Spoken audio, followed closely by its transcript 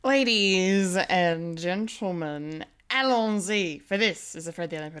Ladies and gentlemen, allons-y, for this is a Fred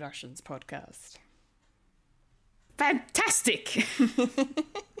the Alien Productions podcast. Fantastic!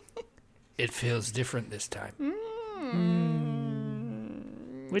 It feels different this time.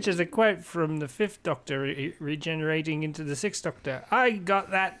 Which is a quote from the Fifth Doctor regenerating into the Sixth Doctor. I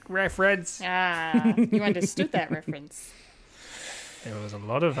got that reference. Ah, you understood that reference. There was a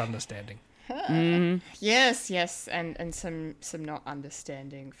lot of understanding. Yes, and some not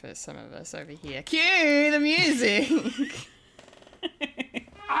understanding for some of us over here. Cue the music!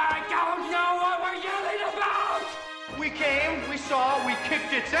 I don't know what we're yelling about! We came, we saw, we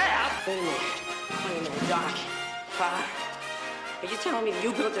kicked its ass! Wait a minute. Wait a minute, Doc. Are you telling me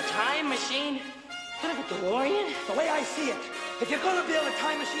you built a time machine? Kind of a DeLorean? The way I see it, if you're gonna build a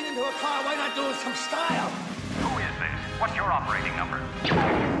time machine into a car, why not do it with some style? Who is this? What's your operating number?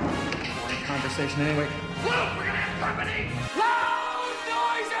 Boring conversation anyway. Look, we're gonna have company! Loud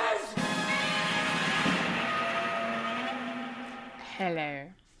noises! Hello.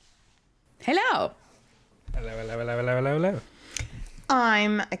 Hello. Hello.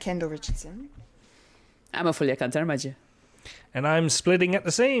 I'm a Kendall Richardson. I'm a Fulya Kantarmaja. And I'm splitting at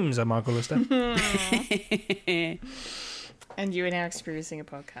the seams. I'm Michael Lister. And you are now experiencing a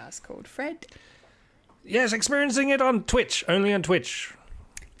podcast called Fred. Yes, experiencing it on Twitch. Only on Twitch.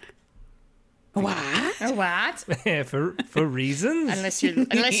 What? Oh, what? for reasons. unless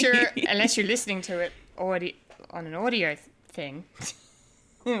you're listening to it already on an audio thing.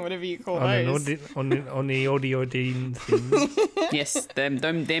 Whatever you call those. On the audio things. Yes, them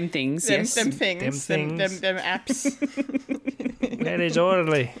things. Them Yes. things. Them apps. That is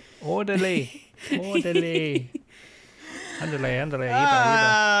orderly.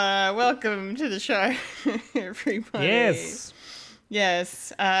 Welcome to the show, everybody.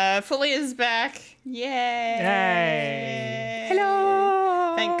 Yes. Fulya is back. Yay. Yay.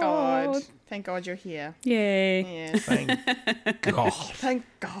 Hello. Thank God you're here. Yay. Yes. Thank God. Thank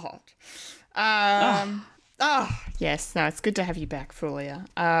God. Yes. No, it's good to have you back, Fulya.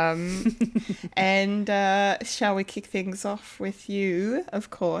 And shall we kick things off with you, of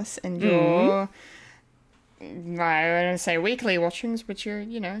course, and your, I don't want to say weekly watchings, but your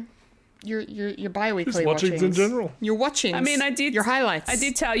bi-weekly watchings in general. Your watchings. I mean, I did your highlights. I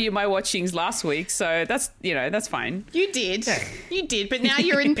did tell you my watchings last week, so that's fine. You did. Yeah. You did, but now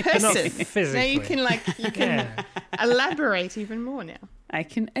you're in person. Not physically. Now you can elaborate even more now. I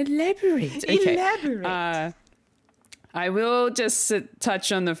can elaborate. Okay. Elaborate. I will just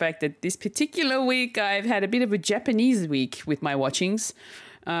touch on the fact that this particular week I've had a bit of a Japanese week with my watchings.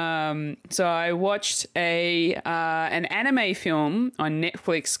 So I watched an anime film on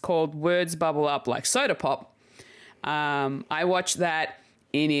Netflix called Words Bubble Up Like Soda Pop. I watched that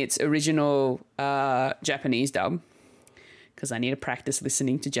in its original Japanese dub because I need to practice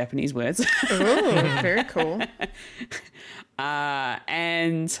listening to Japanese words. Oh, very cool.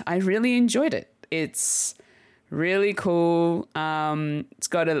 And I really enjoyed it. It's really cool. It's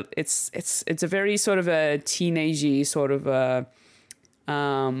a very sort of a teenagey sort of a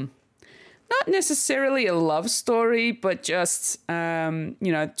not necessarily a love story, but just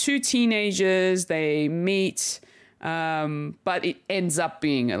two teenagers, they meet, but it ends up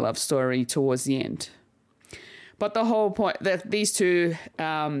being a love story towards the end. But the whole point that these two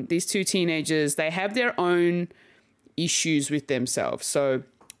teenagers, they have their own issues with themselves. So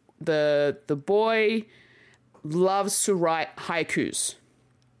the boy loves to write haikus,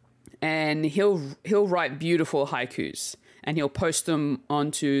 and he'll write beautiful haikus, and he'll post them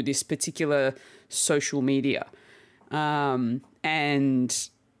onto this particular social media. And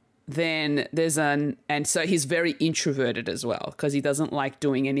then and so he's very introverted as well, because he doesn't like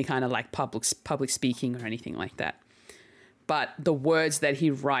doing any kind of like public speaking or anything like that. But the words that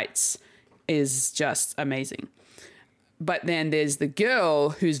he writes is just amazing. But then there's the girl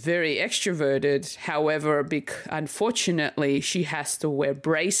who's very extroverted. However, unfortunately, she has to wear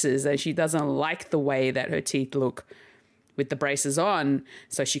braces, and she doesn't like the way that her teeth look with the braces on.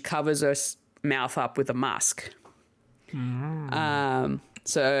 So she covers her mouth up with a mask. But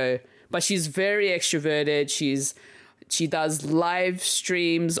she's very extroverted. She does live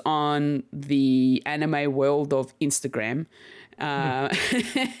streams on the anime world of Instagram.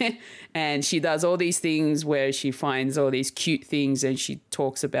 And she does all these things where she finds all these cute things and she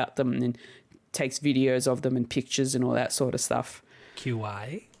talks about them and takes videos of them and pictures and all that sort of stuff.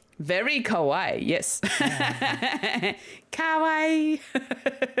 QI. Very kawaii, yes. Kawaii.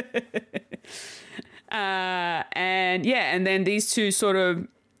 And then these two sort of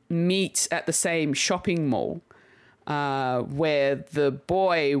meet at the same shopping mall, where the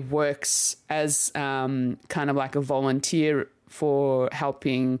boy works as kind of like a volunteer for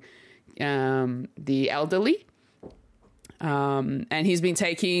helping the elderly. And he's been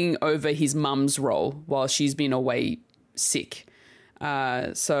taking over his mum's role while she's been away sick.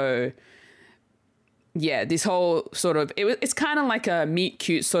 So, yeah, this whole sort of... It's kind of like a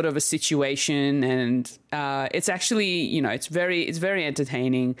meet-cute sort of a situation, and it's actually, you know, it's very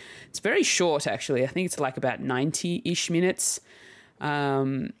entertaining. It's very short, actually. I think it's like about 90-ish minutes.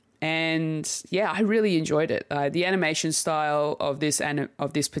 And, yeah, I really enjoyed it. The animation style of this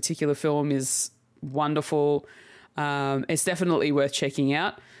particular film is wonderful. It's definitely worth checking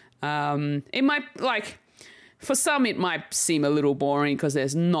out. It might, like, for some it might seem a little boring because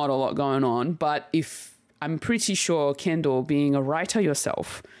there's not a lot going on, but I'm pretty sure, Kendall, being a writer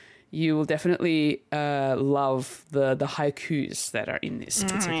yourself, you will definitely love the haikus that are in this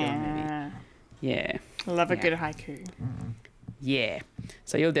particular movie. Yeah. Love a good haiku. Yeah.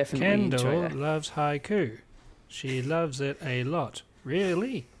 So you'll definitely enjoy Kendall that. loves haiku. She loves it a lot.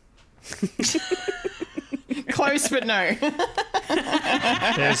 Really? Close, but no.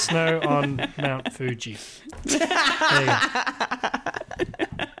 There's snow on Mount Fuji. There you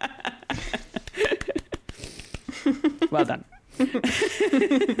go. Well done.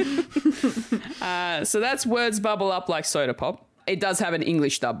 So that's Words Bubble Up Like Soda Pop. It does have an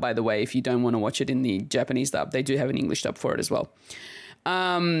English dub, by the way, if you don't want to watch it in the Japanese dub. They do have an English dub for it as well.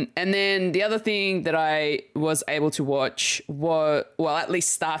 And then the other thing that I was able to watch, at least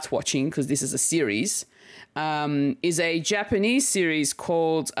start watching, because this is a series, is a Japanese series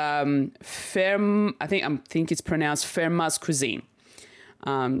called I think it's pronounced Fermat's Cuisine.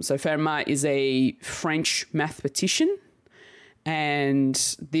 So Fermat is a French mathematician, and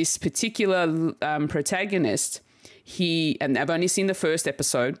this particular protagonist, and I've only seen the first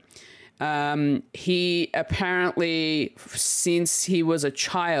episode, he apparently, since he was a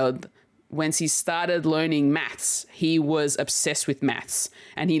child, once he started learning maths, he was obsessed with maths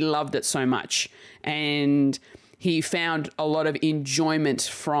and he loved it so much. And he found a lot of enjoyment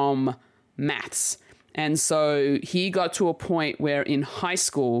from maths. And so he got to a point where in high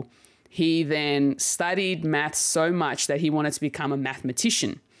school, he then studied maths so much that he wanted to become a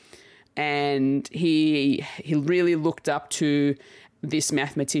mathematician. And he really looked up to this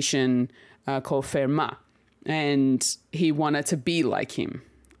mathematician called Fermat. And he wanted to be like him,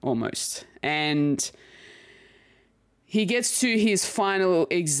 almost. And he gets to his final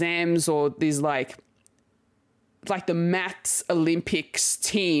exams, or these like the maths Olympics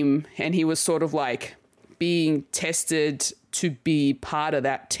team, and he was sort of like being tested to be part of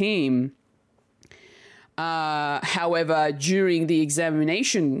that team. However, during the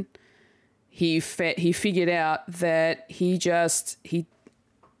examination, he figured out that the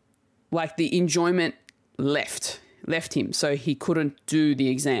enjoyment left him, so he couldn't do the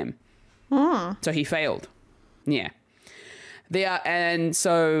exam. So he failed. Yeah. And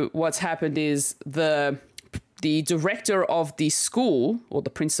so what's happened is the director of the school, or the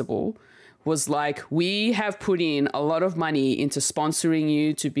principal, was like, we have put in a lot of money into sponsoring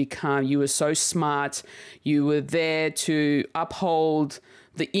you to become, you were so smart, you were there to uphold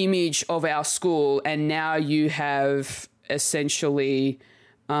the image of our school, and now you have essentially,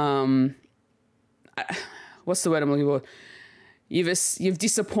 what's the word I'm looking for? You've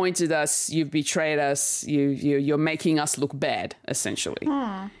disappointed us, you've betrayed us, you're making us look bad, essentially,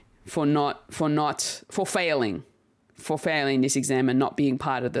 for failing this exam and not being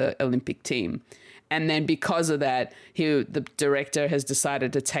part of the Olympic team. And then because of that, the director has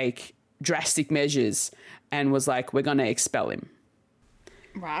decided to take drastic measures and was like, we're going to expel him.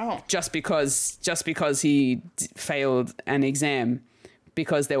 Wow. Just because he failed an exam,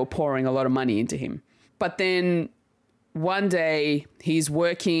 because they were pouring a lot of money into him. But then one day he's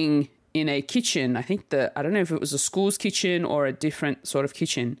working in a kitchen. I don't know if it was a school's kitchen or a different sort of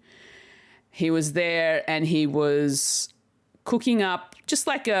kitchen. He was there and he was cooking up just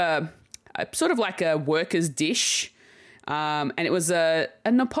like a sort of like a worker's dish. And it was a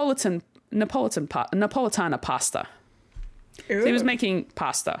Napolitana pasta. So he was making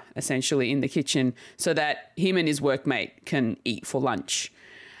pasta essentially in the kitchen so that him and his workmate can eat for lunch.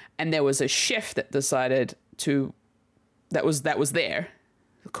 And there was a chef that decided that was there,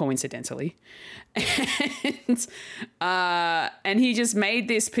 coincidentally. And he just made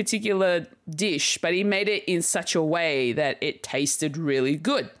this particular dish, but he made it in such a way that it tasted really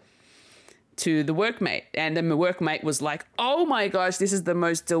good to the workmate. And then the workmate was like, oh my gosh, this is the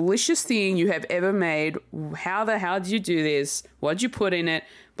most delicious thing you have ever made. How the hell did you do this? What did you put in it?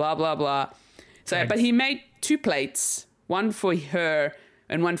 Blah, blah, blah. So, but he made 2 plates, one for her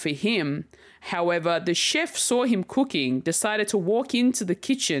and one for him. However, the chef saw him cooking, decided to walk into the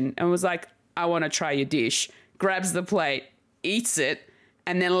kitchen and was like, I want to try your dish. Grabs the plate, eats it.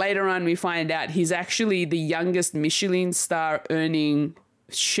 And then later on, we find out he's actually the youngest Michelin star earning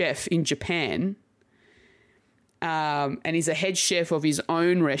chef in Japan. And he's a head chef of his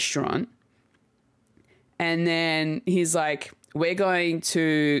own restaurant. And then he's like, we're going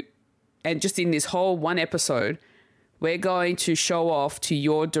to, and just in this whole one episode, we're going to show off to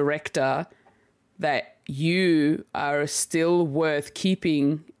your director that you are still worth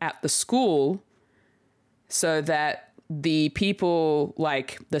keeping at the school so that the people,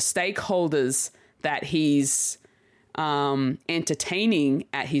 like the stakeholders that he's entertaining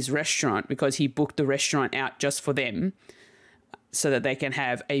at his restaurant, because he booked the restaurant out just for them so that they can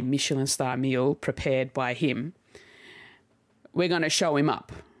have a Michelin star meal prepared by him. We're going to show him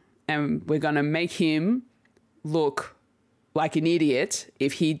up and we're going to make him look like an idiot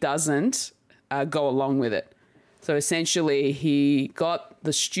if he doesn't go along with it. So essentially he got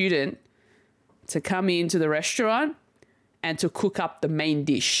the student to come into the restaurant and to cook up the main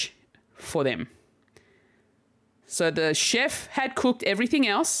dish for them. So the chef had cooked everything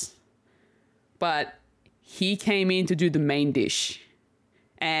else, but he came in to do the main dish.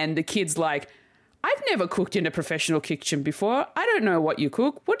 And the kid's like, I've never cooked in a professional kitchen before. I don't know what you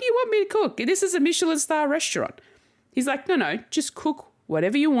cook. What do you want me to cook? This is a Michelin star restaurant. He's like, no, just cook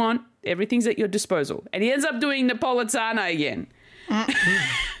whatever you want. Everything's at your disposal. And he ends up doing Napolitana again.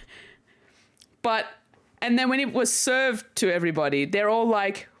 And then when it was served to everybody, they're all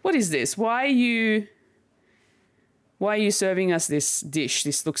like, what is this? Why are you serving us this dish?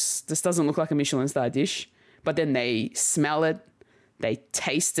 This doesn't look like a Michelin star dish. But then they smell it, they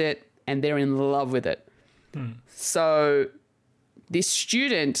taste it, and they're in love with it. So this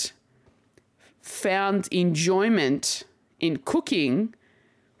student found enjoyment in cooking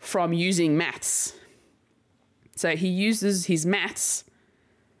from using maths. So he uses his maths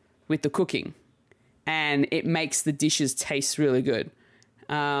with the cooking, and it makes the dishes taste really good.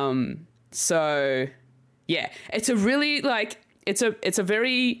 So yeah, it's a really it's a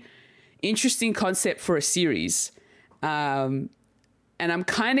very interesting concept for a series. And I'm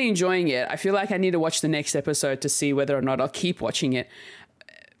kind of enjoying it. I feel like I need to watch the next episode to see whether or not I'll keep watching it.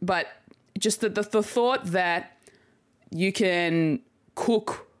 But just the thought that you can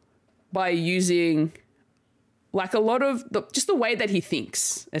cook by using like a lot of just the way that he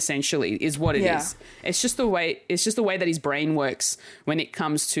thinks, essentially, is what it is. It's just the way that his brain works when it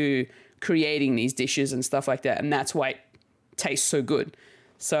comes to creating these dishes and stuff like that. And that's why it tastes so good.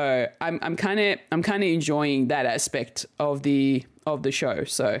 So I'm kind of enjoying that aspect of the show.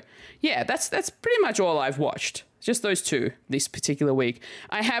 So yeah, that's pretty much all I've watched. Just those two this particular week.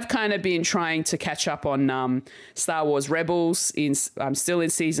 I have kind of been trying to catch up on Star Wars Rebels. I'm still in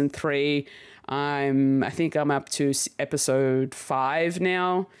season 3. I think I'm up to episode 5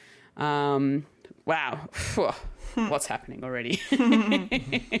 now. Wow, what's happening already?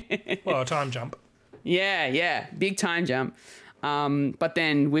 Well, a time jump. Yeah, big time jump. But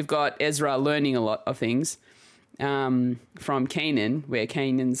then we've got Ezra learning a lot of things from Kanan, where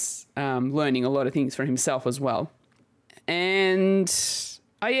Kanan's learning a lot of things for himself as well. And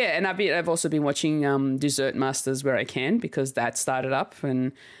I've also been watching Dessert Masters where I can, because that started up,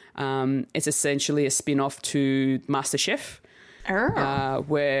 and it's essentially a spin-off to MasterChef.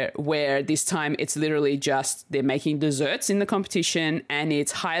 Where this time it's literally just they're making desserts in the competition, and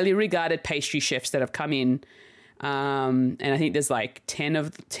it's highly regarded pastry chefs that have come in. And I think there's like 10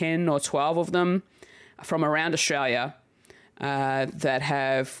 or 12 of them from around Australia that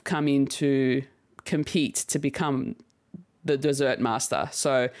have come in to compete to become the dessert master.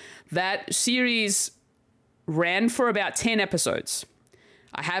 So that series ran for about 10 episodes.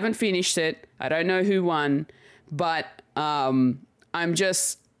 I haven't finished it. I don't know who won, but I'm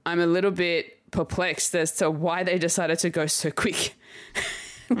a little bit perplexed as to why they decided to go so quick.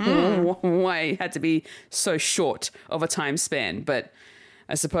 Why it had to be so short of a time span. But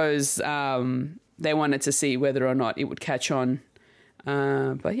I suppose they wanted to see whether or not it would catch on.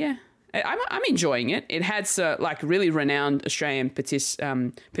 But yeah, I'm enjoying it. It had like really renowned Australian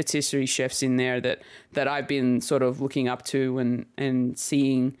patisserie chefs in there that I've been sort of looking up to and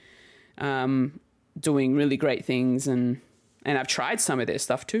seeing doing really great things, and I've tried some of their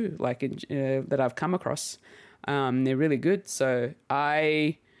stuff too, like that I've come across. They're really good, so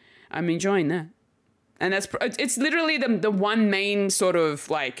I'm enjoying that, and it's literally the one main sort of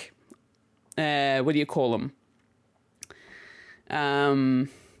like what do you call them?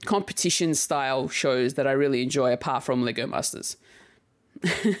 Competition style shows that I really enjoy, apart from Lego Masters.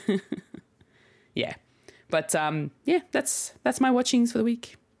 Yeah, but yeah, that's my watchings for the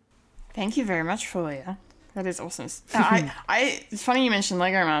week. Thank you very much, Fulya. That is awesome. It's funny you mentioned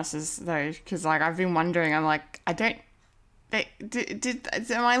Lego Masters though, because like I've been wondering. I'm like, I don't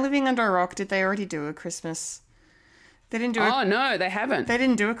Am I living under a rock? Did they already do a Christmas? They didn't do. Oh no, they haven't. They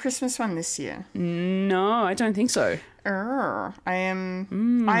didn't do a Christmas one this year. No, I don't think so. I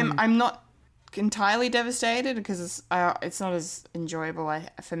am. I'm not entirely devastated because it's not as enjoyable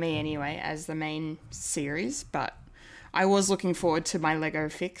for me anyway as the main series, but I was looking forward to my Lego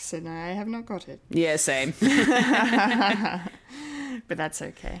fix and I have not got it. Yeah, same. But that's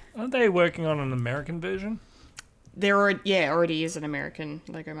okay. Aren't they working on an American version? There already is an American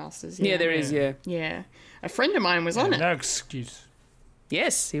Lego Masters. Yeah, there is, yeah. Yeah. A friend of mine was on it. No excuse.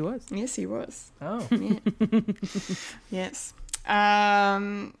 Yes, he was. Yes, he was. Oh. Yeah. Yes.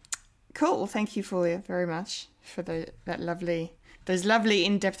 Cool. Thank you, Fulya, very much for those lovely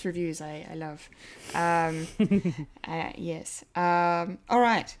in-depth reviews. I love. Yes. All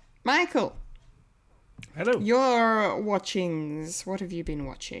right, Michael. Hello. Your watchings. What have you been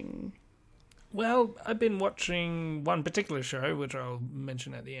watching? Well, I've been watching one particular show, which I'll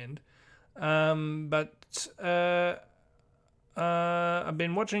mention at the end. I've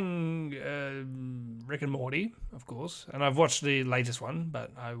been watching Rick and Morty, of course, and I've watched the latest one,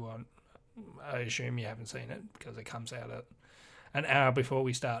 but I assume you haven't seen it because it comes out at an hour before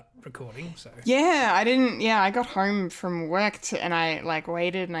we start recording. So Yeah, I didn't. Yeah, I got home from work and I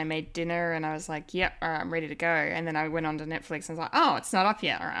waited and I made dinner and I was like, yep, all right, I'm ready to go. And then I went on to Netflix and I was like, oh, it's not up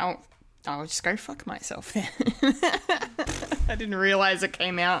yet. All right, I'll just go fuck myself then. I didn't realize it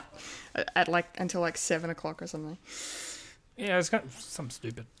came out at until 7 o'clock or something. yeah, it's got some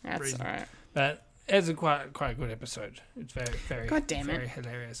stupid That's reason, all right. but it's a quite a good episode. It's very very God damn it. very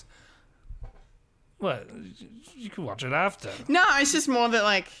hilarious. Well, you can watch it after. No, it's just more that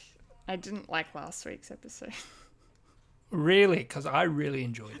I didn't like last week's episode. Really, because I really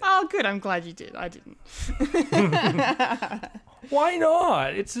enjoyed it. Oh, good. I'm glad you did. I didn't. Why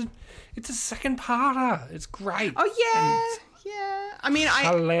not? It's a second parter. It's great. Oh yeah, yeah. I mean,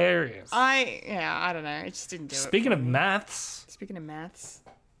 Hilarious. I don't know. It just didn't do it. Speaking of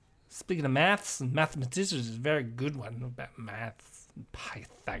maths and mathematicians is a very good one about maths and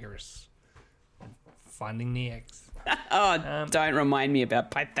Pythagoras and finding the x. Oh, don't remind me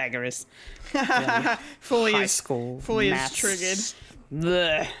about Pythagoras. Fully High is school. fully is maths. triggered.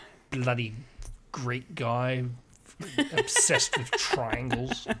 Blech. Bloody Greek guy obsessed with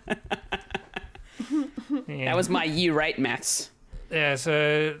triangles. Yeah. That was my year 8 maths. Yeah,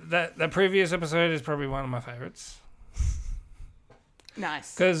 so that previous episode is probably one of my favorites.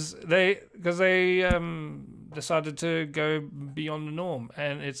 Nice. Because they decided to go beyond the norm,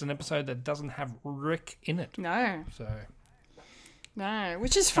 and it's an episode that doesn't have Rick in it. No, So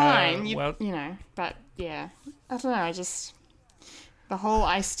which is fine. well- you know, but yeah, I don't know. I just the whole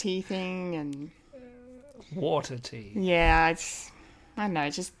iced tea thing and water tea. yeah, I don't know.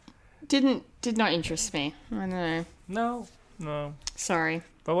 It just did not interest me. I don't know. No. Sorry.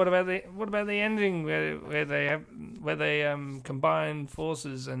 But what about the ending where they combine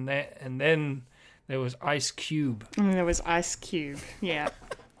forces and then there was Ice Cube. And there was Ice Cube. Yeah.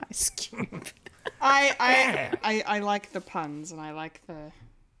 Ice Cube. I like the puns and I like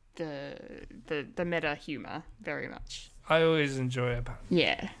the meta humor very much. I always enjoy a pun.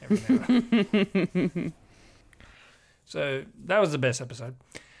 Yeah. Every now and then. So that was the best episode.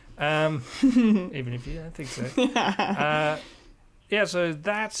 Even if you don't think so. Yeah, so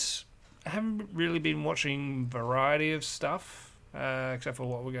that's... I haven't really been watching variety of stuff, except for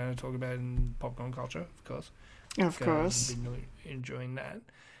what we're going to talk about in popcorn culture, of course. Of course. I've been enjoying that.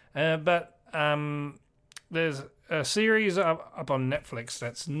 But there's a series up on Netflix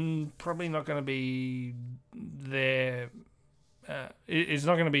that's probably not going to be there... it's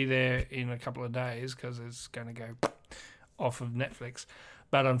not going to be there in a couple of days because it's going to go off of Netflix.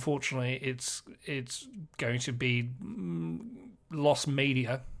 But unfortunately, it's going to be lost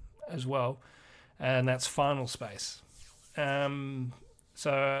media as well, and that's Final Space.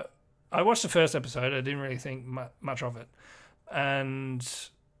 So I watched the first episode. I didn't really think much of it,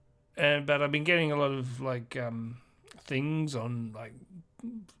 but I've been getting a lot of things on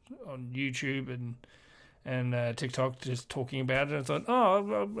YouTube and TikTok just talking about it. I thought,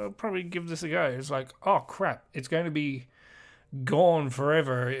 I'll probably give this a go. It's like, oh crap, it's going to be gone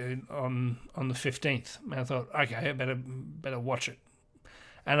forever on the 15th. And I thought, okay, I better watch it.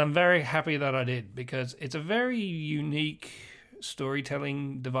 And I'm very happy that I did because it's a very unique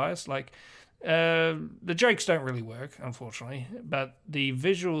storytelling device. The jokes don't really work, unfortunately, but the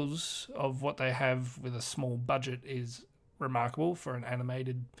visuals of what they have with a small budget is remarkable for an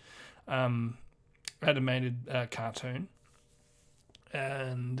animated cartoon.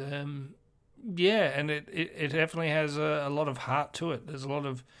 And yeah, and it definitely has a lot of heart to it. There's a lot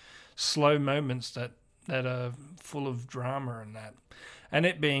of slow moments that that are full of drama and that. And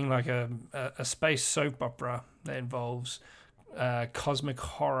it being like a space soap opera that involves cosmic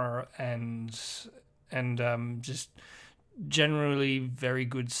horror and just generally very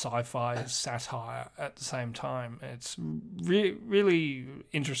good sci-fi satire at the same time. It's really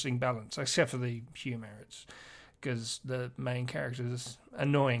interesting balance, except for the humor. It's because the main character is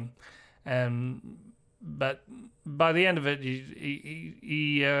annoying, but by the end of it,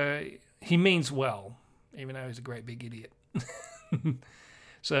 he means well, even though he's a great big idiot.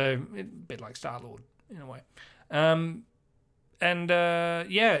 So a bit like Star-Lord in a way.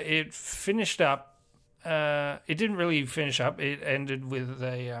 It finished up. It didn't really finish up. It ended with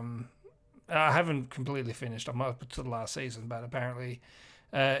a. I haven't completely finished. I'm up to the last season, but apparently,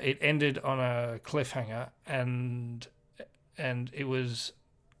 it ended on a cliffhanger, and it was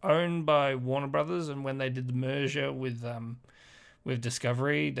owned by Warner Brothers. And when they did the merger with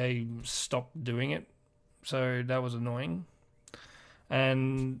Discovery, they stopped doing it. So that was annoying.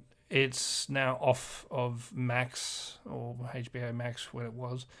 And it's now off of Max or HBO Max when it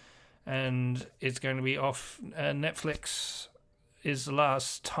was. And it's going to be off Netflix is the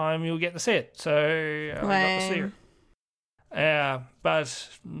last time you'll get to see it. So I got to see it. Yeah, but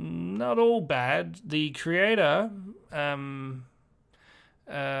not all bad. The creator, who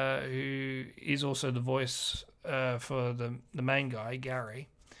is also the voice for the main guy, Gary,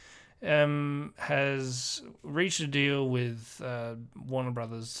 has reached a deal with Warner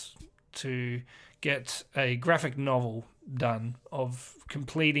Brothers to get a graphic novel done of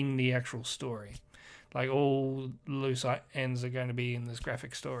completing the actual story. Like all loose ends are going to be in this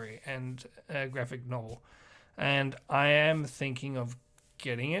graphic story and graphic novel. And I am thinking of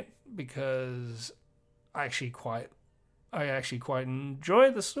getting it because I actually quite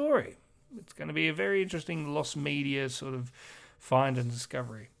enjoy the story. It's going to be a very interesting lost media sort of find and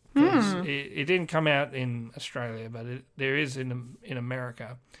discovery. Because it didn't come out in Australia, but there is in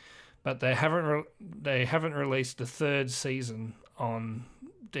America. But they haven't released the third season on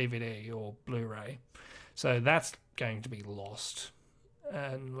DVD or Blu-ray, so that's going to be lost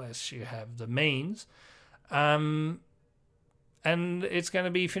unless you have the means. And it's going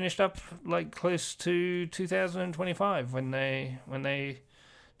to be finished up like close to 2025 when they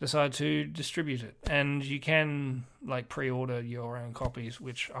decide to distribute it. And you can like pre-order your own copies,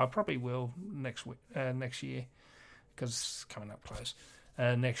 which I probably will next year because it's coming up close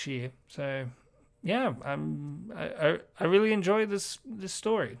next year. So yeah, I really enjoy this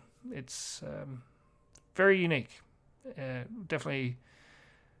story. It's very unique. Definitely,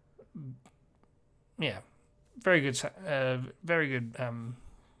 yeah, very good. Very good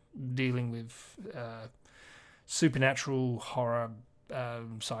dealing with supernatural horror.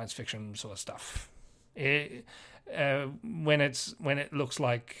 Science fiction sort of stuff. When it looks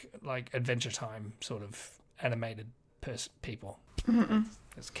like Adventure Time sort of animated people.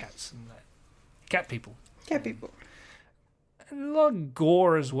 There's cats and that. Cat people. Cat people. And a lot of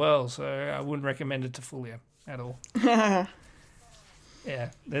gore as well, so I wouldn't recommend it to Fulya at all. Yeah,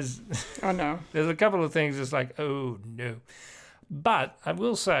 there's oh no. There's a couple of things that's like, oh no. But I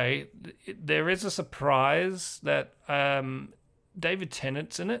will say there is a surprise that David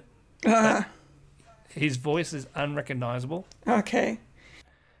Tennant's in it. His voice is unrecognizable. Okay.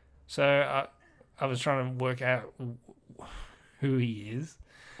 So I was trying to work out who he is.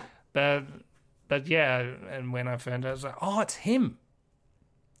 But yeah, and when I found out, I was like, oh, it's him.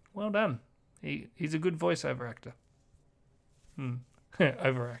 Well done. He's a good voiceover actor.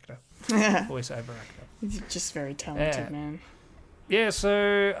 Over-actor. Voice-over actor. He's just very talented, man. Yeah,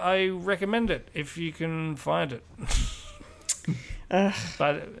 so I recommend it if you can find it.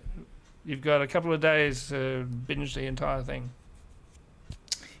 But you've got a couple of days to binge the entire thing.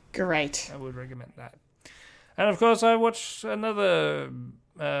 Great. I would recommend that. And of course, I watched another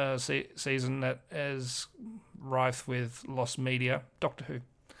season that is rife with lost media, Doctor Who.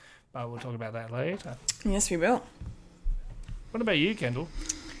 But we'll talk about that later. Yes, we will. What about you, Kendall?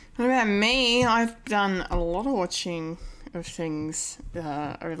 What about me? I've done a lot of watching of things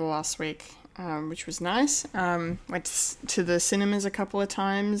over the last week, which was nice. Went to the cinemas a couple of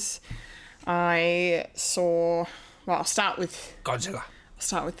times. I saw... Well, I'll start with... Godzilla. I'll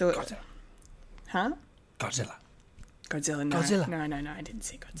start with the... Godzilla. Huh? Godzilla. Godzilla, no. Godzilla. No, I didn't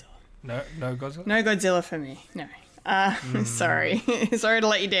see Godzilla. No Godzilla? No Godzilla for me, no. Sorry. Sorry to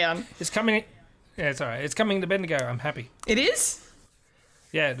let you down. It's coming... Yeah, it's all right. It's coming to Bendigo. I'm happy. It is?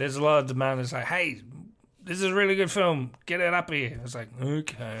 Yeah, there's a lot of demand. It's like, hey, this is a really good film. Get it up here. It's like,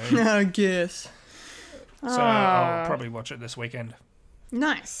 okay. I guess. So I'll probably watch it this weekend.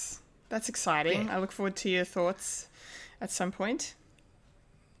 Nice. That's exciting. Yeah. I look forward to your thoughts at some point.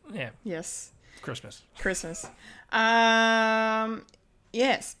 Yeah. Yes. Christmas. Christmas.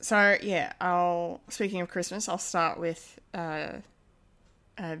 Yes. So yeah, speaking of Christmas, I'll start with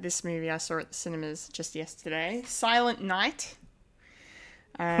this movie I saw at the cinemas just yesterday, Silent Night.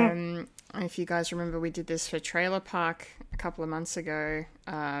 If you guys remember, we did this for Trailer Park a couple of months ago.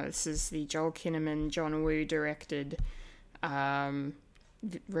 This is the Joel Kinnaman, John Woo directed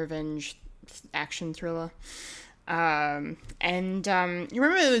revenge action thriller. You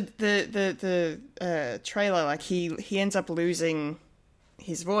remember the trailer? Like he ends up losing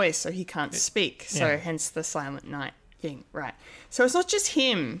his voice, so he can't speak. So hence the Silent Night thing, right? So it's not just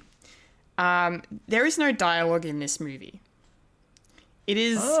him. There is no dialogue in this movie. It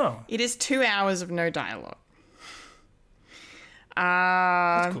is 2 hours of no dialogue.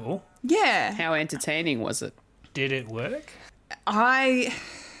 That's cool. Yeah. How entertaining was it? Did it work? I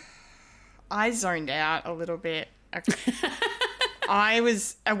zoned out a little bit. I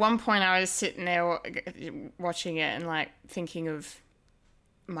was at one point I was sitting there watching it and like thinking of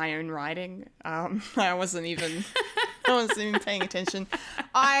my own writing. I wasn't even paying attention.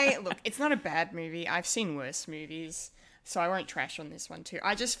 Look, it's not a bad movie. I've seen worse movies, so I won't trash on this one too.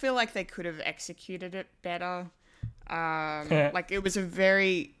 I just feel like they could have executed it better. Like it was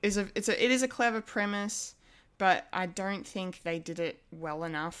it is a clever premise, but I don't think they did it well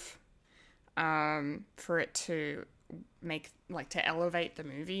enough for it to to elevate the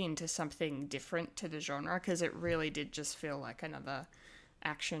movie into something different to the genre, because it really did just feel like another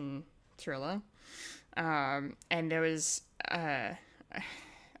action thriller. And there was I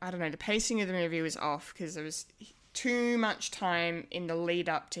don't know, the pacing of the movie was off because there was too much time in the lead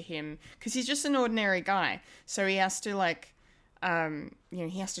up to him, because he's just an ordinary guy, so he has to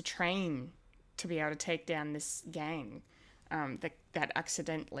he has to train to be able to take down this gang that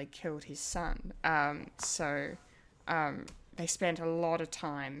accidentally killed his son. So they spent a lot of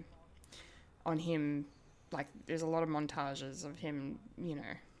time on him. Like, there's a lot of montages of him,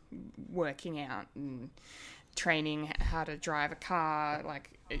 working out and training how to drive a car,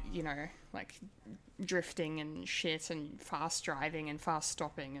 like drifting and shit, and fast driving and fast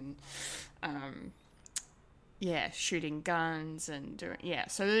stopping, and shooting guns and doing,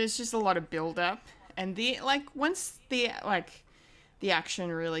 so there's just a lot of build up, and once the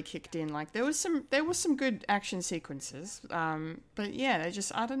action really kicked in, there was some good action sequences, but they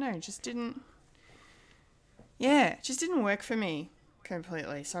just, I don't know, it just didn't work for me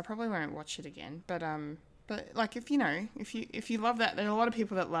completely, so I probably won't watch it again. But if you love that, there are a lot of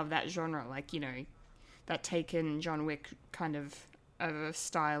people that love that genre, that Taken, John Wick kind of a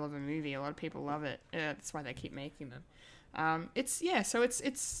style of a movie. A lot of people love it. That's why they keep making them. It's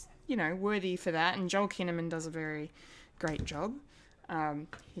worthy for that, and Joel Kinnaman does a very great job.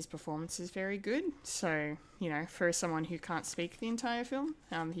 His performance is very good. So, for someone who can't speak the entire film,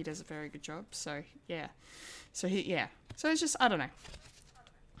 he does a very good job. So, yeah. So it's just, I don't know.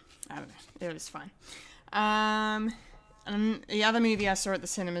 It was fine. And the other movie I saw at the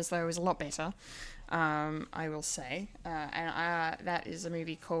cinemas, though, was a lot better, I will say. And that is a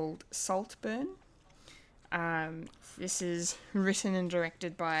movie called Saltburn. This is written and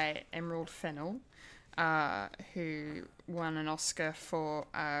directed by Emerald Fennell, who won an Oscar for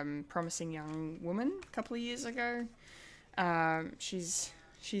Promising Young Woman a couple of years ago. She's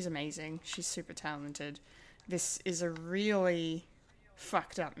amazing. She's super talented. This is a really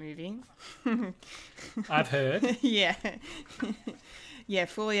fucked up movie. I've heard. Yeah. Yeah,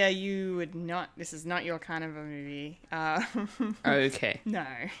 Fulya, you would not... This is not your kind of a movie. Okay. No.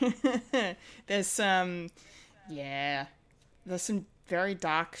 There's some... Yeah. There's some very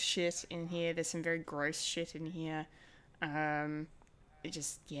dark shit in here. There's some very gross shit in here. It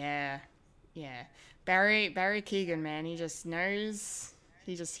just... Yeah. Barry Keoghan, man, he just knows...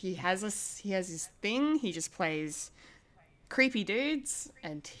 He has his thing. He just plays creepy dudes,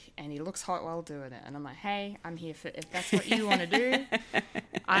 and he looks hot while doing it. And I'm like, hey, I'm here for, if that's what you want to do,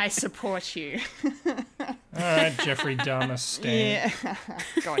 I support you. All right, Jeffrey Dahmer stan. Yeah.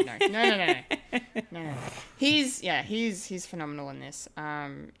 God, no. He's phenomenal in this.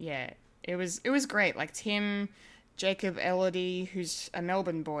 It was great. Like Tim Jacob Elordi, who's a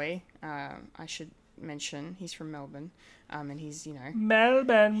Melbourne boy. I should mention he's from Melbourne. And he's,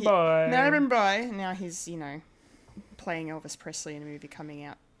 Melbourne boy. And now he's, playing Elvis Presley in a movie coming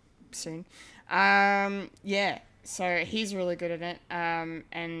out soon. So he's really good at it.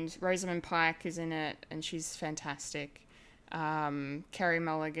 And Rosamund Pike is in it, and she's fantastic. Carey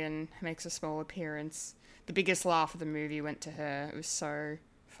Mulligan makes a small appearance. The biggest laugh of the movie went to her. It was so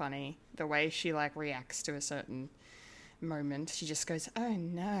funny. The way she reacts to a certain moment. She just goes, oh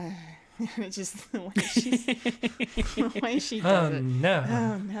no. Just the way she does it. No.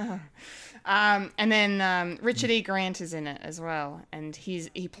 Oh no. And then Richard E. Grant is in it as well, and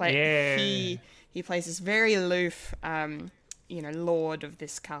he plays this very aloof, lord of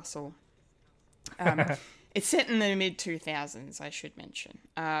this castle. It's set in the mid 2000s, I should mention.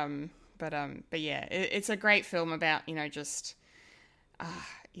 But yeah, it's a great film about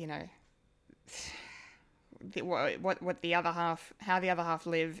what the other half, how the other half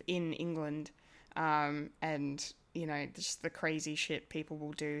live in England, and just the crazy shit people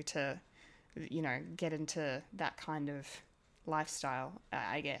will do to get into that kind of lifestyle,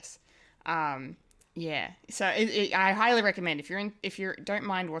 I guess. Yeah, so I highly recommend if you don't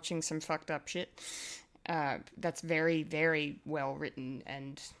mind watching some fucked up shit. That's very, very well written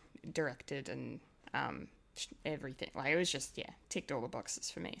and directed and everything. Like, it was just, ticked all the boxes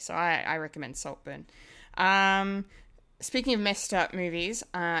for me. So I recommend Saltburn. Speaking of messed up movies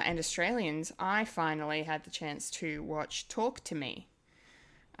and Australians, I finally had the chance to watch Talk to Me.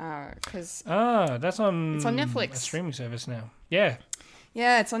 It's on Netflix. A streaming service now. Yeah.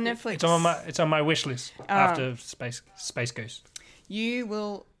 Yeah, it's on Netflix. It's on my wish list after Space Ghost. You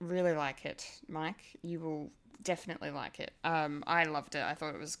will really like it, Mike. You will definitely like it. I loved it. I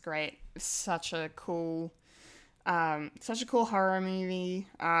thought it was great. Such a cool horror movie.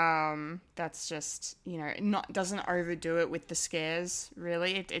 That's just doesn't overdo it with the scares.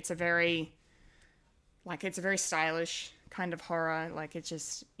 Really, it's a very stylish kind of horror. Like, it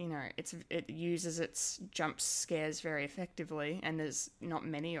just it uses its jump scares very effectively, and there's not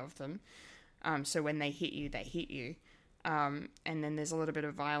many of them. So when they hit you, they hit you. And then there's a little bit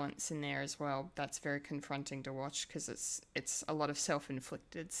of violence in there as well. That's very confronting to watch because it's a lot of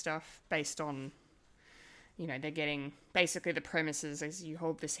self-inflicted stuff based on, they're getting, basically the premises is you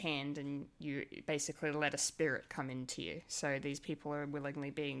hold this hand and you basically let a spirit come into you. So these people are willingly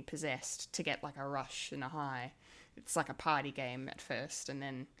being possessed to get like a rush and a high. It's like a party game at first, and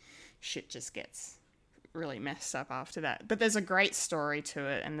then shit just gets really messed up after that. But there's a great story to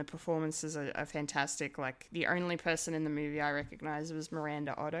it, and the performances are fantastic. Like, the only person in the movie I recognized was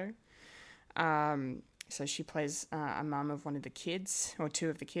Miranda Otto. So she plays a mum of one of the kids, or two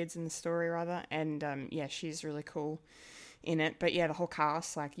of the kids in the story rather, and she's really cool in it. But yeah, the whole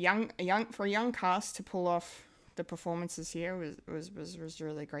cast, like for a young cast to pull off the performances here was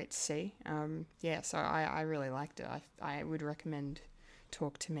really great to see. So I really liked it. I would recommend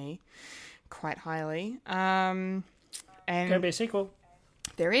Talk to Me quite highly. And Gonna be a sequel.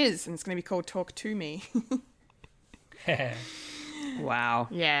 There is, and it's going to be called Talk to Me. Wow.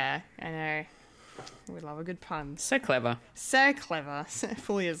 Yeah, I know. We love a good pun. So clever. So clever.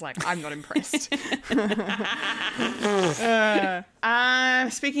 Fulya's like, I'm not impressed.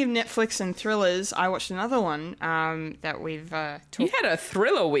 Speaking of Netflix and thrillers, I watched another one that we've talked. You had a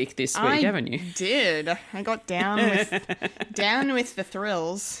thriller week this week, haven't you? I did. I got down with the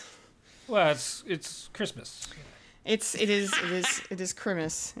thrills. Well, it's Christmas. It is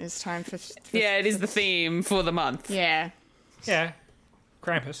Christmas. It's time for it is the theme for the month. Yeah. Yeah.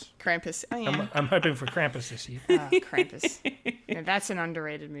 Krampus. Oh, yeah. I'm hoping for Krampus this year. Oh, Krampus. Yeah, that's an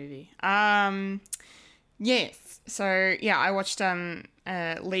underrated movie. Yes. So, yeah, I watched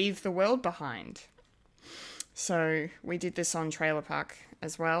Leave the World Behind. So we did this on Trailer Park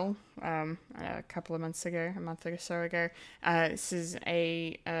as well a month or so ago. This is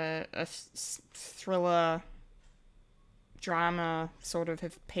a thriller drama sort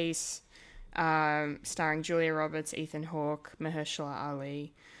of piece starring Julia Roberts, Ethan Hawke, Mahershala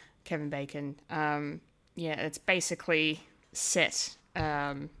Ali, Kevin Bacon. It's basically set.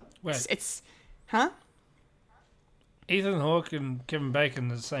 Wait. It's huh? Ethan Hawke and Kevin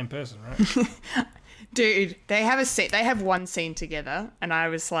Bacon are the same person, right? Dude, they have one scene together, and I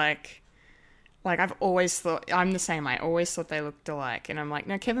was like I've always thought, I'm the same. I always thought they looked alike, and I'm like,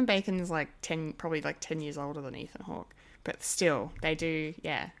 no, Kevin Bacon's probably 10 years older than Ethan Hawke, but still, they do,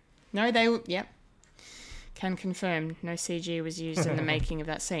 yeah. No, yep. Can confirm, no CG was used in the making of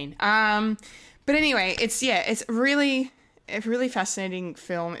that scene. But anyway, it's really a really fascinating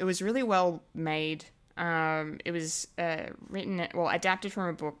film. It was really well made. It was adapted from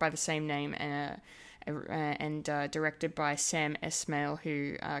a book by the same name and directed by Sam Esmail,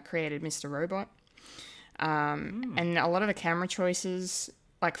 who created Mr. Robot. And a lot of the camera choices,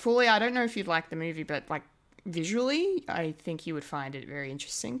 like Fulya, I don't know if you'd like the movie, but like visually, I think you would find it very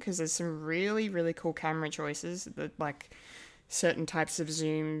interesting because there's some really, really cool camera choices that, like, certain types of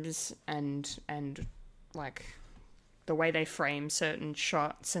zooms and like the way they frame certain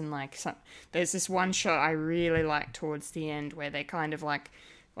shots, and like there's this one shot I really like towards the end where they kind of like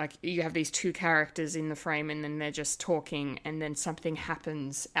like you have these two characters in the frame and then they're just talking and then something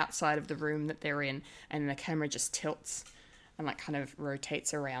happens outside of the room that they're in and the camera just tilts and like kind of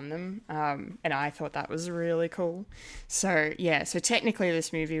rotates around them. And I thought that was really cool. So yeah, so technically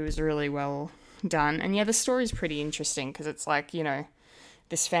this movie was really well done. And yeah, the story's pretty interesting because it's like, you know,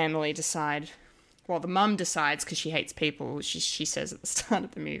 this family the mum decides because she hates people, she says at the start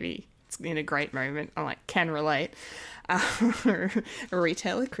of the movie, it's in a great moment, I like can relate,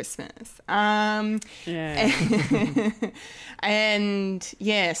 retail at Christmas. And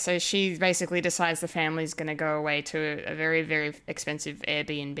yeah, so she basically decides the family's going to go away to a very, very expensive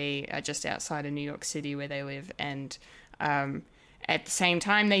Airbnb just outside of New York City where they live. And at the same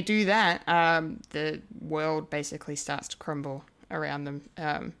time they do that, the world basically starts to crumble around them.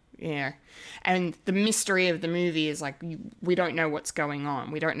 Yeah. And the mystery of the movie is like, we don't know what's going on.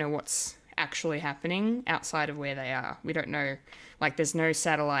 We don't know what's actually happening outside of where they are. We don't know, like there's no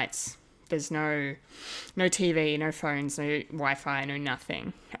satellites, there's no TV, no phones, no Wi-Fi, no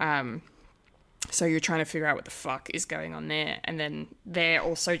nothing. So you're trying to figure out what the fuck is going on there. And then they're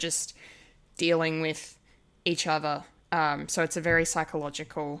also just dealing with each other. So it's a very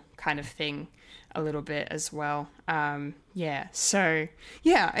psychological kind of thing a little bit as well. So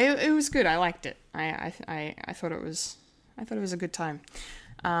yeah, it was good. I liked it. I thought it was a good time.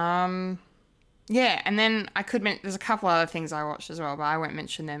 And then there's a couple other things I watched as well, but I won't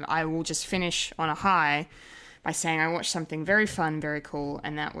mention them. I will just finish on a high by saying I watched something very fun, very cool,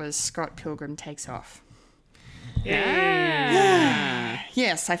 and that was Scott Pilgrim Takes Off. Yeah.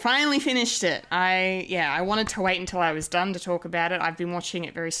 Yes, I finally finished it. I wanted to wait until I was done to talk about it. I've been watching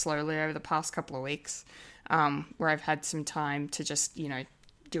it very slowly over the past couple of weeks, where I've had some time to just, you know,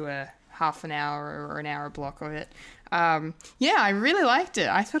 do a half an hour or an hour block of it. I really liked it.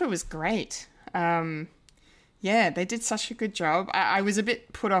 I thought it was great. They did such a good job. I was a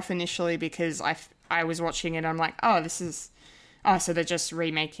bit put off initially because I was watching it and I'm like, so they're just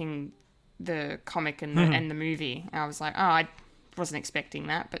remaking the comic and the movie. And I was like, I wasn't expecting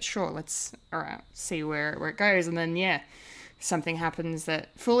that, but sure, let's see where it goes. And then something happens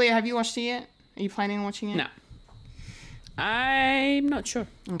that Fulya, have you watched it yet? Are you planning on watching it? No, I'm not sure.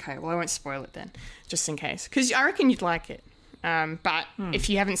 Okay, well I won't spoil it then, just in case, because I reckon you'd like it. But if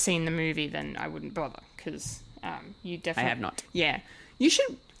you haven't seen the movie, then I wouldn't bother because you definitely. I have not. Yeah, you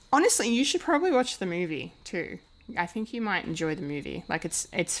should. Honestly, you should probably watch the movie too. I think you might enjoy the movie. Like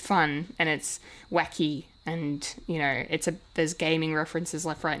it's fun and it's wacky and you know there's gaming references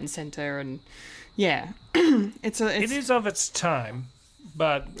left, right, and center and it is of its time,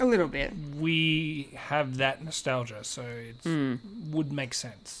 but a little bit. We have that nostalgia, so it would make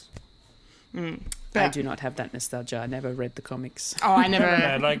sense. I do not have that nostalgia. I never read the comics. Oh, I never.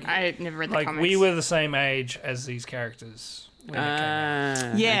 I never read the comics. We were the same age as these characters when it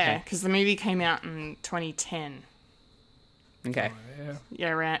came out. Yeah, because the movie came out in 2010. Okay.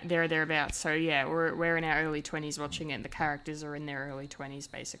 Yeah, around there or thereabouts. So yeah, we're in our early 20s watching it, and the characters are in their early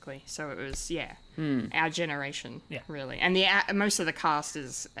 20s basically. So it was our generation, really, and most of the cast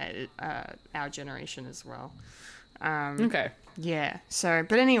is our generation as well. Okay. Yeah. So,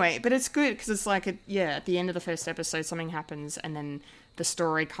 but anyway, it's good because it's like at the end of the first episode, something happens, and then the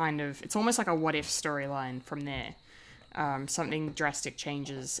story it's almost like a what if storyline from there. Something drastic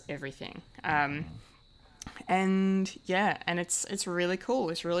changes everything. And it's really cool.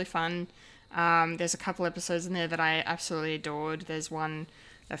 It's really fun. There's a couple episodes in there that I absolutely adored. There's one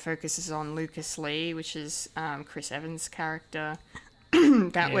that focuses on Lucas Lee, which is Chris Evans' character.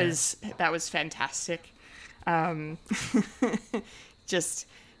 That was fantastic.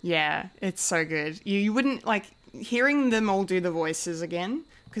 It's so good. You wouldn't like hearing them all do the voices again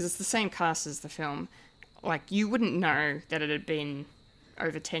because it's the same cast as the film. Like you wouldn't know that it had been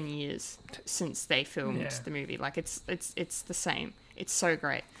over 10 years since they filmed the movie. Like it's the same. It's so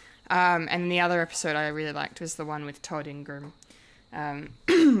great. And the other episode I really liked was the one with Todd Ingram,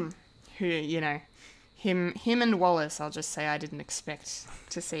 who him and Wallace. I'll just say I didn't expect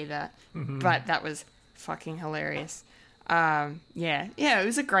to see that, but that was fucking hilarious. It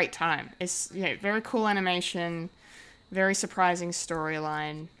was a great time. It's very cool animation, very surprising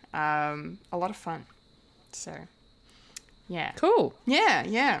storyline, a lot of fun. So yeah, cool.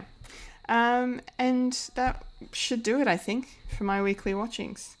 Yeah. And that should do it, I think, for my weekly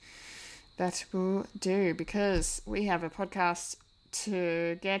watchings. That will do, because we have a podcast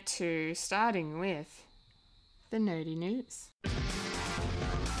to get to, starting with the nerdy news.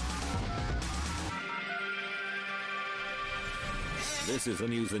 This is the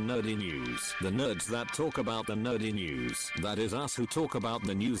news in nerdy news. The nerds that talk about the nerdy news. That is us who talk about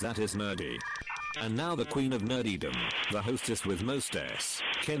the news that is nerdy. And now the queen of nerdydom, the hostess with mostest,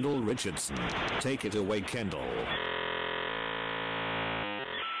 Kendall Richardson. Take it away, Kendall.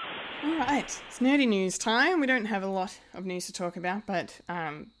 All right, it's nerdy news time. We don't have a lot of news to talk about, but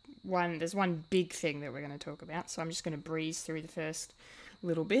there's one big thing that we're going to talk about, so I'm just going to breeze through the first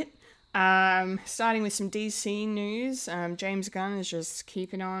little bit. Starting with some DC news, James Gunn is just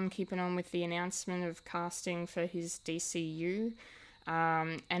keeping on with the announcement of casting for his DCU.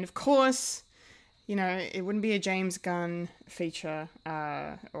 And of course, you know, it wouldn't be a James Gunn feature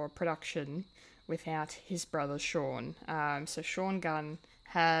or production without his brother Sean. So Sean Gunn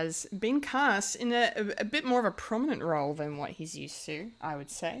has been cast in a bit more of a prominent role than what he's used to, I would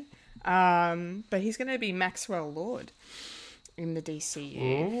say. But he's going to be Maxwell Lord in the DCU.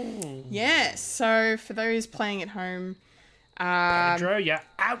 Ooh. Yes, so for those playing at home... Pedro, you're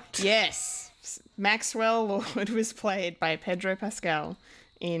out! Yes, Maxwell Lord was played by Pedro Pascal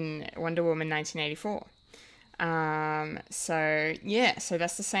in Wonder Woman 1984. So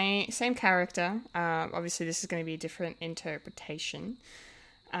that's the same character. Obviously, this is going to be a different interpretation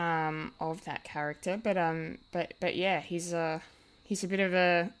of that character, but yeah, he's a bit of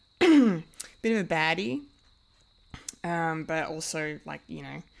a bit of a baddie, but also, like, you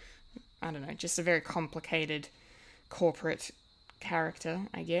know, I don't know, just a very complicated corporate character,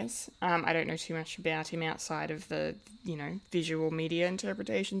 I guess. I don't know too much about him outside of the, you know, visual media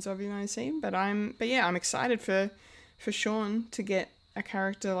interpretations of him I've seen, but yeah, I'm excited for Sean to get a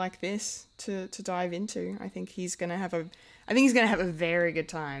character like this to dive into. I think he's gonna have a very good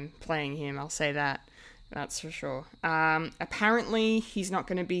time playing him. I'll say that's for sure. Apparently he's not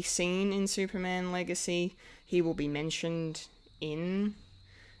going to be seen in Superman Legacy. He will be mentioned in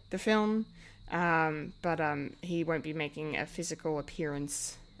the film, but he won't be making a physical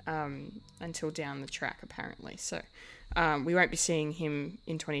appearance until down the track, apparently. So we won't be seeing him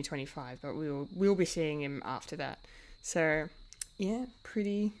in 2025, but we'll be seeing him after that. So yeah,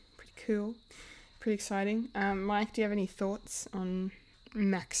 pretty cool, pretty exciting. Mike, do you have any thoughts on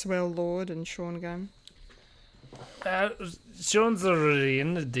Maxwell Lord and Sean Gunn? Sean's already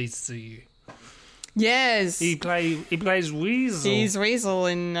in the DCU. Yes, He plays Weasel. he's Weasel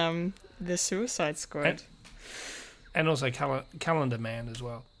in the Suicide Squad. And also Calendar Man as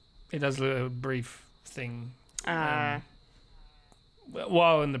well. He does a brief thing while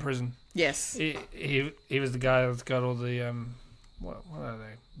in the prison. Yes. He was the guy that's got all the what are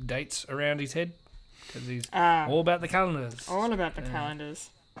they, dates around his head, because he's all about the calendars. All about the calendars.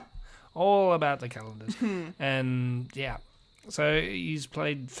 All about the calendars. And yeah, so he's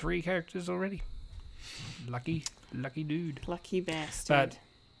played 3 characters already. Lucky dude. Lucky bastard.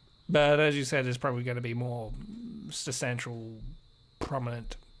 But as you said, there's probably going to be more substantial,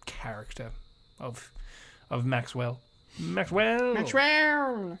 prominent character of Maxwell.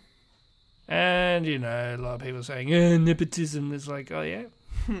 And, you know, a lot of people saying, nepotism. It's like, oh, yeah?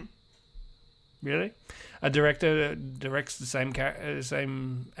 Really? A director directs the same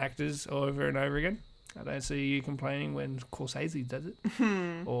actors over and over again? I don't see you complaining when Scorsese does it.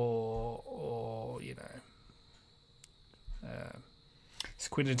 or you know,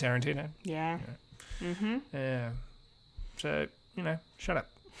 Quentin Tarantino. Yeah. Yeah. So, you know, shut up.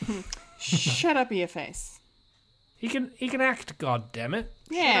 Shut up your face. He can act, goddammit.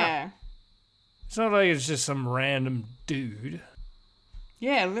 Yeah. It's not like it's just some random dude.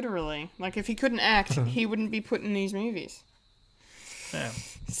 Yeah, literally. Like, if he couldn't act, he wouldn't be put in these movies. Yeah.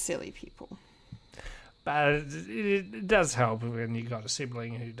 Silly people. But it does help when you got a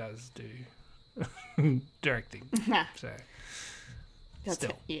sibling who does do directing. So, That's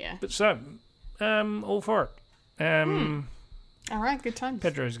still. it. Yeah. But so, all for it. All right, good times.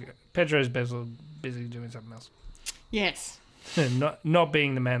 Pedro's busy doing something else. Yes. not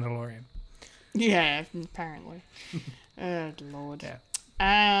being the Mandalorian. Yeah, apparently. Oh, Lord. Yeah.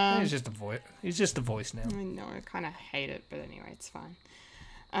 He's just a voice now. I know, I kind of hate it, but anyway, it's fine.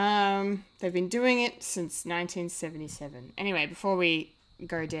 They've been doing it since 1977. Anyway, before we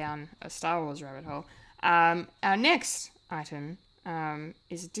go down a Star Wars rabbit hole, our next item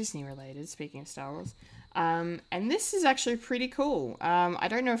is Disney related, speaking of Star Wars. And this is actually pretty cool. I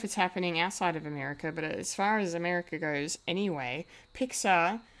don't know if it's happening outside of America, but as far as America goes anyway,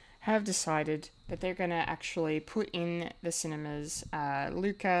 Pixar have decided that they're going to actually put in the cinemas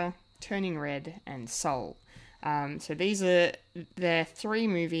Luca, Turning Red, and Soul. So these are the 3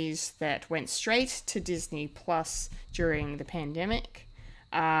 movies that went straight to Disney Plus during the pandemic.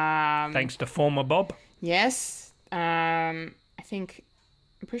 Thanks to former Bob. Yes. I'm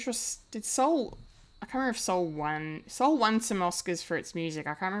pretty sure, did Soul... I can't remember if Soul won some Oscars for its music.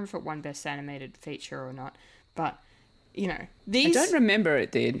 I can't remember if it won Best Animated Feature or not. But you know, I these. don't remember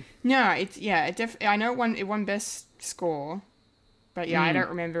it did. No, I know it won best score, but yeah, I don't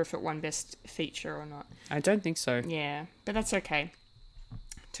remember if it won best feature or not. I don't think so. Yeah, but that's okay.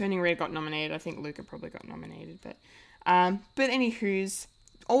 Turning Red got nominated. I think Luca probably got nominated, but anywho's,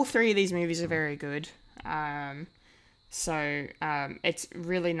 all three of these movies are very good. So it's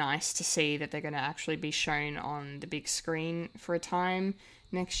really nice to see that they're going to actually be shown on the big screen for a time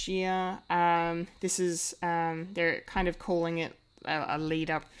next year. This is they're kind of calling it a lead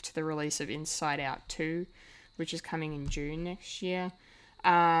up to the release of Inside Out 2, which is coming in June next year.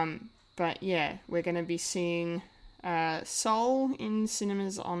 But yeah, we're going to be seeing Soul in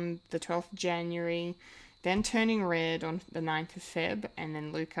cinemas on the 12th of January, then Turning Red on the 9th of Feb, and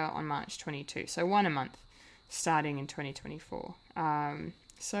then Luca on March 22. So one a month, starting in 2024.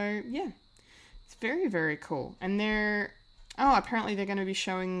 So yeah, it's very, very cool. And apparently they're going to be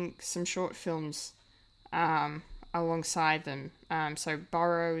showing some short films alongside them. So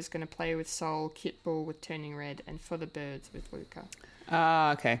Burrow is going to play with Soul, Kit Bull with Turning Red, and For the Birds with Luca.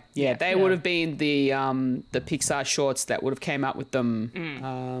 Okay. Yeah, they would have been the Pixar shorts that would have came up with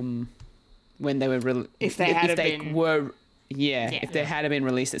them when they were if they had been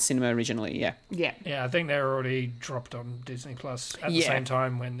released at cinema originally. Yeah. I think they were already dropped on Disney Plus at the same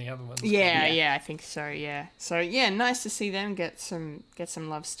time when the other ones. I think so. Yeah. So yeah, nice to see them get some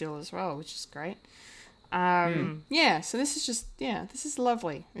love still as well, which is great. Yeah, so this is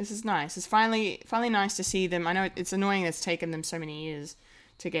lovely. This is nice. It's finally nice to see them. I know it's annoying it's taken them so many years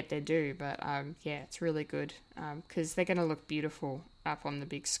to get their due, but it's really good because they're going to look beautiful up on the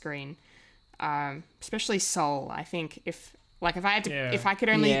big screen. Especially Soul. I think if I had to, if I could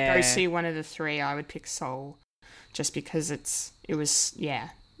only go see one of the three, I would pick Soul, just because it was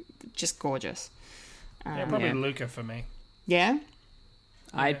just gorgeous. Probably Luca for me. Yeah.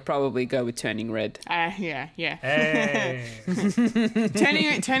 I'd probably go with Turning Red. Yeah. Hey.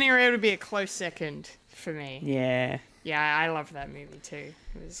 Turning Red would be a close second for me. Yeah. Yeah, I love that movie too.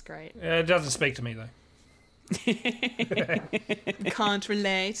 It was great. It doesn't speak to me though. Can't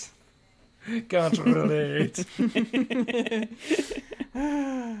relate. Can't relate.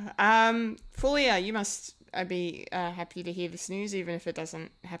 Fulya, you must be happy to hear this news, even if it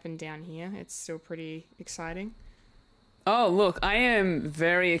doesn't happen down here. It's still pretty exciting. Oh, look, I am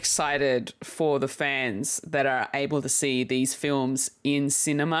very excited for the fans that are able to see these films in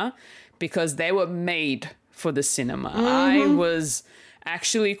cinema because they were made for the cinema. I was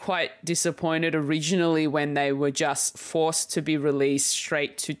actually quite disappointed originally when they were just forced to be released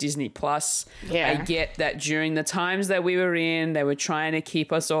straight to Disney Plus. Yeah. I get that during the times that we were in, they were trying to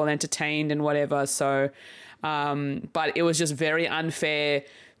keep us all entertained and whatever. So, but it was just very unfair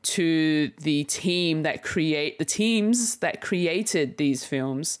to the teams that created these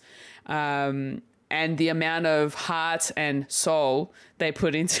films, and the amount of heart and soul they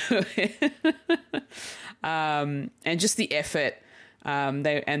put into it, and just the effort and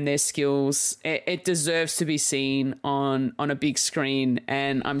their skills. It deserves to be seen on a big screen,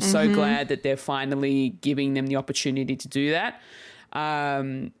 and I'm so glad that they're finally giving them the opportunity to do that.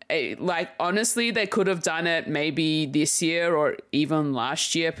 Honestly, they could have done it maybe this year or even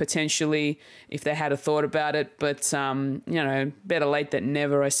last year potentially if they had a thought about it, but better late than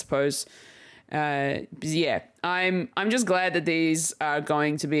never, I suppose. I'm just glad that these are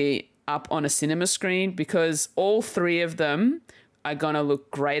going to be up on a cinema screen because all three of them are going to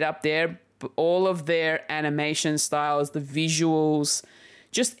look great up there. All of their animation styles, the visuals,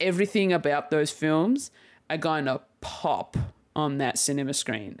 just everything about those films are going to pop on that cinema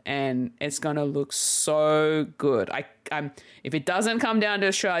screen, and it's gonna look so good. I'm if it doesn't come down to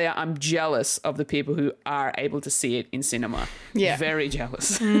Australia, I'm jealous of the people who are able to see it in cinema. Yeah, very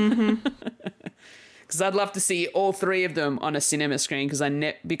jealous. Because I'd love to see all three of them on a cinema screen.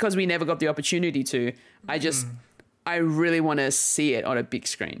 Because we never got the opportunity to. I really want to see it on a big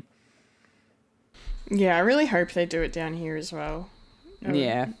screen. Yeah, I really hope they do it down here as well.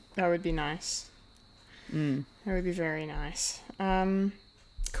 That would be nice. That would be very nice.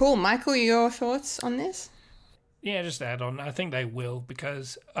 Cool. Michael, your thoughts on this? Yeah, just add on. I think they will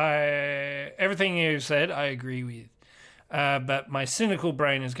because everything you said, I agree with. But my cynical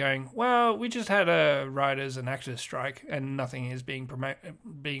brain is going, well, we just had a writers and actors strike and nothing is being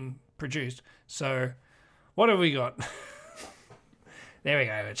produced. So what have we got? There we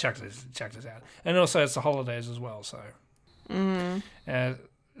go. It chucked us out. And also it's the holidays as well, so...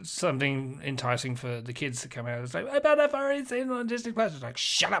 something enticing for the kids to come out. It's like, about I've already seen it on Disney Plus. It's like,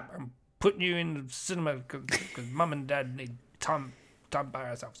 shut up! I'm putting you in the cinema because mum and dad need time by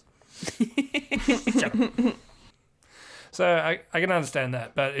ourselves. Shut up. So I can understand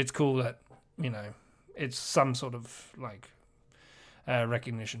that, but it's cool that it's some sort of like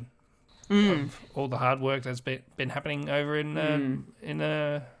recognition of all the hard work that's been happening over in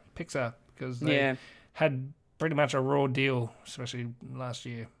Pixar, because they had pretty much a raw deal, especially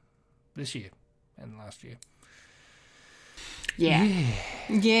this year and last year. Yeah.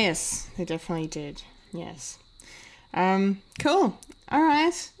 Yes, they definitely did. Yes. Cool. All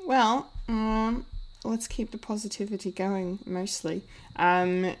right. Well, let's keep the positivity going mostly.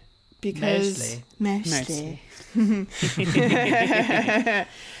 Because mostly.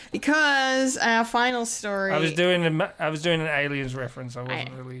 Because our final story. I was doing an Aliens reference. I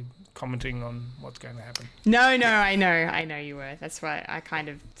wasn't really commenting on what's going to happen. No, I know you were. That's why I kind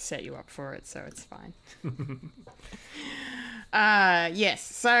of set you up for it, so it's fine. Yes.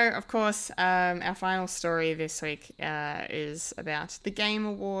 So, of course, our final story this week is about the Game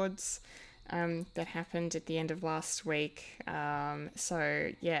Awards that happened at the end of last week.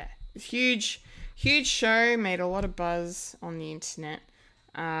 So, yeah, huge show, made a lot of buzz on the internet.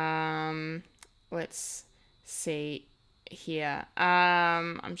 Let's see here.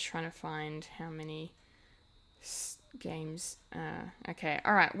 I'm trying to find how many games. Okay,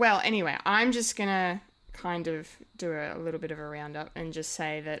 all right. Well, anyway, I'm just gonna kind of do a little bit of a roundup and just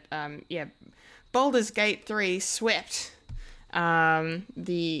say that Baldur's Gate 3 swept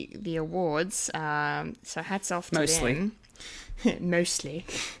the awards. So hats off to them. Mostly.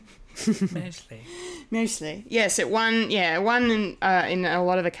 Mostly. Yes, it won. Yeah, it won in a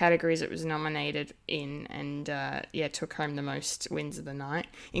lot of the categories it was nominated in, and took home the most wins of the night,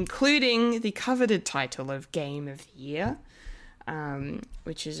 including the coveted title of Game of the Year,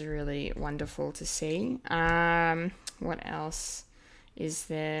 which is really wonderful to see. What else is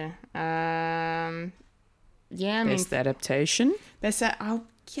there? Best adaptation. I'll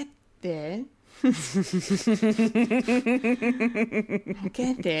get there. I'll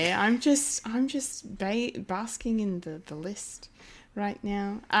get there. I'm just basking in the list right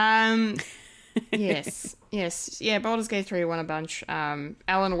now. Yes. Yeah, Baldur's Gate 3 won a bunch.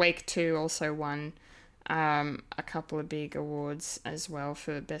 Alan Wake 2 also won a couple of big awards as well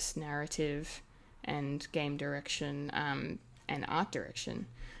for best narrative and game direction and art direction.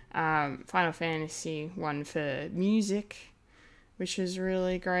 Final Fantasy won for music, which is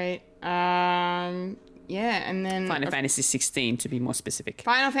really great. And then Final Fantasy 16 to be more specific.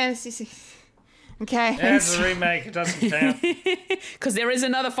 Final Fantasy 16. Okay. That's a remake. It doesn't count. Because there is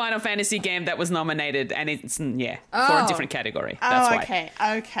another Final Fantasy game that was nominated, and it's for a different category. That's why.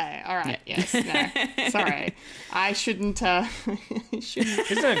 Okay. All right. Yeah. Yes. No. Sorry. I shouldn't. Isn't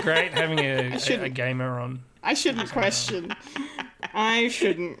it great having a gamer on? I shouldn't question.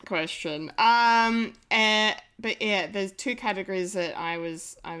 But yeah, there's two categories that I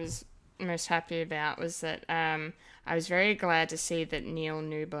was most happy about. Was that I was very glad to see that Neil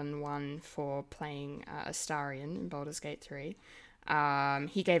Newbon won for playing Astarion in Baldur's Gate 3.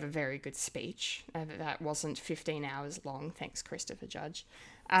 He gave a very good speech that wasn't 15 hours long. Thanks, Christopher Judge.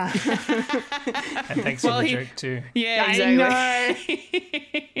 And thanks for the joke too. Yeah, exactly. I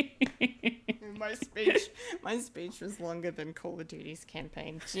know. My speech was longer than Call of Duty's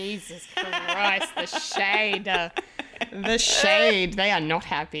campaign. Jesus Christ, the shade. The shade. They are not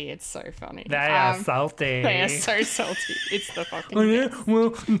happy. It's so funny. They are salty. They are so salty. It's the fucking best.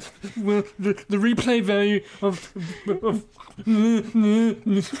 Well, the replay value of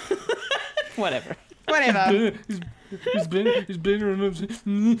Whatever. It's better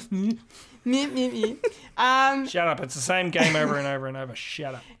shut up. It's the same game over and over and over.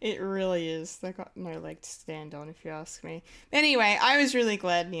 Shut up. It really is. They got no leg to stand on, if you ask me. Anyway, I was really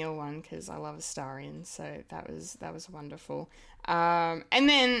glad Neil won because I love Astarion, so that was wonderful. And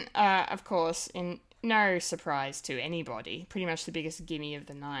then, of course, in no surprise to anybody, pretty much the biggest gimme of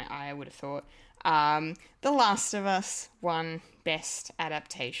the night, I would have thought, The Last of Us won Best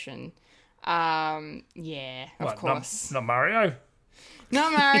Adaptation. Of course. Not Mario?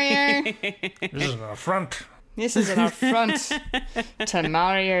 Not Mario. This is an affront. This is an affront to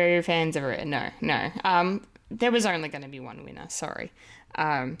Mario fans everywhere. No. There was only going to be one winner. Sorry.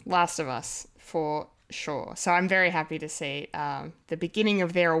 Last of Us, for sure. So I'm very happy to see the beginning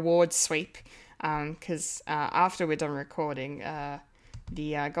of their awards sweep, because after we're done recording,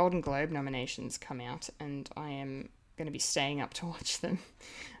 the Golden Globe nominations come out, and I am going to be staying up to watch them.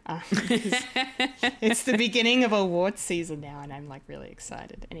 It's the beginning of awards season now, and I'm like really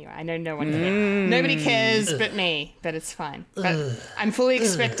excited. Anyway, I know nobody cares but me, but it's fine. But I'm fully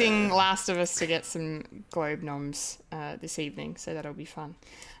expecting Last of Us to get some Globe noms this evening, so that'll be fun.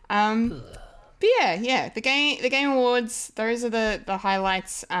 But yeah, the game awards. Those are the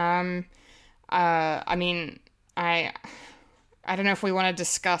highlights. I mean, I don't know if we want to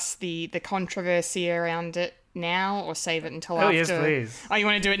discuss the controversy around it now or save it until after. Oh, yes, please. Oh, you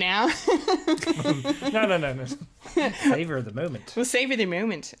want to do it now? No. Savor the moment. We'll savor the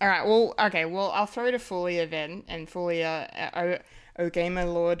moment. All right. Well, okay. Well, I'll throw to Fulya then, and Fulya, O Gamer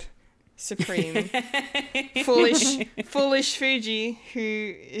Lord Supreme, foolish Fuji,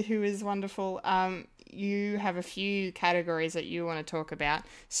 who is wonderful. You have a few categories that you want to talk about,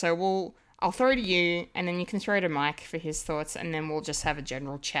 so I'll throw to you, and then you can throw to Mike for his thoughts, and then we'll just have a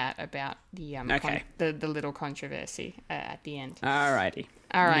general chat about the the little controversy at the end. Alrighty.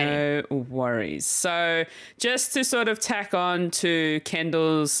 No worries. So just to sort of tack on to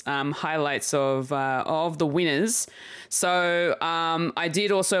Kendall's highlights of the winners. So I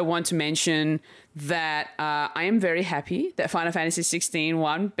did also want to mention that I am very happy that Final Fantasy 16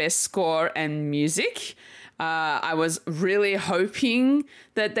 won Best Score and Music. I was really hoping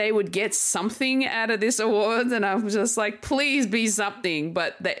that they would get something out of this award, and I was just like, please be something.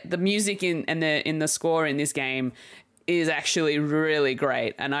 But the music in the score in this game is actually really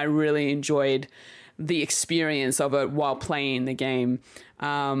great, and I really enjoyed the experience of it while playing the game.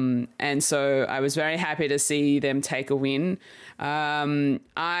 And so I was very happy to see them take a win. I'm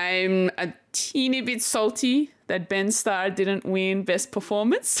a teeny bit salty that Ben Starr didn't win Best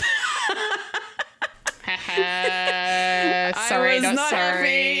Performance. Sorry, I was not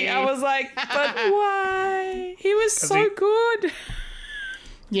happy. I was like, but why? He was so good.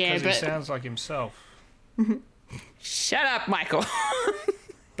 Yeah, but he sounds like himself. Shut up, Michael.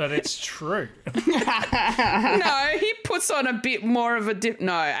 But it's true. No, he puts on a bit more of a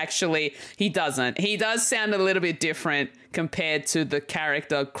No, actually, he doesn't. He does sound a little bit different compared to the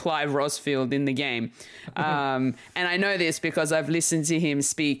character Clive Rosfield in the game. And I know this because I've listened to him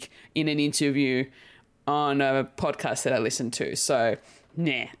speak in an interview on a podcast that I listened to. So,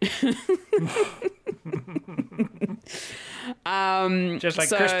 nah. Just like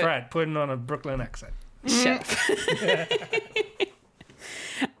Chris Pratt putting on a Brooklyn accent. Shut up.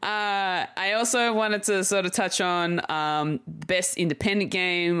 I also wanted to sort of touch on Best Independent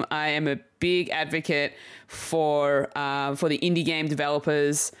Game. I am a big advocate for the indie game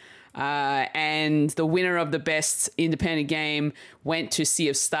developers. And the winner of the Best Independent Game went to Sea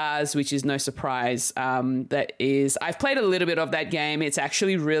of Stars, which is no surprise. I've played a little bit of that game. It's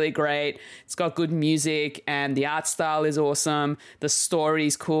actually really great. It's got good music and the art style is awesome. The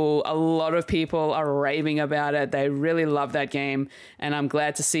story's cool. A lot of people are raving about it. They really love that game. And I'm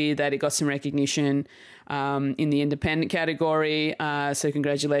glad to see that it got some recognition in the independent category. So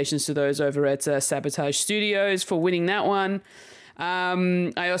congratulations to those over at Sabotage Studios for winning that one.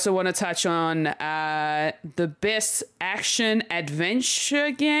 I also want to touch on the Best Action Adventure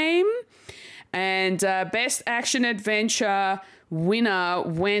Game. And Best Action Adventure winner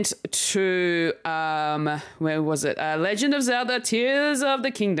went to, where was it? Legend of Zelda Tears of the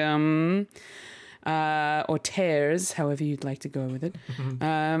Kingdom. Or Tears, however you'd like to go with it.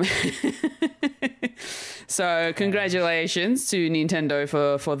 So congratulations to Nintendo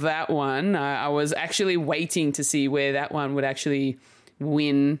for that one. I was actually waiting to see where that one would actually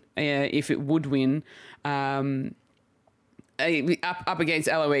win, if it would win. Up against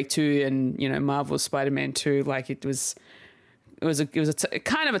Alan 2 and Marvel's Spider-Man 2, like it was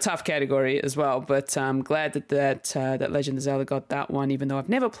kind of a tough category as well, but I'm glad that Legend of Zelda got that one, even though I've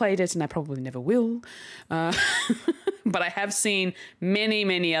never played it and I probably never will. But I have seen many,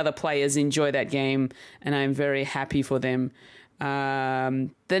 many other players enjoy that game, and I'm very happy for them. The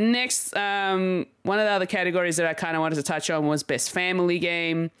next, one of the other categories that I kind of wanted to touch on was Best Family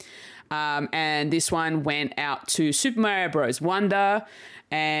Game. And this one went out to Super Mario Bros. Wonder.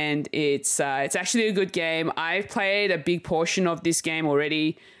 And it's actually a good game. I've played a big portion of this game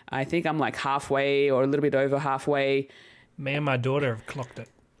already. I think I'm like halfway or a little bit over halfway. Me and my daughter have clocked it.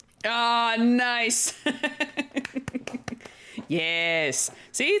 Oh, nice. Yes.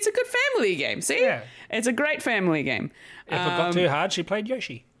 See, it's a good family game. See? Yeah. It's a great family game. If it got too hard, she played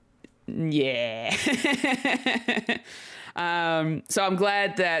Yoshi. Yeah. So I'm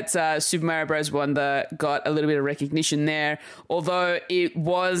glad that Super Mario Bros. Wonder got a little bit of recognition there, although it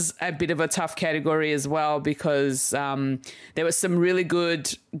was a bit of a tough category as well because there were some really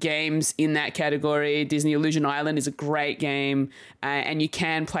good games in that category. Disney Illusion Island is a great game, and you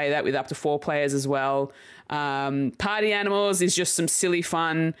can play that with up to 4 players as well. Party Animals is just some silly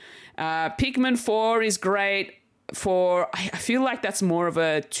fun. Pikmin 4 is great. I feel like that's more of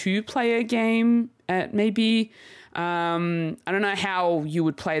a 2-player game, maybe. I don't know how you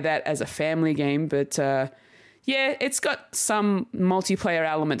would play that as a family game, but yeah, it's got some multiplayer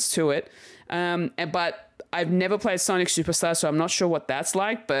elements to it. But I've never played Sonic Superstars, so I'm not sure what that's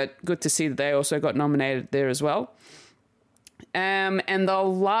like, but good to see that they also got nominated there as well. And the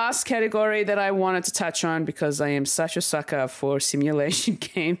last category that I wanted to touch on, because I am such a sucker for simulation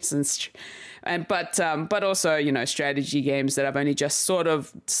games but also, you know, strategy games that I've only just sort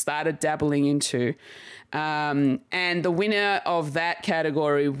of started dabbling into. And the winner of that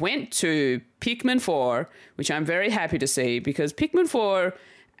category went to Pikmin 4, which I'm very happy to see, because Pikmin 4,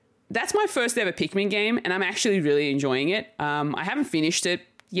 that's my first ever Pikmin game, and I'm actually really enjoying it. I haven't finished it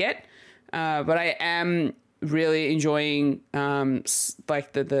yet, but I am really enjoying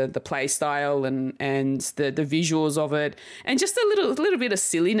like the play style and the visuals of it, and just a little bit of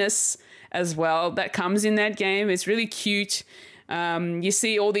silliness as well that comes in that game. It's really cute. You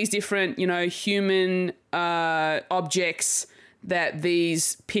see all these different, you know, human objects that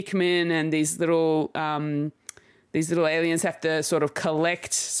these Pikmin and these little aliens have to sort of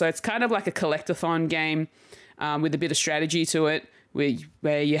collect. So it's kind of like a collectathon game with a bit of strategy to it,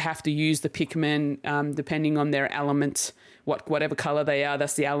 where you have to use the Pikmin depending on their element, whatever color they are.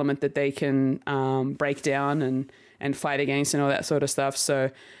 That's the element that they can break down and fight against and all that sort of stuff. So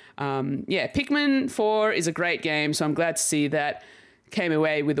Pikmin 4 is a great game, so I'm glad to see that came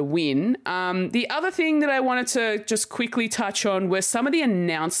away with a win. The other thing that I wanted to just quickly touch on were some of the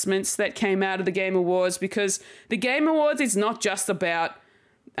announcements that came out of the Game Awards, because the Game Awards is not just about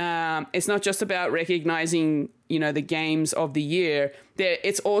recognizing, you know, the games of the year.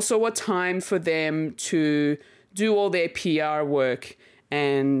 It's also a time for them to do all their PR work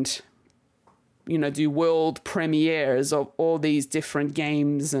and, you know, do world premieres of all these different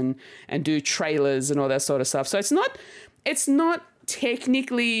games and do trailers and all that sort of stuff. So it's not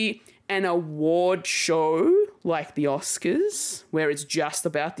technically an award show like the Oscars, where it's just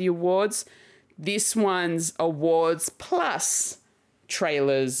about the awards. This one's awards plus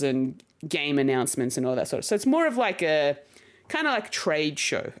trailers and game announcements and all that sort of. So it's more of like a kind of like trade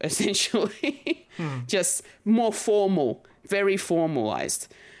show, essentially. Just more formal, very formalized.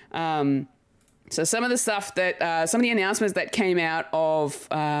 So some of the stuff that some of the announcements that came out of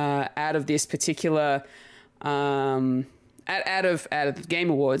this particular out of the Game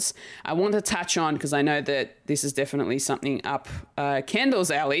Awards, I want to touch on, because I know that this is definitely something up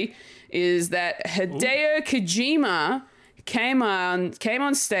Kendall's alley, is that Hideo Kojima came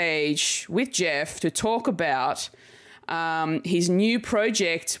on stage with Jeff to talk about his new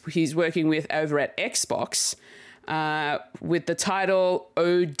project he's working with over at Xbox, with the title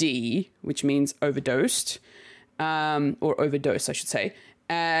OD, which means overdosed, or overdose, I should say.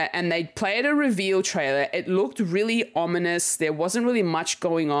 And they played a reveal trailer. It looked really ominous. There wasn't really much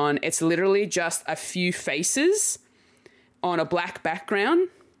going on. It's literally just a few faces on a black background,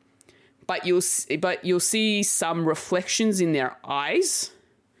 but you'll see some reflections in their eyes.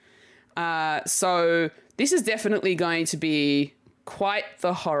 So this is definitely going to be quite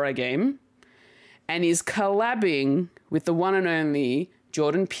the horror game, and is collabing with the one and only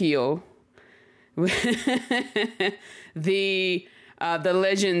Jordan Peele, the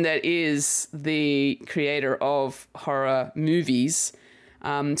legend that is the creator of horror movies.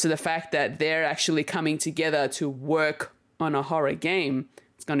 So the fact that they're actually coming together to work on a horror game,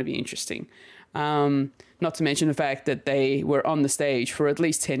 it's going to be interesting. Not to mention the fact that they were on the stage for at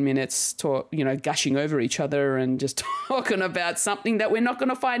least 10 minutes, gushing over each other and just talking about something that we're not going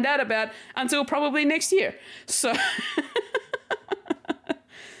to find out about until probably next year. So,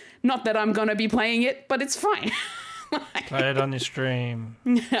 not that I'm going to be playing it, but it's fine. Play it on your stream.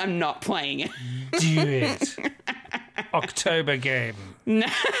 I'm not playing it. Do it. October game.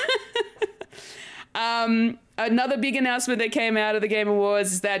 Another big announcement that came out of the Game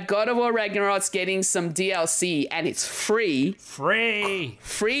Awards is that God of War Ragnarok's getting some DLC, and it's free. Free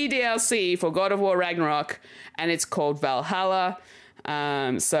DLC for God of War Ragnarok, and it's called Valhalla.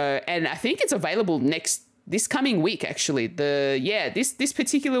 And I think it's available this coming week, actually. This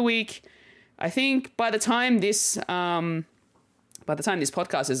particular week. I think by the time this podcast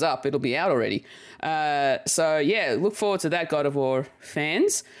is up, it'll be out already. Look forward to that, God of War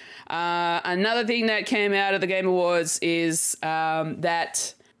fans. Another thing that came out of the Game Awards is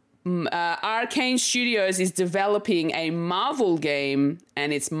that Arcane Studios is developing a Marvel game,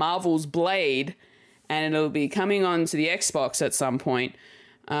 and it's Marvel's Blade, and it'll be coming on to the Xbox at some point.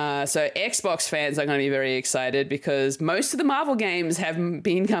 So Xbox fans are going to be very excited, because most of the Marvel games have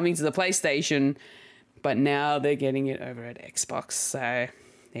been coming to the PlayStation, but now they're getting it over at Xbox. So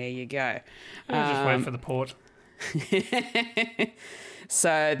there you go. Just wait for the port.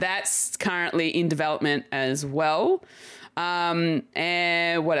 So that's currently in development as well. And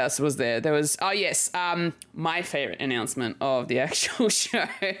what else was there? There was, my favorite announcement of the actual show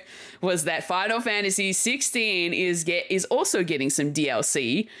was that Final Fantasy 16 is also getting some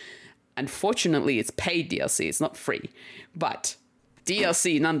DLC. Unfortunately, it's paid DLC. It's not free, but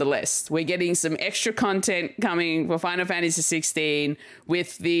DLC nonetheless. We're getting some extra content coming for Final Fantasy 16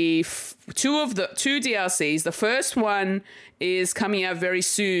 with the two DLCs. The first one is coming out very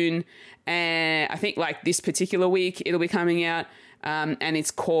soon, and I think like this particular week it'll be coming out, and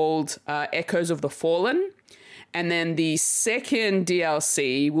it's called Echoes of the Fallen. And then the second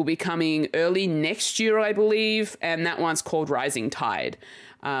DLC will be coming early next year, I believe, and that one's called Rising Tide.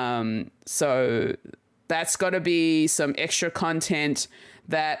 So that's got to be some extra content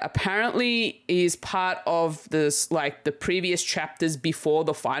that apparently is part of this, like the previous chapters before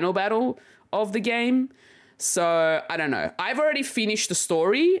the final battle of the game. So I don't know. I've already finished the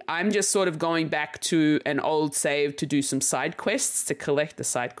story. I'm just sort of going back to an old save to do some side quests, to collect the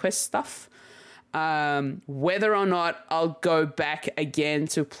side quest stuff. Whether or not I'll go back again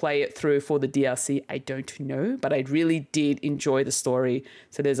to play it through for the DLC, I don't know, but I really did enjoy the story.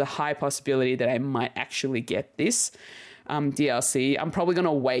 So there's a high possibility that I might actually get this DLC. I'm probably going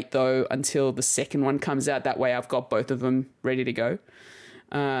to wait though until the second one comes out. That way I've got both of them ready to go.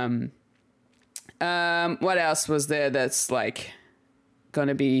 What else was there that's like going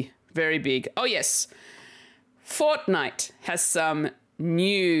to be very big? Oh yes. Fortnite has some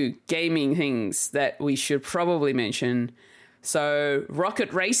new gaming things that we should probably mention. So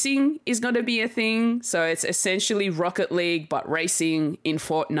Rocket Racing is going to be a thing. So it's essentially Rocket League, but racing in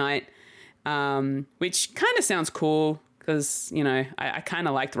Fortnite, which kind of sounds cool because, you know, I kind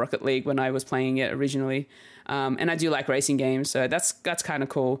of liked Rocket League when I was playing it originally. And I do like racing games, so that's kind of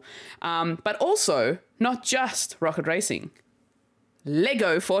cool. But also, not just Rocket Racing.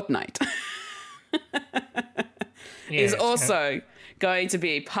 Lego Fortnite is also going to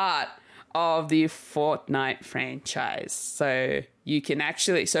be part of the Fortnite franchise. So you can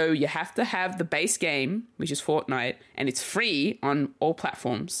actually, so you have to have the base game, which is Fortnite, and it's free on all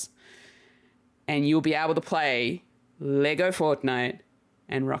platforms. And you'll be able to play Lego Fortnite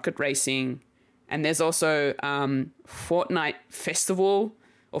and Rocket Racing. And there's also Fortnite Festival,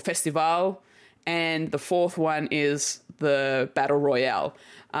 and the fourth one is the Battle Royale.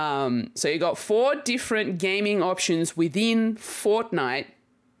 So you got 4 different gaming options within Fortnite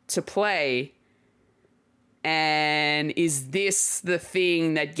to play. And is this the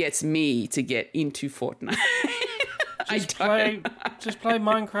thing that gets me to get into Fortnite? Just play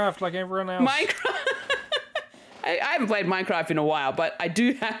Minecraft like everyone else. Minecraft. I haven't played Minecraft in a while, but I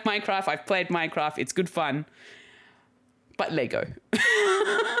do have Minecraft. I've played Minecraft. It's good fun. But Lego.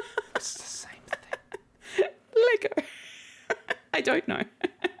 It's the same thing. Lego. I don't know.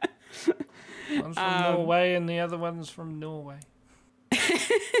 One's from Norway and the other one's from Norway.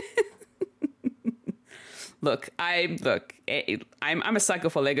 Look, I'm a sucker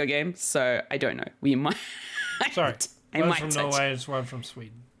for Lego games, so I don't know. We might. Sorry, I one might from touch. Norway and one from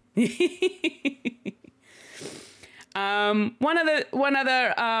Sweden. One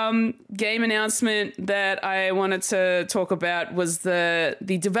other game announcement that I wanted to talk about was the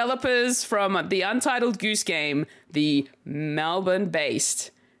developers from the Untitled Goose Game, the Melbourne-based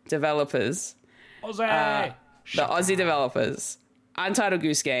developers, the Aussie developers, Untitled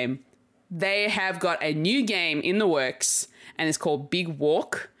Goose Game. They have got a new game in the works, and it's called Big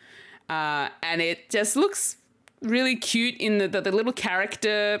Walk, and it just looks really cute. In the little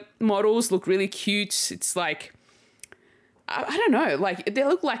character models look really cute. It's like, I don't know, like they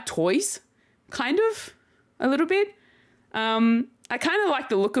look like toys, kind of, a little bit. I kind of like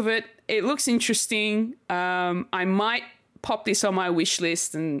the look of it. It looks interesting. I might pop this on my wish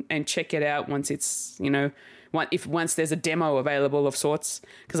list and check it out once it's, you know, once there's a demo available of sorts,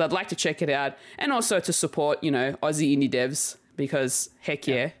 because I'd like to check it out, and also to support, you know, Aussie indie devs, because heck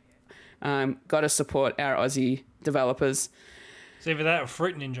yeah, got to support our Aussie developers. It's either that or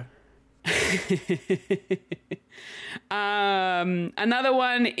Fruit Ninja. Another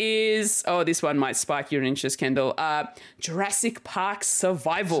one is, this one might spark your interest, Kendall. Jurassic Park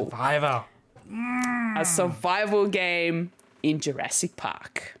Survival. A survival game in Jurassic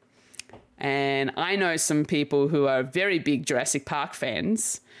Park. And I know some people who are very big Jurassic Park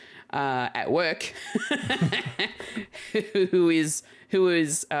fans at work who is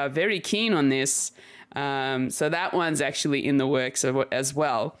very keen on this. So that one's actually in the works as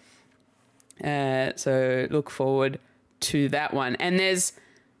well. So look forward to that one. And there is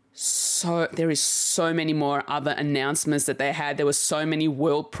so many more other announcements that they had. There were so many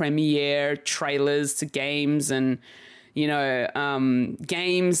world premiere trailers to games, and, you know,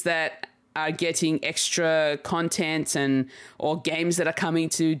 games that are getting extra content, or games that are coming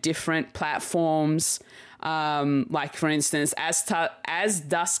to different platforms. Like, for instance, As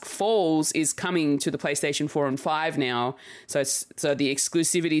Dusk Falls is coming to the PlayStation 4 and 5 now. So the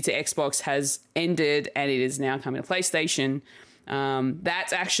exclusivity to Xbox has ended and it is now coming to PlayStation.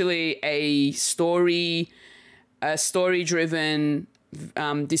 That's actually a story-driven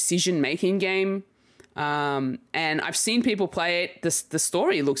decision-making game. And I've seen people play it. The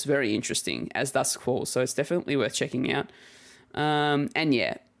story looks very interesting, As Dusk Falls, so it's definitely worth checking out. And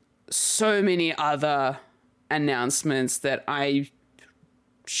yeah, so many other announcements that I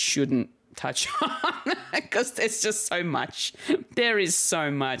shouldn't touch on because there's just so much. There is so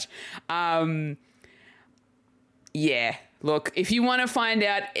much. Yeah, look, if you want to find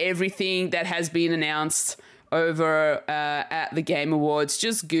out everything that has been announced over at the Game Awards,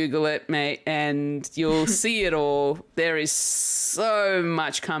 just Google it, mate, and you'll see it all. There is so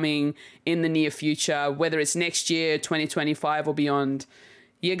much coming in the near future, whether it's next year, 2025 or beyond.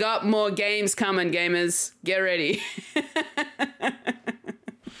 You got more games coming, gamers. Get ready.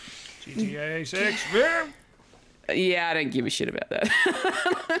 GTA 6. Yeah. Yeah, I don't give a shit about that.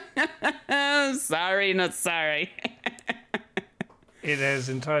 Sorry, not sorry. It has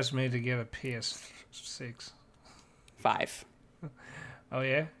enticed me to get a PS6. 5. Oh,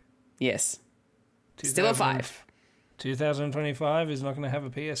 yeah? Yes. Still a 5. 2025 is not going to have a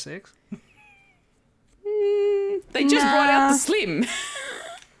PS6? They just brought out the Slim.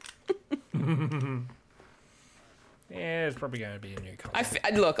 Yeah, it's probably going to be a new console.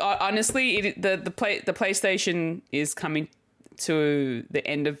 Look, honestly, the PlayStation is coming to the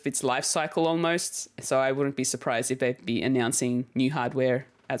end of its life cycle almost, so I wouldn't be surprised if they'd be announcing new hardware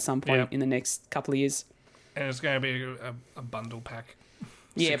at some point in the next couple of years. And it's going to be a bundle pack.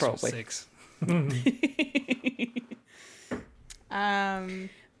 Yeah, 6 or probably. 6.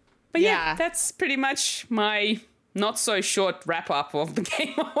 But yeah, that's pretty much my not so short wrap up of the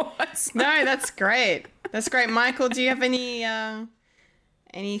Game Awards. No, that's great. That's great. Michael, do you have any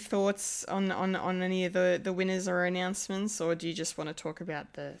thoughts on any of the winners or announcements, or do you just want to talk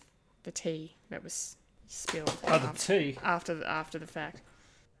about the tea that was spilled? Oh, the tea? After the fact.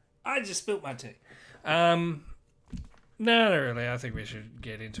 I just spilled my tea. No, not really. I think we should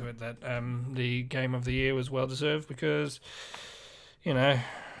get into it. That the Game of the Year was well deserved because, you know,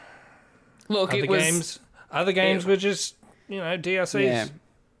 look, other games were just, you know, DLCs. Yeah.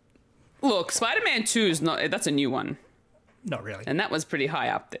 Look, Spider-Man 2 is that's a new one. Not really. And that was pretty high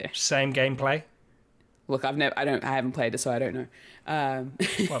up there. Same gameplay. Look, I haven't played it, so I don't know.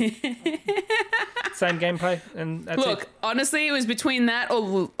 Same gameplay, and that's Look, honestly, it was between that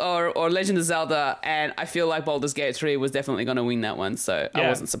or Legend of Zelda, and I feel like Baldur's Gate 3 was definitely going to win that one, so I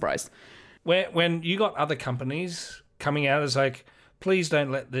wasn't surprised. When you got other companies coming out as like, please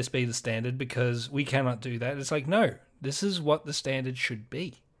don't let this be the standard because we cannot do that. It's like, no, this is what the standard should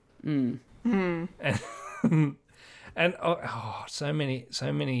be. Mm. And so many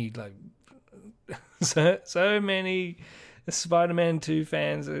like so many Spider-Man 2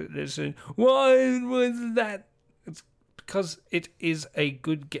 fans are saying, why was that? It's because it is a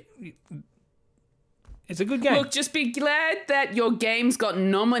good game. It's a good game. Look, just be glad that your games got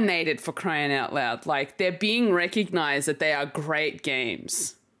nominated, for crying out loud. Like, they're being recognized that they are great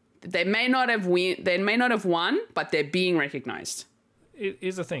games. They may not have won, but they're being recognized. It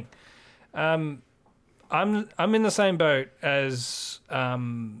is a thing. I'm in the same boat as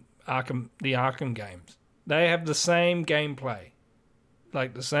the Arkham games. They have the same gameplay,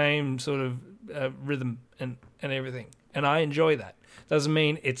 like the same sort of rhythm and everything, and I enjoy that. Doesn't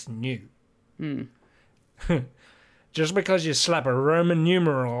mean it's new. Just because you slap a Roman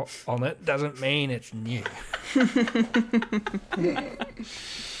numeral on it doesn't mean it's new.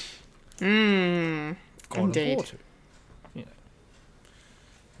 Indeed.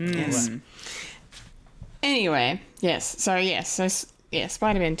 Yes. Anyway, so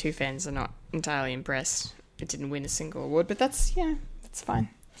Spider-Man 2 fans are not entirely impressed. It didn't win a single award, but that's fine.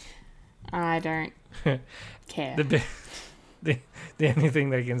 I don't care. The only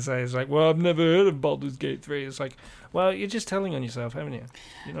thing they can say is like, well, I've never heard of Baldur's Gate 3. It's like, well, you're just telling on yourself, haven't you?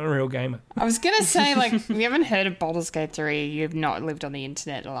 You're not a real gamer. I was going to say, like, if you haven't heard of Baldur's Gate 3, you've not lived on the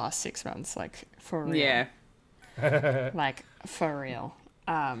internet the last 6 months, like, for real. Yeah. Like, for real.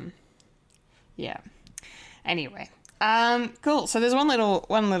 Yeah. Anyway. Cool. So there's one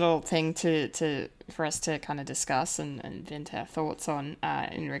little thing for us to kind of discuss and vent our thoughts on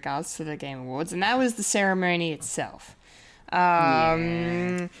in regards to the Game Awards, and that was the ceremony itself.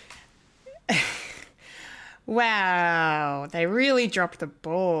 Wow, they really dropped the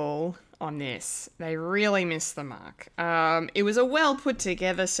ball on this. They really missed the mark. It was a well put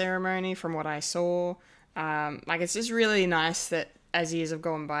together ceremony from what I saw. Like, it's just really nice that as years have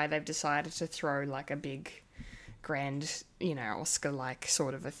gone by, they've decided to throw like a big, grand, Oscar-like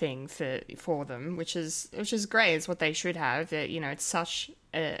sort of a thing for them, which is great. It's what they should have. It's such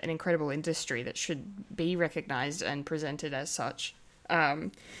an incredible industry that should be recognized and presented as such.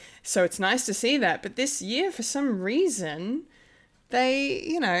 So it's nice to see that. But this year, for some reason,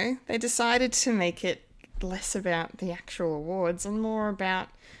 they decided to make it less about the actual awards and more about,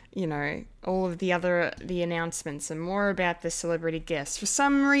 all of the announcements and more about the celebrity guests for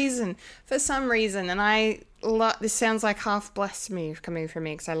some reason. And this sounds like half blasphemy coming from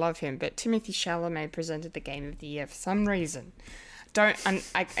me because I love him, but Timothée Chalamet presented the Game of the Year for some reason.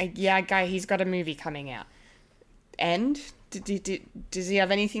 He's got a movie coming out. And does he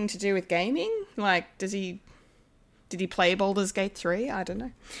have anything to do with gaming? Like, did he play Baldur's Gate 3? I don't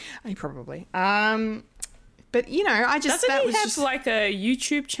know. Probably. But, I just... Doesn't he have, like, a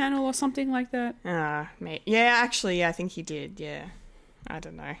YouTube channel or something like that? Mate. Yeah, actually, I think he did, yeah. I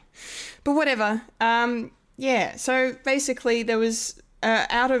don't know. But whatever. So basically there was...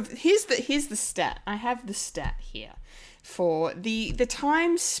 Here's the stat. I have the stat here. For the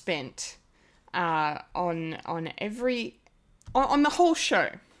time spent on the whole show.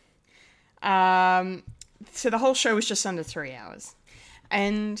 So the whole show was just under 3 hours.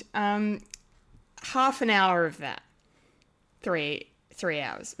 And... half an hour of that, 3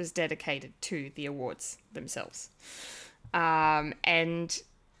 hours, was dedicated to the awards themselves. And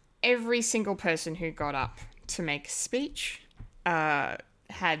every single person who got up to make a speech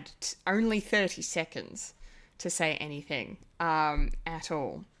had only 30 seconds to say anything at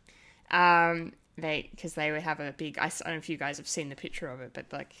all. Because they would have a big, I don't know if you guys have seen the picture of it, but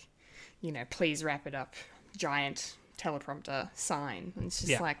please wrap it up, giant teleprompter sign. And it's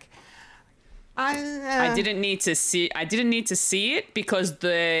just I didn't need to see it because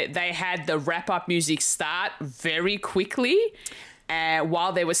they had the wrap up music start very quickly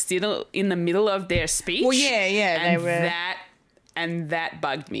while they were still in the middle of their speech. Well, yeah, and they were and that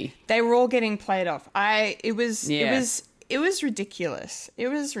bugged me. They were all getting played off. It was ridiculous. It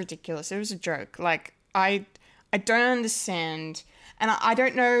was ridiculous. It was a joke. Like I don't understand, and I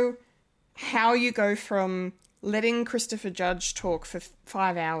don't know how you go from letting Christopher Judge talk for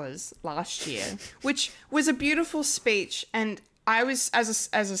 5 hours last year, which was a beautiful speech. And I was, as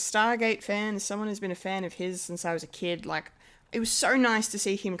a Stargate fan, as someone who's been a fan of his since I was a kid, like, it was so nice to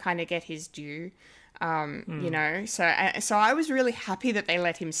see him kind of get his due, So I was really happy that they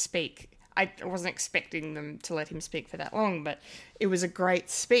let him speak. I wasn't expecting them to let him speak for that long, but it was a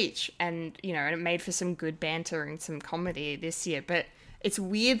great speech. And, and it made for some good banter and some comedy this year. But it's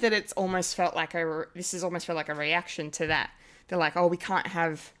weird that it's almost felt like a reaction to that. They're like, oh, we can't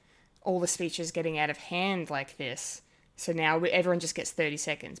have all the speeches getting out of hand like this. So now everyone just gets 30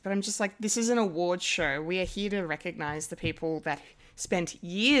 seconds. But I'm just like, this is an awards show. We are here to recognize the people that spent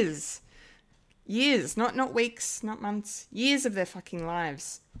years, not weeks, not months, years of their fucking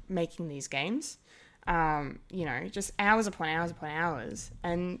lives making these games. Just hours upon hours upon hours,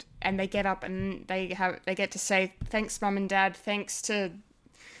 and they get up and they get to say, thanks mum and dad, thanks to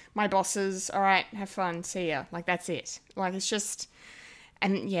my bosses, all right, have fun, see ya. Like, that's it. Like, it's just,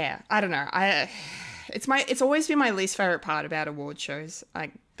 and yeah, I don't know. It's always been my least favorite part about award shows,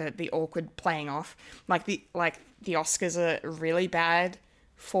 like the awkward playing off. Like the Oscars are really bad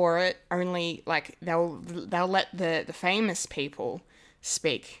for it. Only like they'll let the famous people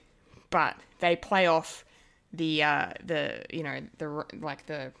speak, but they play off all the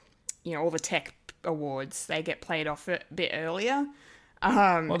tech awards. They get played off a bit earlier.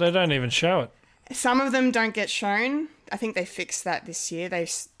 Well, they don't even show it. Some of them don't get shown. I think they fixed that this year. I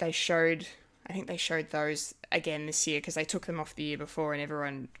think they showed those again this year because they took them off the year before and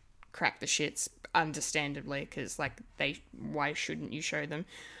everyone cracked the shits, understandably, because why shouldn't you show them?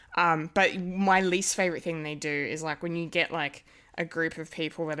 But my least favorite thing they do is like when you get like a group of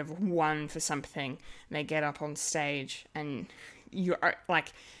people that have won for something and they get up on stage and you are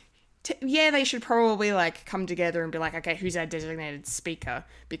like, they should probably like come together and be like, okay, who's our designated speaker?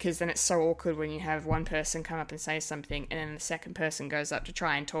 Because then it's so awkward when you have one person come up and say something and then the second person goes up to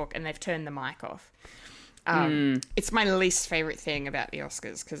try and talk and they've turned the mic off. It's my least favorite thing about the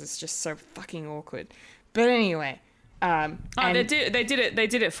Oscars because it's just so fucking awkward. But anyway, they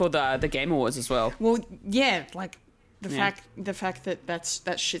did it for the Game Awards as well. Well, yeah, like the fact that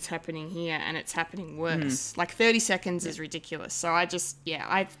that shit's happening here and it's happening worse. Like 30 seconds is ridiculous. So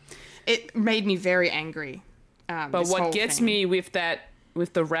it made me very angry. But what gets me with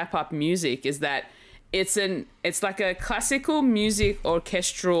the wrap up music is that it's like a classical music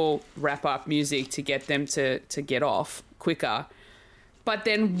orchestral wrap up music to get them to get off quicker. But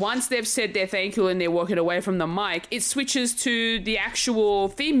then once they've said their thank you and they're walking away from the mic, it switches to the actual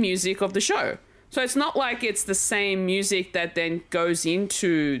theme music of the show. So it's not like it's the same music that then goes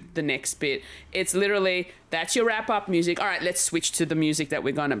into the next bit. It's literally, that's your wrap-up music. All right, let's switch to the music that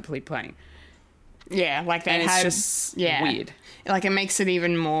we're going to be playing. Yeah, like they And have... it's just weird. Like, it makes it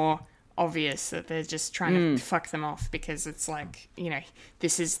even more obvious that they're just trying to fuck them off because it's like, you know,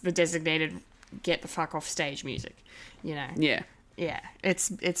 this is the designated get the fuck off stage music, you know? Yeah. Yeah, it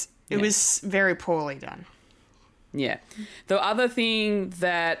was very poorly done. Yeah. The other thing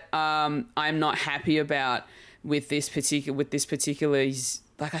that I'm not happy about with this particular is,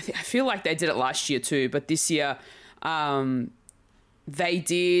 like, I feel like they did it last year too, but this year they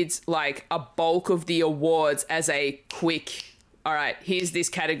did like a bulk of the awards as a quick, all right, here's this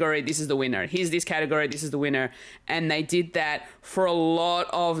category, this is the winner. Here's this category, this is the winner. And they did that for a lot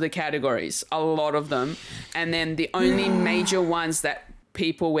of the categories, a lot of them. And then the only major ones that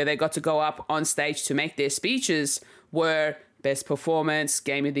people where they got to go up on stage to make their speeches were best performance,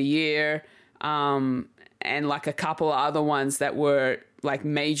 game of the year, and like a couple of other ones that were like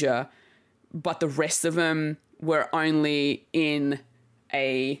major, but the rest of them were only in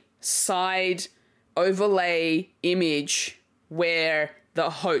a side overlay image where the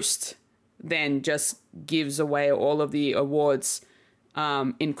host then just gives away all of the awards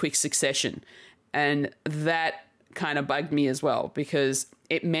in quick succession. And that kind of bugged me as well because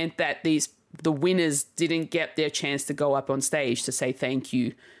it meant that the winners didn't get their chance to go up on stage to say thank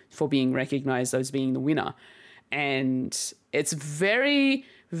you for being recognized as being the winner. And it's very,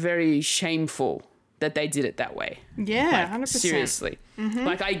 very shameful that they did it that way. Yeah, like, 100%. Seriously. Mm-hmm.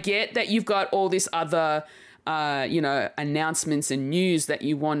 Like, I get that you've got all this other, announcements and news that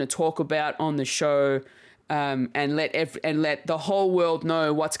you want to talk about on the show, and let the whole world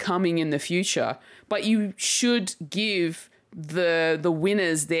know what's coming in the future. But you should give the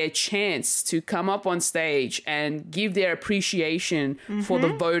winners their chance to come up on stage and give their appreciation for the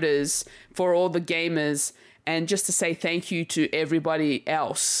voters, for all the gamers, and just to say thank you to everybody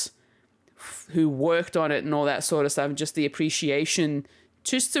else who worked on it and all that sort of stuff. Just the appreciation,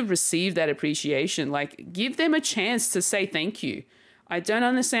 just to receive that appreciation. Like, give them a chance to say thank you. I don't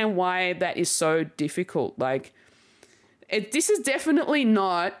understand why that is so difficult. Like, this is definitely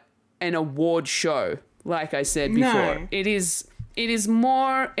not an award show, like I said before. No. It is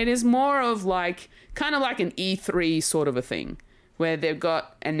more of like, kind of like an E3 sort of a thing, where they've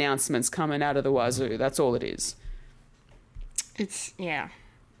got announcements coming out of the wazoo. That's all it is. It's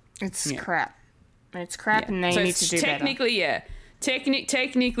crap. It's crap, and they need to do technically, better.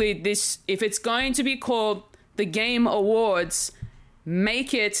 Technically, this, if it's going to be called the Game Awards,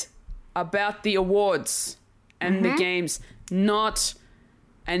 make it about the awards and the games, not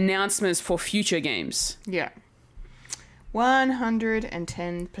announcements for future games. Yeah.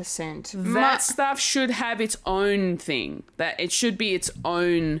 110%. That stuff should have its own thing. That it should be its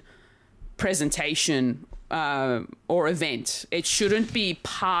own presentation or event. It shouldn't be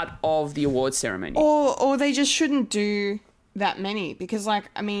part of the award ceremony. Or they just shouldn't do that many, because, like,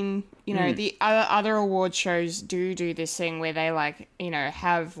 I mean, you know, the other award shows do this thing where they, like, you know,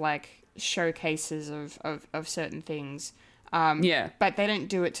 have like showcases of certain things. But they don't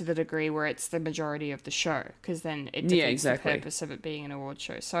do it to the degree where it's the majority of the show, because then it defeats the purpose of it being an award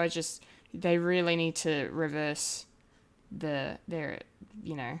show. So they really need to reverse their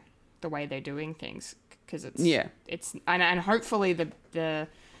the way they're doing things, because it's and hopefully the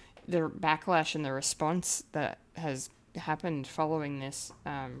backlash and the response that has happened following this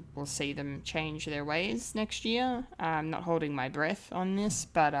will see them change their ways next year. I'm not holding my breath on this,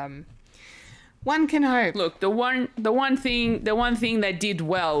 but one can hope. Look, the one thing they did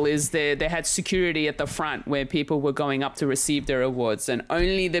well is they had security at the front where people were going up to receive their awards, and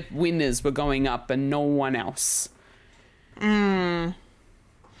only the winners were going up and no one else. Yeah.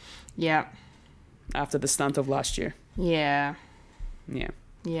 After the stunt of last year. Yeah. Yeah.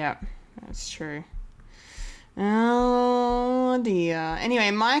 Yeah, that's true. Oh dear.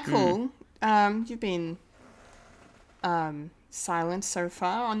 Anyway, Michael, you've been silent so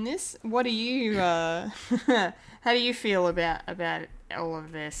far on this. What do you how do you feel about all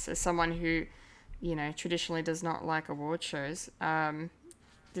of this as someone who, you know, traditionally does not like award shows? Does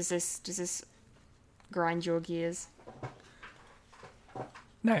this grind your gears?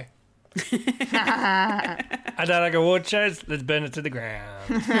 No. I don't like award shows. Let's burn it to the ground.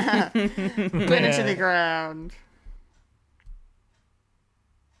 Burn it to the ground.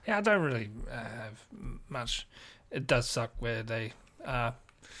 Yeah, I don't really have much. It does suck where they are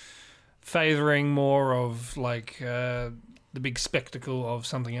favouring more of like the big spectacle of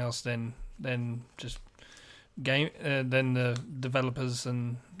something else than just than the developers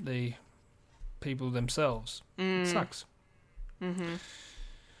and the people themselves. It sucks. Mm-hmm.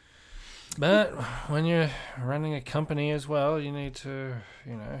 But when you're running a company as well, you need to,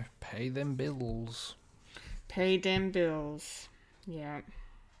 pay them bills. Pay them bills. Yeah.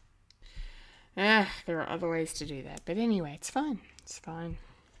 There are other ways to do that. But anyway, it's fine. It's fine.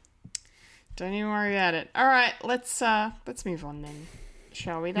 Don't even worry about it. All right, let's move on then,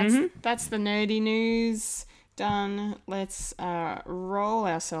 shall we? That's the nerdy news done. Let's roll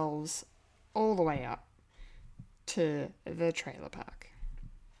ourselves all the way up to the trailer park.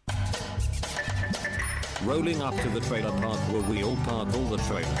 Rolling up to the trailer park where we all park all the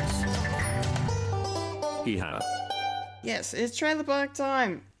trailers. Hee-ha. Yes, it's trailer park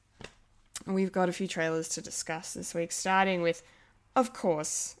time. We've got a few trailers to discuss this week, starting with, of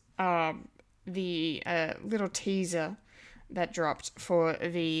course, the little teaser that dropped for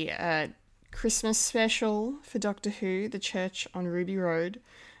the Christmas special for Doctor Who, The Church on Ruby Road,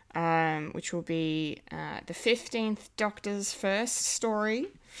 which will be the 15th Doctor's first story.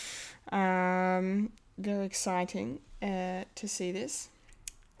 Very exciting to see this.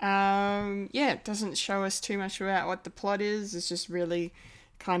 It doesn't show us too much about what the plot is. It's just really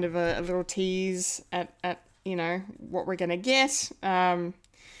kind of a little tease at what we're going to get.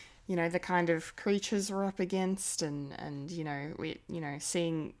 The kind of creatures we're up against, and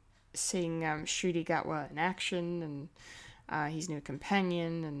seeing Ncuti Gatwa in action, and his new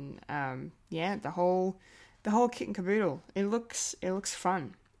companion, and the whole kit and caboodle. It looks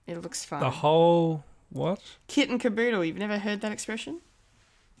fun. It looks fun. The whole what? Kit and caboodle. You've never heard that expression?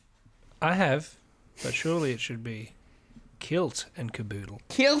 I have, but surely it should be kilt and caboodle.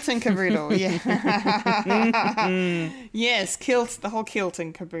 Kilt and caboodle, yeah. Yes, kilt, the whole kilt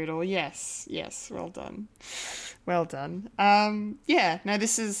and caboodle. Yes, well done. This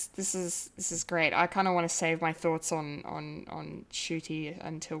is great. I kind of want to save my thoughts on Ncuti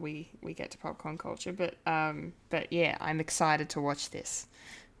until we get to popcorn culture, but yeah, I'm excited to watch this.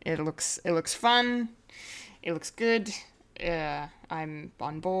 It looks fun. It looks good. I'm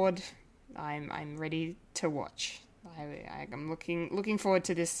on board. I'm ready to watch. I'm looking forward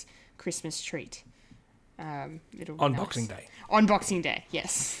to this Christmas treat. It'll be on nice. Boxing Day. On Boxing Day,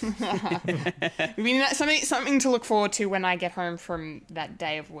 yes. I mean, that's something to look forward to when I get home from that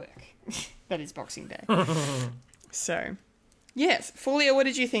day of work. That is Boxing Day. So, yes, Fulya, what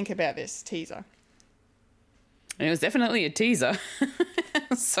did you think about this teaser? It was definitely a teaser,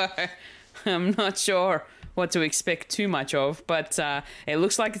 so I'm not sure what to expect too much of, but it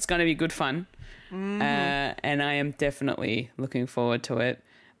looks like it's going to be good fun. And I am definitely looking forward to it.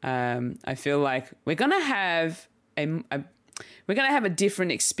 I feel like we're gonna have a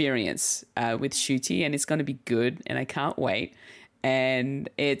different experience with Ncuti, and it's gonna be good, and I can't wait. And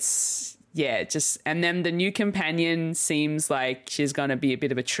it's and then the new companion seems like she's gonna be a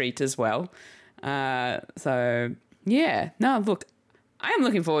bit of a treat as well. Look, I am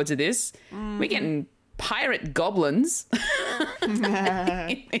looking forward to this. We're getting pirate goblins in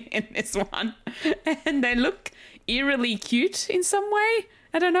this one, and they look eerily cute in some way.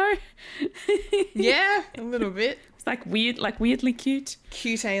 I don't know. Yeah, a little bit. It's like weirdly cute.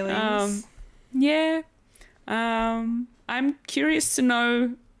 Cute aliens. I'm curious to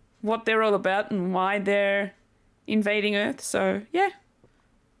know what they're all about and why they're invading Earth. So yeah,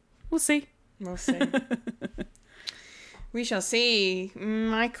 we'll see. We'll see. We shall see.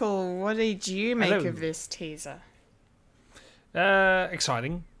 Michael, what did you make of this teaser?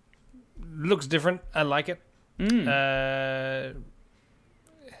 Exciting. Looks different. I like it.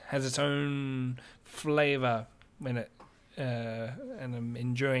 Has its own flavour in it, and I'm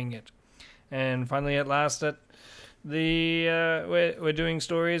enjoying it. And finally, at last, we're doing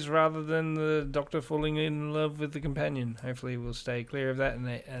stories rather than the Doctor falling in love with the companion. Hopefully, we'll stay clear of that,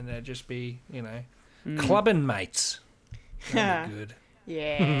 and they'll just be, clubbing mates. That'd be good.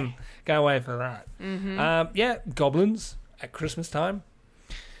 Yeah. Can't wait for that. Mm-hmm. Goblins at Christmas time.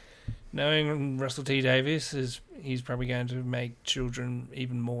 Knowing Russell T Davies, he's probably going to make children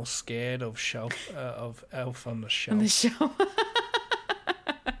even more scared of Elf on the Shelf. On the shelf.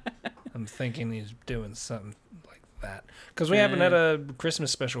 I'm thinking he's doing something like that because we haven't had a Christmas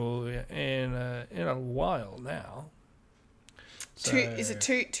special in a while now. So, is it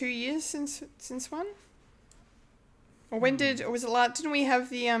two years since one? Or when was it last? Didn't we have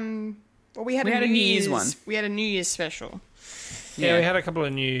the we had a New Year's one. We had a New Year's special. Yeah, we had a couple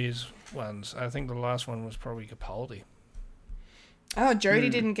of New Year's ones. I think the last one was probably Capaldi. Oh, Jodie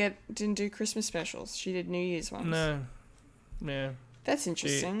didn't do Christmas specials. She did New Year's ones. No. Yeah. That's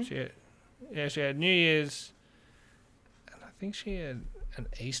interesting. She had New Year's, and I think she had an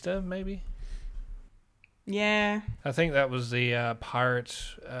Easter, maybe. Yeah. I think that was the pirate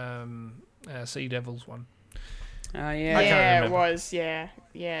Sea Devils one. Oh, yeah. I can't Yeah, it remember. was. Yeah.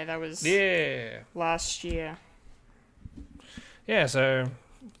 Yeah, that was last year. Yeah, so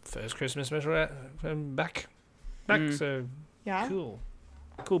first Christmas special back. So Yeah. cool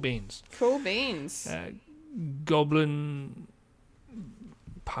beans. Cool beans. Goblin,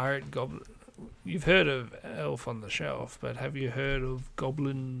 pirate goblin. You've heard of Elf on the Shelf, but have you heard of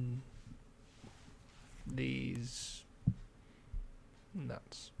Goblin? These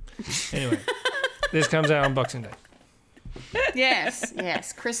nuts. Anyway, this comes out on Boxing Day.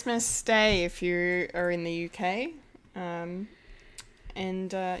 Yes. Christmas Day if you are in the UK.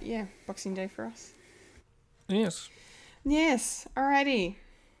 Boxing Day for us. Yes. Yes, alrighty.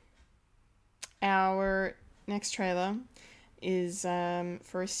 Our next trailer is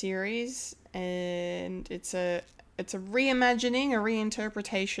for a series, and it's a reimagining, a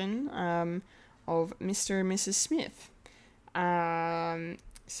reinterpretation of Mr. and Mrs. Smith.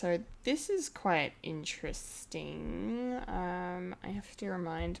 So this is quite interesting. I have to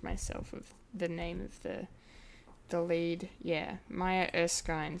remind myself of the name of the lead. Yeah, Maya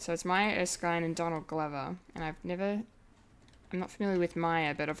Erskine. So it's Maya Erskine and Donald Glover, and I'm not familiar with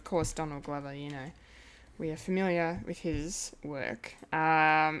Maya, but of course Donald Glover, we are familiar with his work.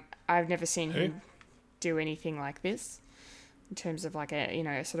 I've never seen him do anything like this in terms of like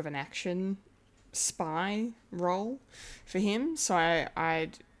a sort of an action spy role for him. So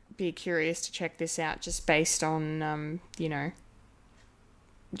I'd be curious to check this out just based on,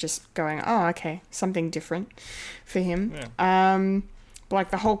 just going, oh, okay, something different for him. Yeah.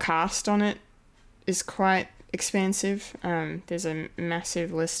 Like the whole cast on it is quite expansive. There's a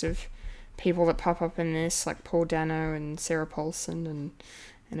massive list of people that pop up in this, like Paul Dano and Sarah Paulson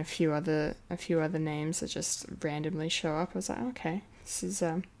and a few other names that just randomly show up. I was like, okay, this is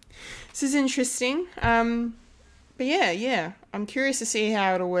interesting. But yeah, I'm curious to see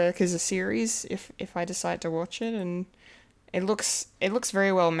how it'll work as a series if I decide to watch it. And it looks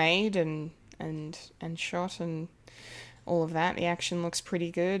very well made and shot and all of that. The action looks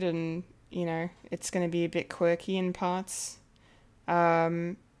pretty good, and it's going to be a bit quirky in parts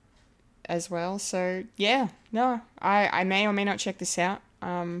as well. So yeah, no, I may or may not check this out.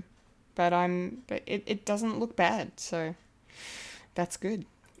 But it doesn't look bad, so that's good.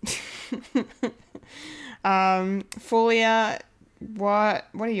 Fulya, what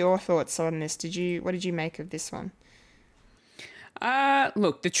are your thoughts on this? What did you make of this one?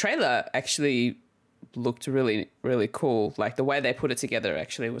 Look, the trailer actually looked really, really cool. Like the way they put it together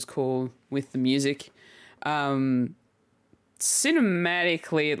actually was cool with the music.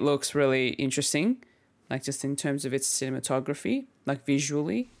 Cinematically, it looks really interesting, like just in terms of its cinematography, like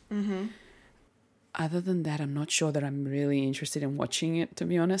visually. Mm-hmm. Other than that, I'm not sure that I'm really interested in watching it, to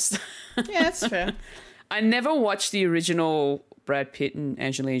be honest. Yeah, that's fair. I never watched the original Brad Pitt and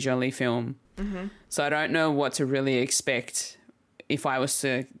Angelina Jolie film, so I don't know what to really expect if I was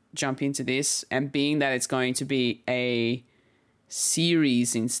to jump into this. And being that it's going to be a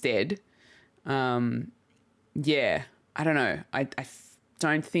series instead, yeah, I don't know. I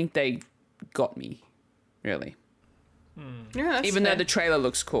don't think they got me, really. Yeah, that's even fair. though the trailer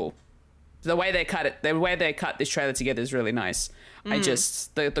looks cool. The way they cut this trailer together is really nice. I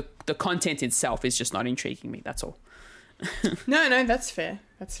just the content itself is just not intriguing me. That's all. No, that's fair.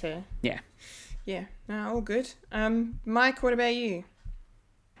 That's fair. Yeah. Yeah. No, all good. Mike, what about you?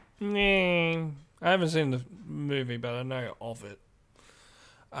 I haven't seen the movie, but I know of it.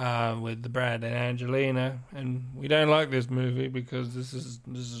 With the Brad and Angelina, and we don't like this movie because this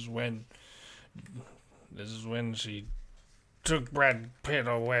is when she took Brad Pitt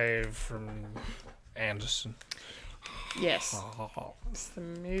away from Anderson. Yes. It's the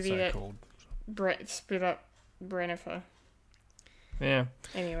movie So that called. Brett split up Brennifer. Yeah.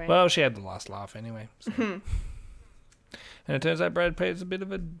 Anyway. Well, she had the last laugh anyway. So. And it turns out Brad Pitt's a bit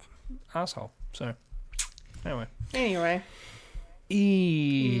of an asshole. So, anyway.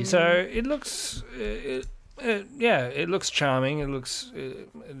 So it looks, it looks charming. It looks,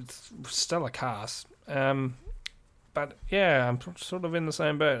 it's stellar cast. But yeah, I'm sort of in the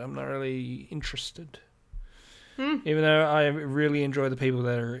same boat. I'm not really interested, even though I really enjoy the people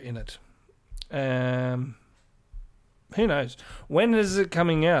that are in it. Who knows? When is it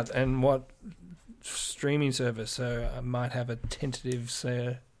coming out, and what streaming service? So I might have a tentative.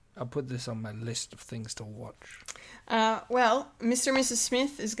 So I'll put this on my list of things to watch. Well, Mr. and Mrs.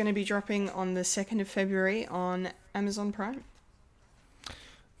 Smith is going to be dropping on the 2nd of February on Amazon Prime.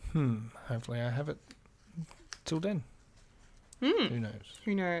 Hopefully I have it till then. Who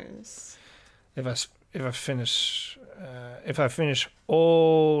knows? If I finish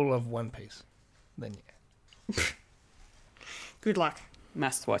all of One Piece, then yeah. Good luck.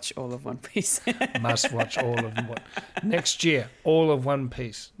 Must watch all of One Piece. Must watch all of One. Next year, all of One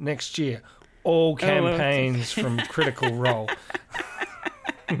Piece. Next year, all campaigns from Critical Role.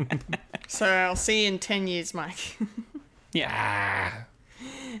 So I'll see you in 10 years, Mike. Yeah.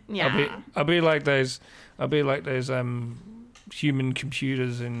 Yeah. I'll be like those. I'll be like those human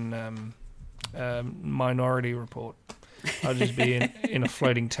computers in Minority Report. I'll just be in a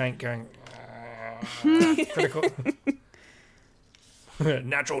floating tank going. Critical.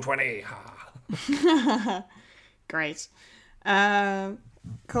 Natural 20. Great.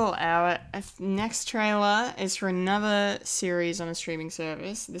 Cool. Our next trailer is for another series on a streaming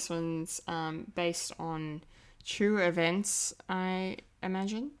service. This one's based on true events, I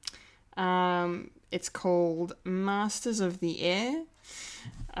imagine. It's called Masters of the Air,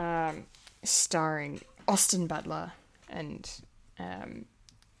 starring Austin Butler and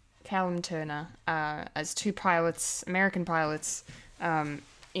Callum Turner as two pilots, American pilots,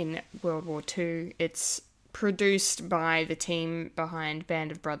 in World War II. It's produced by the team behind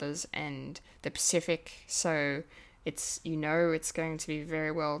Band of Brothers and The Pacific, so it's going to be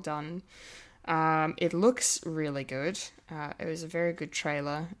very well done. It looks really good. It was a very good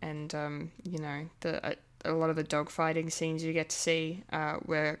trailer, and a lot of the dogfighting scenes you get to see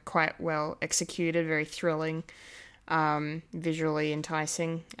were quite well executed, very thrilling, visually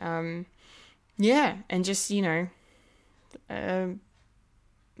enticing. And just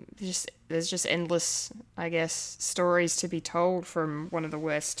there's just endless, I guess, stories to be told from one of the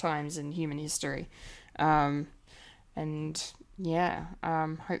worst times in human history. Hopefully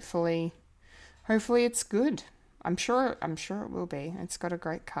it's good. I'm sure it will be. It's got a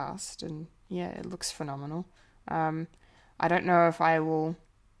great cast, and it looks phenomenal. I don't know if I will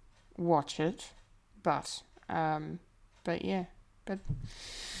watch it, but it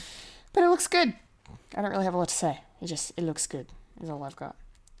looks good. I don't really have a lot to say. It looks good. Is all I've got.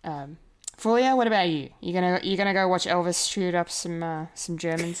 Fulya, what about you? You gonna go watch Elvis shoot up some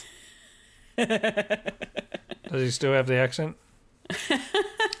Germans? Does he still have the accent?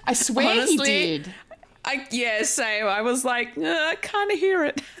 I swear Honestly, he did. Same. I was like, I kind of hear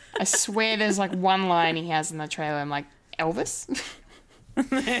it. I swear there's like one line he has in the trailer. I'm like, Elvis?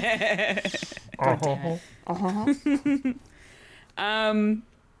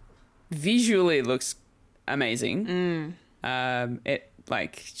 Visually it looks amazing.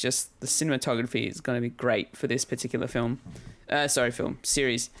 Just the cinematography is going to be great for this particular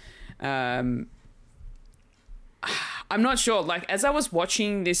series. I'm not sure. Like, as I was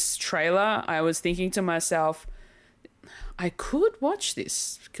watching this trailer, I was thinking to myself, I could watch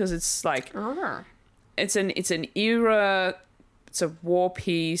this because it's like it's an era. It's a war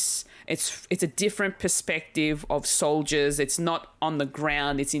piece. It's a different perspective of soldiers. It's not on the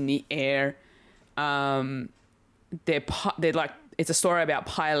ground. It's in the air. They're like, it's a story about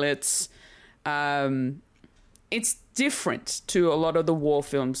pilots. It's different to a lot of the war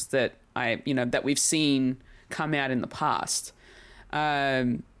films that that we've seen come out in the past.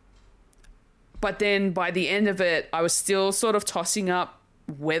 But then by the end of it, I was still sort of tossing up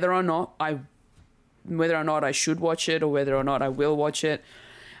whether or not I should watch it or whether or not I will watch it.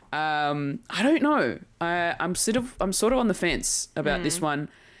 I don't know. I'm sort of on the fence about this one.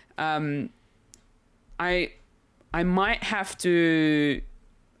 I might have to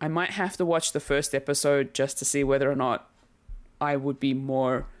watch the first episode just to see whether or not I would be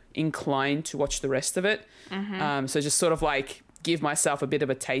more inclined to watch the rest of it. So just sort of like give myself a bit of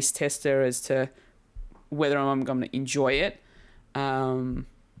a taste tester as to whether I'm going to enjoy it.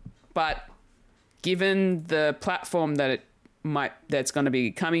 But given the platform that's going to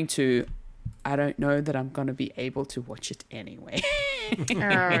be coming to, I don't know that I'm going to be able to watch it anyway. Oh,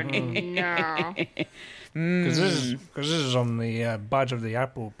 no. Because this is on the budget of the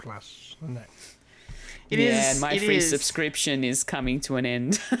Apple Plus, isn't it? It is. And my free subscription is coming to an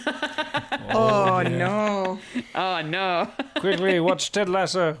end. Oh, no. Oh, no. Quickly, watch Ted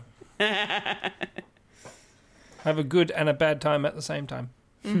Lasso. Have a good and a bad time at the same time.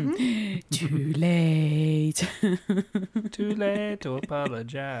 Too late. Too late to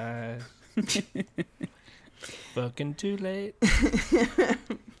apologize. Fucking too late.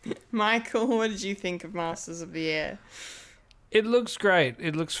 Michael, what did you think of Masters of the Air? It looks great.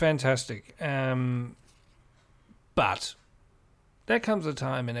 It looks fantastic. But there comes a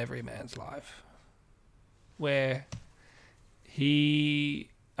time in every man's life where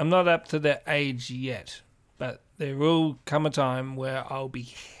I'm not up to that age yet, but there will come a time where I'll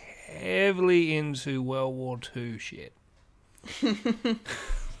be heavily into World War II shit.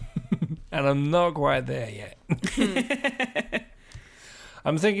 And I'm not quite there yet.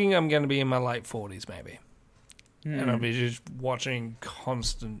 I'm thinking I'm going to be in my late 40s, maybe. and I'll be just watching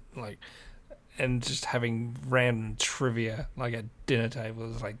constant, like, and just having random trivia, like, at dinner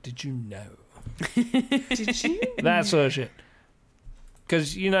tables. Like, did you know? Did you? That sort of shit.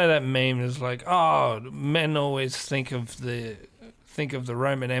 Because you know that meme is like, oh, men always think of the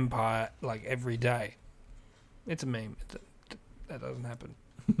Roman Empire like every day. It's a meme. That doesn't happen.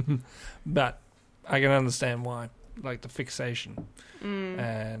 But I can understand why, like the fixation,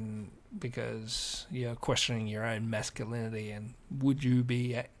 and because you're questioning your own masculinity, and would you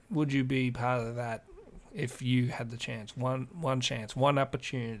be part of that if you had the chance, one chance, one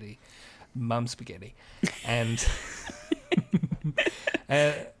opportunity, mum spaghetti, and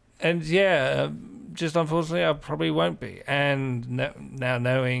and yeah, just unfortunately, I probably won't be. And now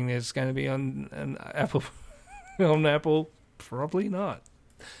knowing it's going to be on an Apple, on Apple, probably not.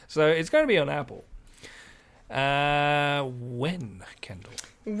 So it's going to be on Apple. When, Kendall?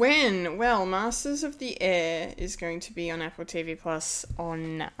 When? Well, Masters of the Air is going to be on Apple TV Plus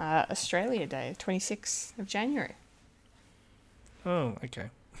on Australia Day, 26th of January. Oh, okay.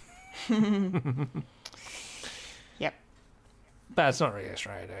 Yep. But it's not really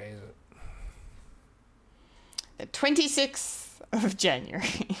Australia Day, is it? The 26th of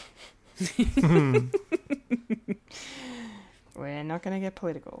January. We're not going to get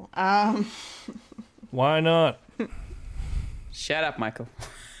political. Why not? Shut up, Michael.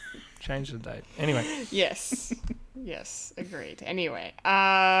 Change the date. Anyway. Yes. Yes, agreed. Anyway,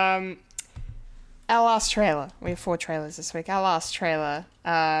 our last trailer. We have 4 trailers this week. Our last trailer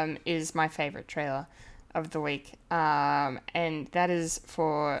is my favourite trailer of the week. And that is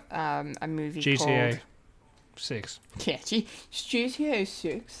for a movie GTA called... 6. Yeah, GTA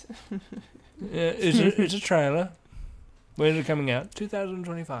 6. It's a trailer. When is it coming out?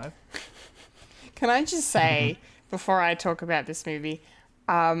 2025. Can I just say, before I talk about this movie,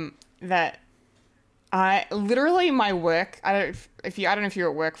 that I literally my work. I don't know if you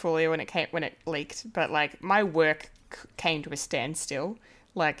were at work, Fulya, when it leaked, but like my work came to a standstill.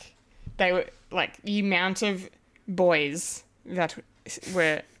 Like they were like the amount of boys that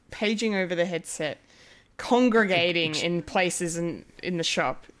were paging over the headset, congregating in places in the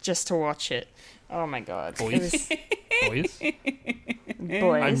shop just to watch it. Oh my god, boys. Boys?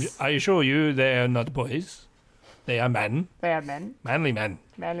 Boys. Are you sure they are not boys? They are men. They are men. Manly men.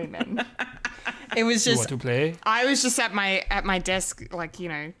 Manly men. It was You just... want to play? I was just at my desk, like, you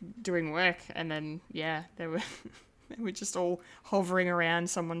know, doing work, and then, yeah, they were just all hovering around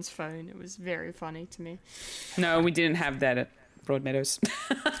someone's phone. It was very funny to me. No, we didn't have that at Broadmeadows.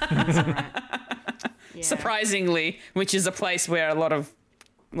 That's all right. Yeah. Surprisingly, which is a place where a lot of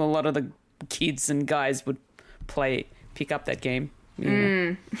the kids and guys would pick up that game.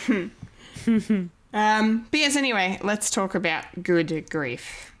 Yeah. But yes, anyway, let's talk about Good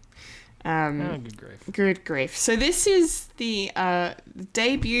Grief. Good grief. Good Grief. So this is the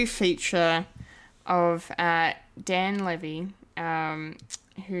debut feature of Dan Levy,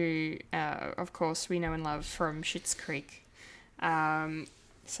 who, of course, we know and love from Schitt's Creek.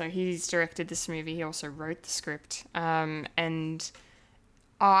 So he's directed this movie. He also wrote the script. And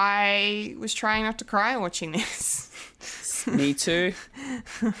I was trying not to cry watching this. Me too.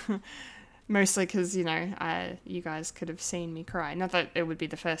 Mostly because, you know, you guys could have seen me cry. Not that it would be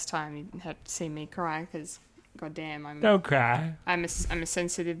the first time you had seen me cry, because, goddamn, Don't cry. I'm a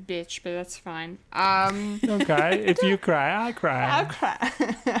sensitive bitch, but that's fine. Don't cry. If you cry, I cry. I'll cry.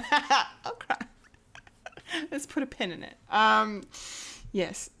 I'll cry. Let's put a pin in it.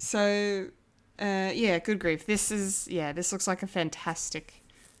 Yes. So, yeah, Good Grief. This looks like a fantastic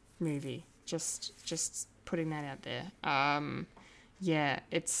movie. Just putting that out there. Yeah,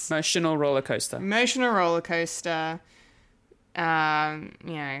 it's Emotional roller coaster. You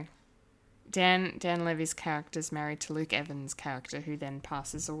know, Dan Levy's character's married to Luke Evans' character, who then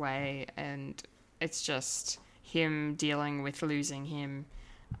passes away, and it's just him dealing with losing him.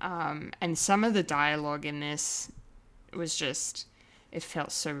 And some of the dialogue in this was just, it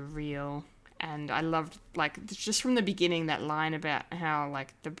felt so real. And I loved, like, just from the beginning, that line about how,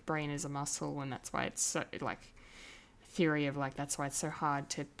 like, the brain is a muscle, and that's why it's so, like, theory of, like, that's why it's so hard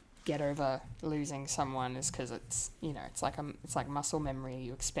to get over losing someone, is because it's, you know, it's like muscle memory.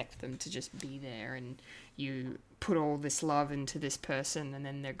 You expect them to just be there, and you put all this love into this person, and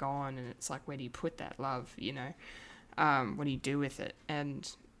then they're gone, and it's like, where do you put that love, you know? What do you do with it? And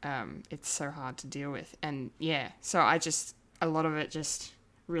it's so hard to deal with. And, yeah, so a lot of it just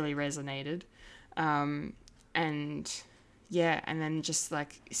really resonated. And yeah, and then just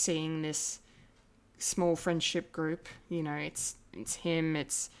like seeing this small friendship group, you know, it's him,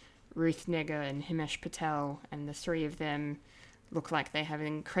 it's Ruth Negga and Himesh Patel, and the three of them look like they have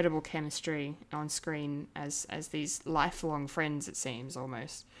incredible chemistry on screen as these lifelong friends, it seems,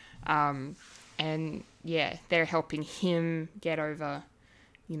 almost. And yeah, they're helping him get over,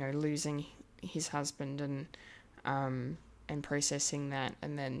 losing his husband and processing that.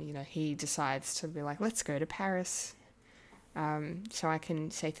 And then, he decides to be like, let's go to Paris, so I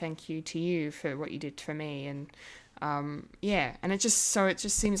can say thank you to you for what you did for me. And and it just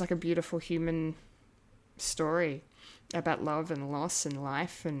seems like a beautiful human story about love and loss and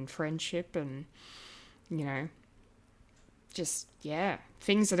life and friendship and,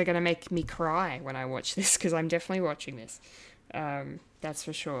 things that are going to make me cry when I watch this, because I'm definitely watching this. That's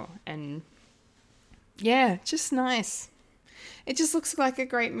for sure. And yeah, just nice. It just looks like a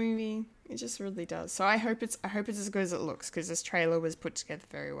great movie. It just really does. So I hope it's as good as it looks, because this trailer was put together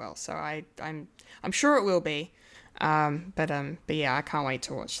very well. So I'm sure it will be. But yeah, I can't wait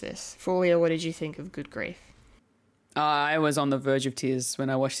to watch this. Fulya, what did you think of Good Grief? I was on the verge of tears when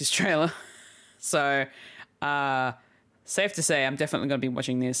I watched this trailer. So, safe to say I'm definitely going to be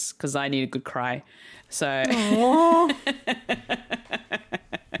watching this because I need a good cry. So,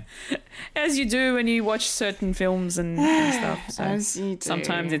 as you do when you watch certain films and stuff. So as you do.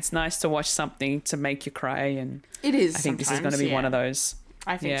 Sometimes it's nice to watch something to make you cry, and it is. I think this is going to be one of those.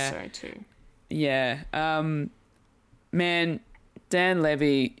 I think so too. Yeah. Man, Dan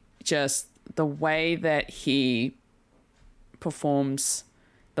Levy, just the way that he performs,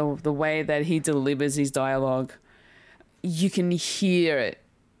 the way that he delivers his dialogue, you can hear it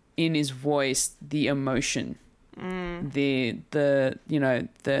in his voice, the emotion, the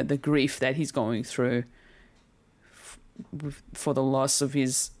grief that he's going through for the loss of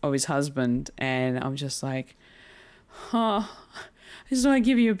his husband. And I'm just like, I just want to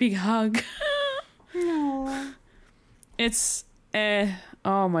give you a big hug. No. It's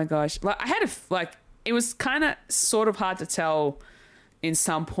oh my gosh, it was kind of sort of hard to tell in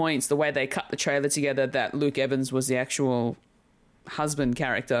some points, the way they cut the trailer together, that Luke Evans was the actual husband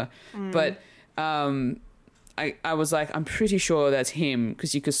character. But I was like, I'm pretty sure that's him,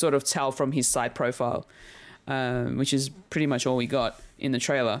 because you could sort of tell from his side profile, which is pretty much all we got in the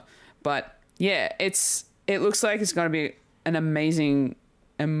trailer. But yeah, it looks like it's going to be an amazing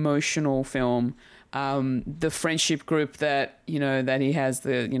emotional film. The friendship group that he has,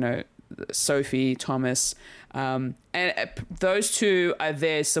 Sophie, Thomas, and those two are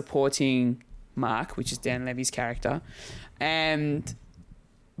there supporting Mark, which is Dan Levy's character.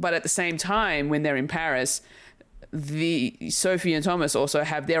 But at the same time, when they're in Paris, the Sophie and Thomas also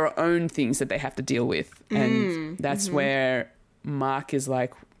have their own things that they have to deal with. And that's where Mark is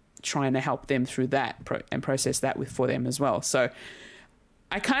like trying to help them through that and process that for them as well. So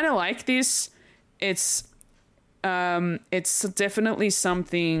I kind of like this. It's definitely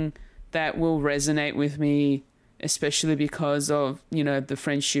something that will resonate with me, especially because of, the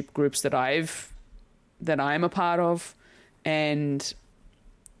friendship groups that I'm a part of. And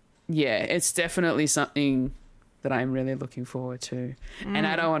yeah, it's definitely something that I'm really looking forward to. And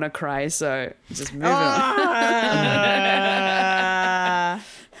I don't want to cry, so just move on.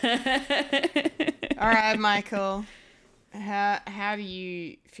 All right, Michael. How do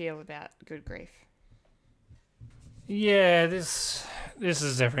you feel about Good Grief? Yeah, this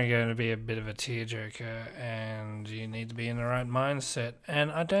is definitely going to be a bit of a tearjerker, and you need to be in the right mindset.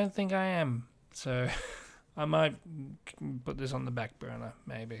 And I don't think I am, so I might put this on the back burner,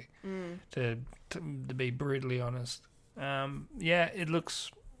 maybe, to be brutally honest. Yeah, it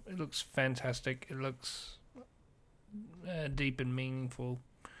looks fantastic. It looks deep and meaningful,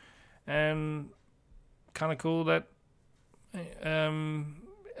 and kind of cool that an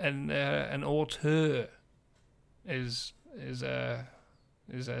auteur is Dan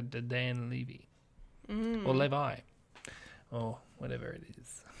Levy or Levi or whatever it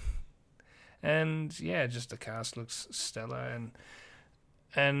is. And yeah, just the cast looks stellar,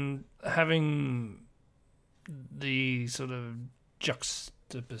 and having the sort of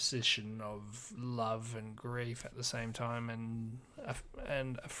juxtaposition of love and grief at the same time, and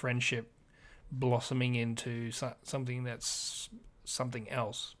a friendship blossoming into something that's something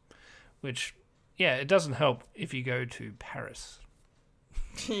else, which, yeah, it doesn't help if you go to Paris.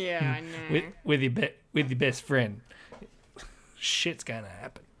 Yeah, I know. with your best friend, shit's gonna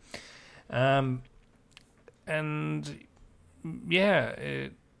happen. And yeah,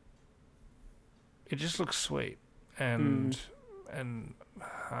 it just looks sweet and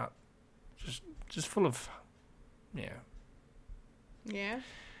heart, just full of, yeah. Yeah.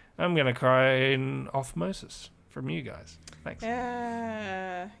 I'm gonna cry in osmosis from you guys. Thanks.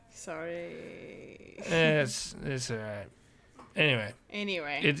 Sorry. It's all right. Anyway,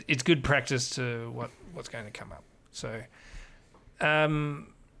 Anyway, it's good practice to what's going to come up. So I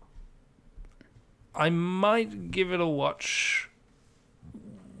might give it a watch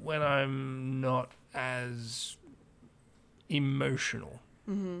when I'm not as emotional.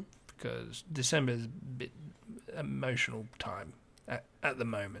 Mm-hmm. Because December is a bit emotional time at the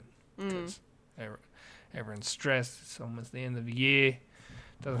moment. Because everyone's stressed. It's almost the end of the year.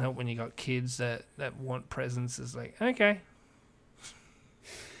 Doesn't help when you got kids that want presents. It's like, okay.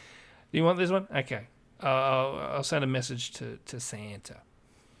 Do you want this one? Okay. I'll send a message to Santa.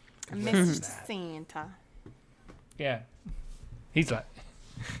 A message to Santa. Yeah. He's like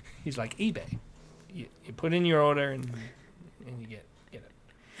eBay. You put in your order and you get it.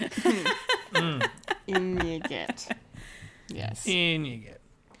 In you get. Yes. In you get.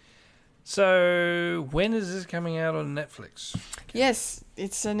 So, when is this coming out on Netflix? Yes,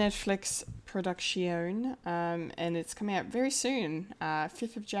 it's a Netflix production, and it's coming out very soon,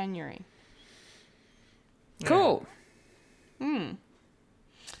 5th of January. Cool. Once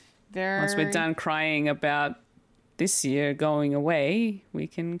Once we're done crying about this year going away, we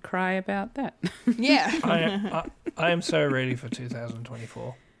can cry about that. Yeah. I am so ready for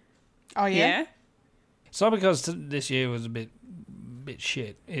 2024. Oh, yeah? Yeah? It's not because this year was a bit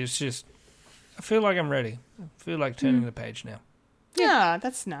shit. It's just, I feel like I'm ready. I feel like turning the page now. Yeah,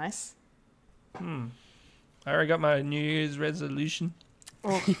 that's nice. I already got my New Year's resolution.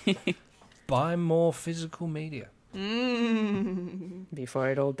 Oh. Buy more physical media. Before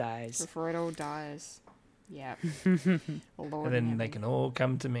it all dies. Before it all dies. Yeah. Lord And then they can all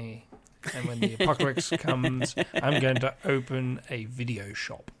come to me. And when the apocalypse comes, I'm going to open a video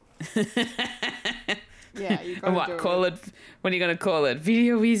shop. Yeah, you gotta do Call it? What are you going to call it?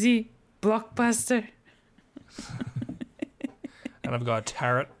 Video Easy? Blockbuster? And I've got a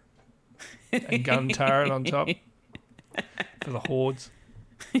turret. A gun turret on top. For the hordes.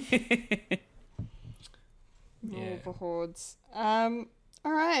 All the hordes. All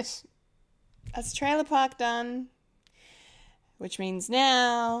right. That's Trailer Park done. Which means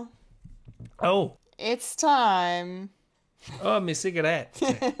now Oh. it's time Oh, me sick of that.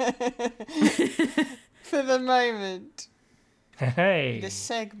 for the moment. Hey. The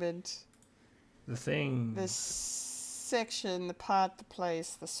segment. The thing. The section, the part, the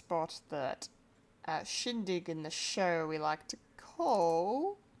place, the spot that shindig in the show we like to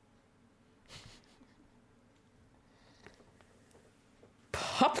call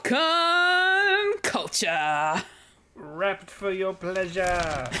Popcorn culture. Wrapped for your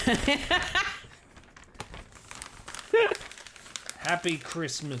pleasure. Happy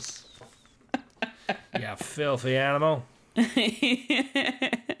Christmas. You filthy animal.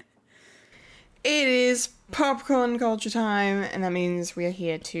 It is popcorn culture time, and that means we are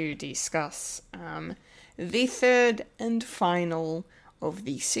here to discuss the third and final of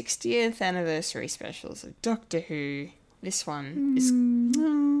the 60th anniversary specials of Doctor Who. This one is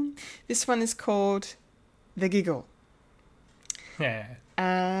called The Giggle. Yeah.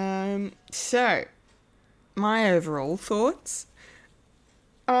 So, my overall thoughts.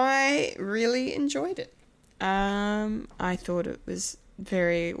 I really enjoyed it. I thought it was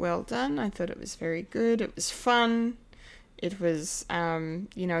very well done. I thought it was very good. It was fun. It was,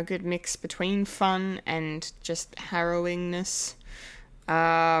 a good mix between fun and just harrowingness.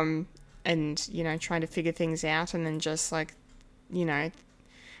 And, trying to figure things out, and then just we'll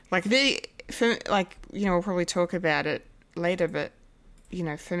probably talk about it later, but,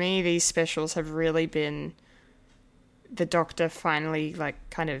 for me, these specials have really been the Doctor finally,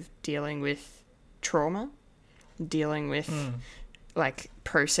 kind of dealing with trauma, dealing with,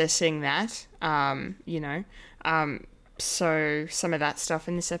 processing that, so some of that stuff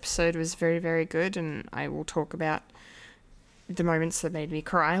in this episode was very, very good, and I will talk about the moments that made me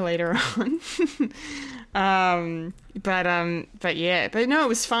cry later on. But no, it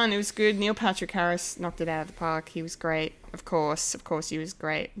was fun. It was good. Neil Patrick Harris knocked it out of the park. He was great. Of course, he was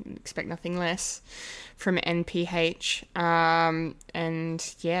great. Expect nothing less from NPH.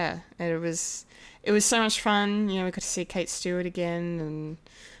 And yeah, it was so much fun. We got to see Kate Stewart again,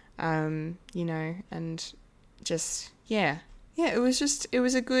 and and just yeah, it was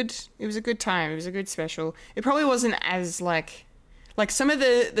a good time. It was a good special. It probably wasn't as like some of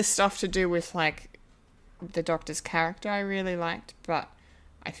the stuff to do with the Doctor's character I really liked, but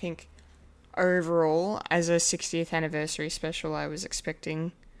I think overall as a 60th anniversary special I was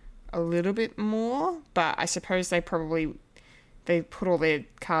expecting a little bit more, but I suppose they put all their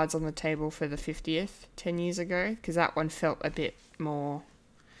cards on the table for the 50th 10 years ago, because that one felt a bit more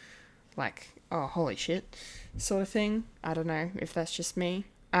like, oh, holy shit sort of thing. I don't know if that's just me.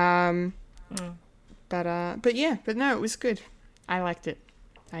 But no, it was good. I liked it.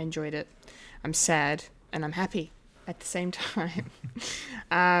 I enjoyed it. I'm sad and I'm happy at the same time.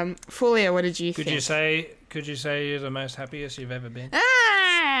 Fulya, what did you think? Could you say you're the most happiest you've ever been?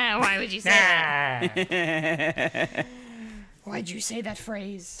 Why would you say that? Why'd you say that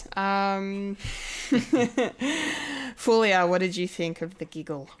phrase? Fulya, what did you think of the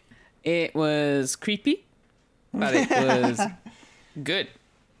giggle? It was creepy, but it was good.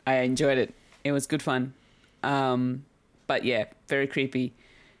 I enjoyed it. It was good fun. But yeah, very creepy,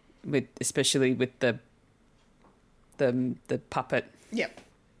 especially with the puppet. Yep.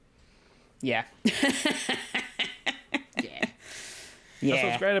 Yeah. Yeah. That's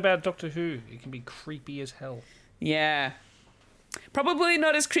what's great about Doctor Who. It can be creepy as hell. Yeah. Probably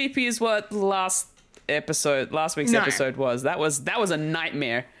not as creepy as what last week's episode was. That was a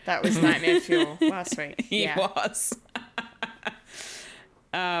nightmare. That was nightmare fuel last week. It was.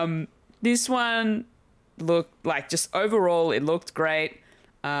 This one looked like, just overall, it looked great.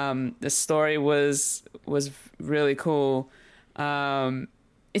 The story was really cool.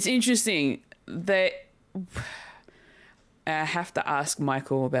 It's interesting that I have to ask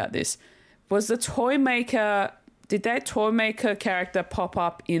Michael about this. Was the toy maker? Did that toy maker character pop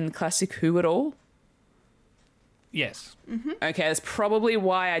up in Classic Who at all? Yes. Mm-hmm. Okay, that's probably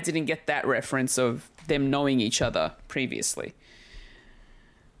why I didn't get that reference of them knowing each other previously.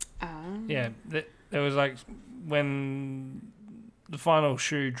 Yeah, there was like, when the final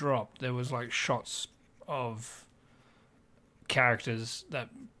shoe dropped, there was like shots of characters that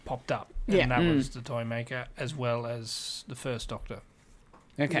popped up. Yeah. And that was the toy maker as well as the first Doctor.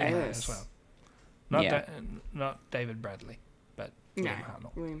 Okay. Yes. As well. Not Yeah. not David Bradley, but William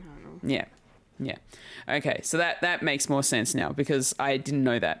Hartnell. William Hartnell. Yeah. Yeah. Okay, so that makes more sense now, because I didn't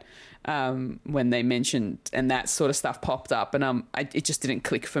know that when they mentioned, and that sort of stuff popped up, and it just didn't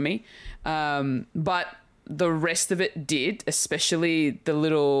click for me. But the rest of it did, especially the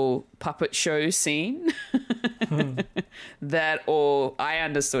little puppet show scene. I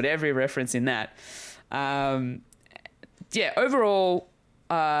understood every reference in that. Yeah, overall,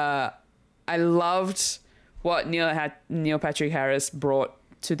 I loved what Neil Patrick Harris brought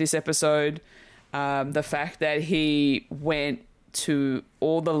to this episode. The fact that he went to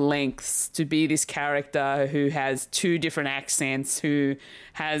all the lengths to be this character who has two different accents, who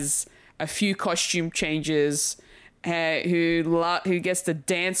has a few costume changes, who gets to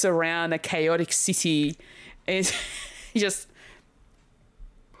dance around a chaotic city. It just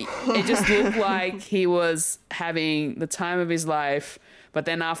looked like he was having the time of his life. But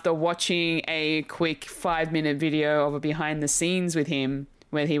then after watching a quick 5-minute video of a behind the scenes with him,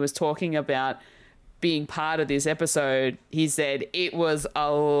 where he was talking about being part of this episode, he said it was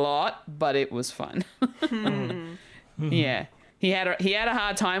a lot, but it was fun. Yeah. He had a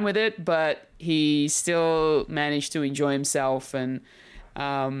hard time with it, but he still managed to enjoy himself, and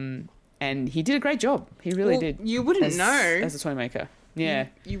he did a great job. He really did. You wouldn't know as a toy maker. Yeah.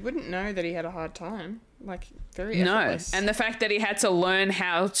 You wouldn't know that he had a hard time. Like, very effortless. No. And the fact that he had to learn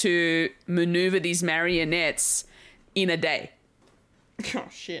how to maneuver these marionettes in a day. Oh,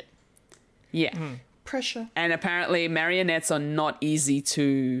 shit. Yeah. Pressure. And apparently marionettes are not easy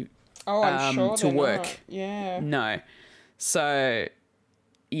to I'm sure to they're work. not. Yeah. No. So,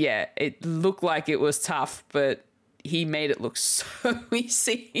 yeah, it looked like it was tough, but he made it look so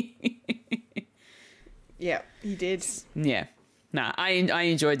easy. Yeah, he did. Yeah. Nah, I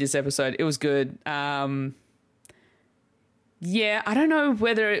enjoyed this episode. It was good. Yeah, I don't know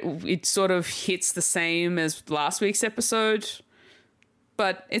whether it sort of hits the same as last week's episode,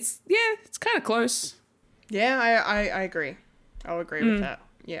 but it's kind of close. Yeah, I agree. I'll agree with that.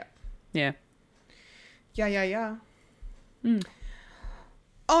 Yeah. Yeah. Yeah.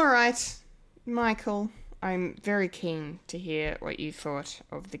 All right, Michael, I'm very keen to hear what you thought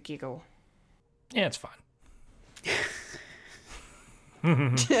of the giggle. Yeah, it's fine.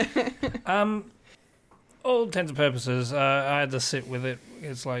 All intents and purposes, I had to sit with it.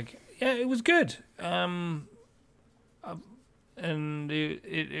 It's like, yeah, it was good. And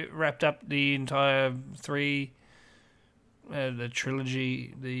it wrapped up the entire the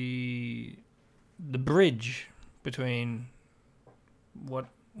trilogy, the bridge between what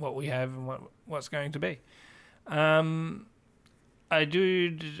we have and what's going to be. I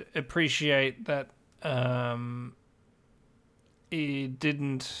do appreciate that it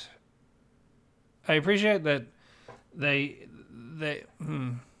didn't. I appreciate that they.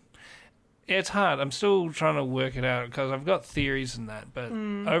 It's hard. I'm still trying to work it out because I've got theories in that. But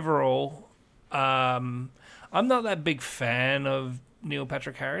overall, I'm not that big fan of Neil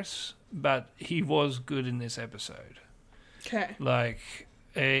Patrick Harris, but he was good in this episode. Okay. Like,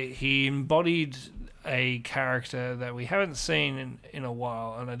 he embodied a character that we haven't seen in a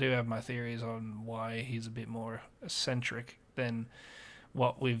while, and I do have my theories on why he's a bit more eccentric than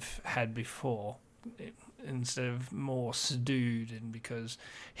what we've had before, instead of more subdued, and because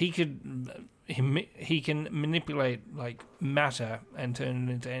he can manipulate like matter and turn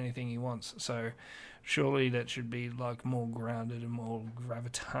it into anything he wants. So surely that should be like more grounded and more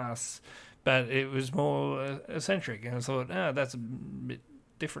gravitas, but it was more eccentric, and I thought, that's a bit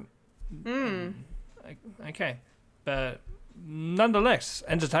different. Okay, but nonetheless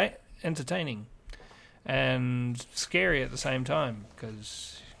entertaining and scary at the same time,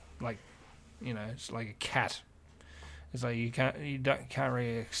 because like, it's like a cat. It's like you can't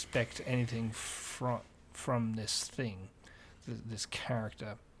really expect anything from this thing, this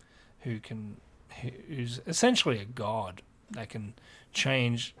character who's essentially a god that can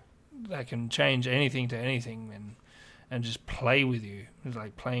change anything to anything and just play with you. It's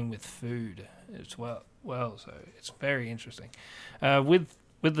like playing with food as well. So it's very interesting. With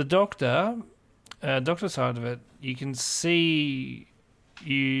the doctor side of it, you can see,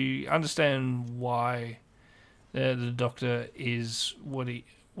 you understand why the doctor is what he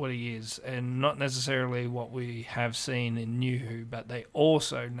is, and not necessarily what we have seen in New Who, but they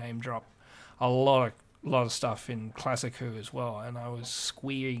also name drop a lot of stuff in classic Who as well, and I was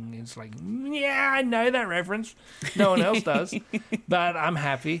squealing. It's like, yeah, I know that reference. No one else does, but I'm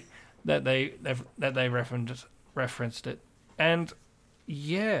happy that they referenced it. And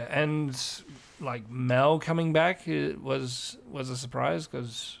yeah, and like Mel coming back was a surprise,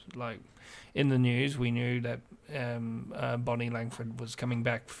 because like in the news we knew that Bonnie Langford was coming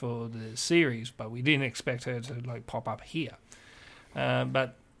back for the series, but we didn't expect her to like pop up here.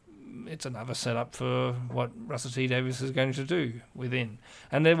 But it's another setup for what Russell T Davies is going to do within.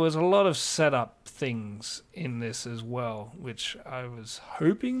 And there was a lot of setup things in this as well, which I was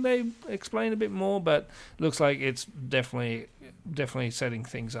hoping they explain a bit more, but looks like it's definitely setting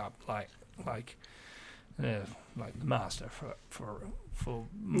things up like the Master for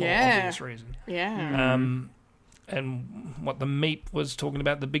more obvious reason. Yeah. And what the Meep was talking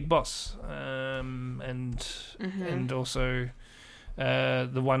about, the big boss, and also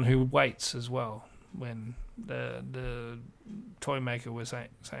the one who waits as well, when the toy maker was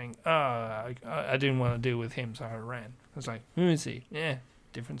saying, I didn't want to deal with him, so I ran. I was like, who is he? Yeah,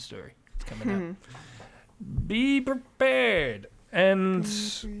 different story. It's coming up. Be prepared. And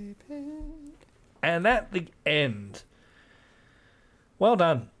at the end, well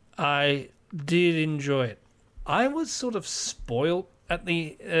done. I did enjoy it. I was sort of spoiled at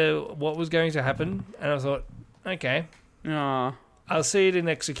the what was going to happen, and I thought, okay, I'll see it in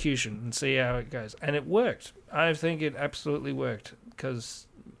execution and see how it goes. And it worked. I think it absolutely worked, because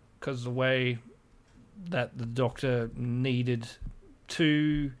the way that the Doctor needed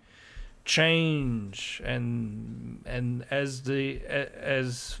to change, and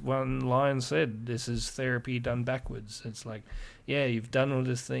as one line said, this is therapy done backwards. It's like, yeah, you've done all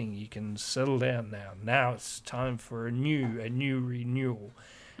this thing, you can settle down now it's time for a new renewal.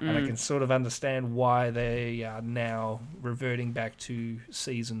 And I can sort of understand why they are now reverting back to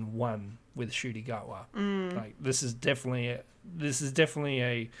season 1 with Ncuti Gatwa. Like, this is definitely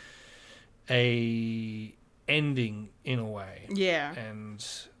a ending in a way. Yeah.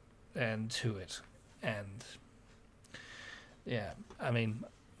 And to it. And yeah, I mean,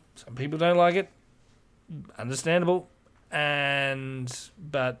 some people don't like it. Understandable.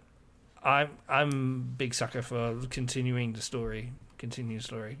 But I'm a big sucker for continuing the story.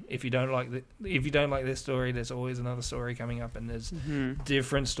 If you don't like this story, there's always another story coming up, and there's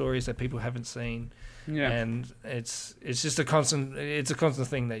different stories that people haven't seen. Yeah. And it's just a constant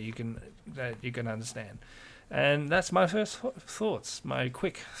thing that you can understand. And that's my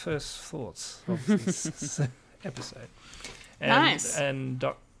quick first thoughts of this episode. And, nice. And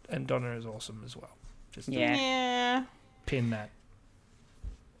Donna is awesome as well. Just pin that.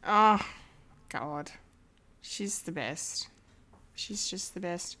 Oh, God. She's the best. She's just the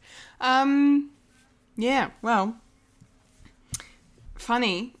best. Yeah, well,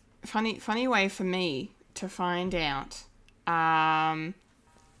 funny way for me to find out. Yeah,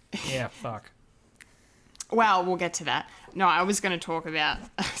 fuck. Well, we'll get to that. No, I was going to talk about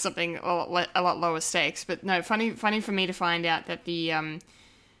something a lot lower stakes, but no, funny for me to find out that the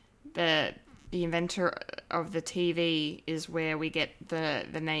inventor of the TV is where we get the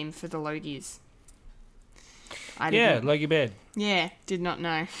name for the Logis. Logie Bed. Yeah, did not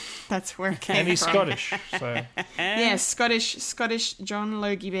know. That's where it came from. And he's Scottish, so. Yeah, Scottish John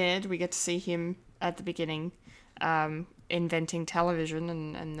Logie Baird. We get to see him at the beginning, inventing television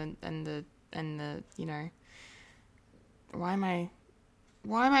and the you know. Why am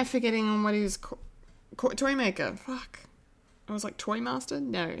I forgetting on what he was Toy maker. Fuck. I was like, Toy Master?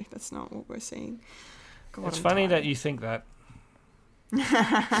 No, that's not what we're seeing. God, It's I'm funny tired. that you think that.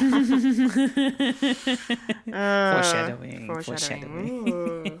 Foreshadowing.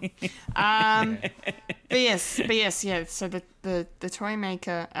 Foreshadowing. But yes, yeah. So the toy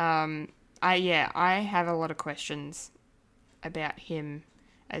maker. I have a lot of questions about him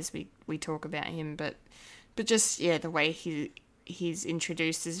as we talk about him, but just the way he's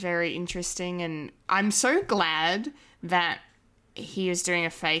introduced is very interesting, and I'm so glad that he is doing a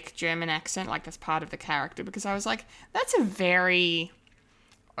fake German accent, like that's part of the character, because I was like, that's a very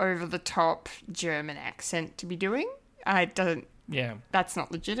over the top German accent to be doing. It doesn't. Yeah, that's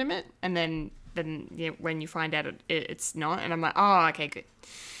not legitimate. And then when you find out it's not, and I'm like, oh, okay, good.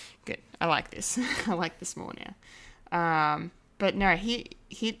 I like this. I like this more now. But no, he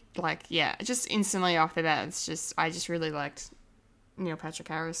like just instantly off the bat, I just really liked Neil Patrick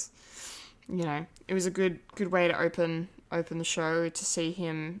Harris. You know, it was a good way to open the show, to see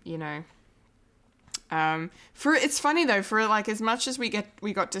him. You know. It's funny though, for like as much as we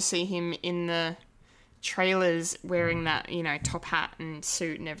got to see him in the trailers wearing that, you know, top hat and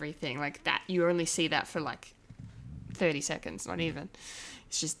suit and everything like that, you only see that for like 30 seconds, not even.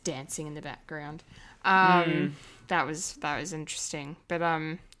 It's just dancing in the background. That was interesting, but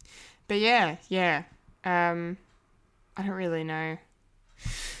yeah. I don't really know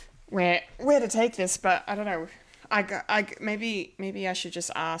where to take this, but I don't know. Maybe I should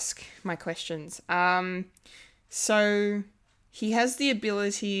just ask my questions. So he has the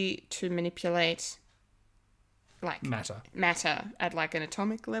ability to manipulate like matter at like an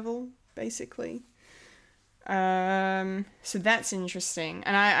atomic level, basically. So that's interesting,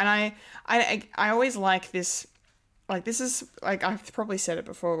 and I always like this. Like this is like I've probably said it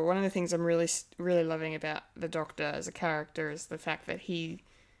before, but one of the things I'm really loving about the Doctor as a character is the fact that he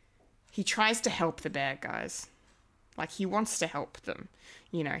tries to help the bad guys. Like, he wants to help them.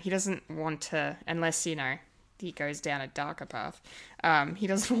 You know, he doesn't want to, unless, you know, he goes down a darker path. He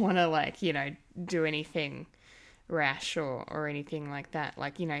doesn't want to, like, you know, do anything rash or anything like that.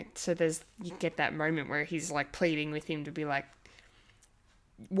 Like, you know, so you get that moment where he's, like, pleading with him to be like,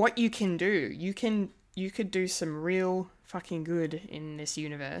 what you can do, you could do some real fucking good in this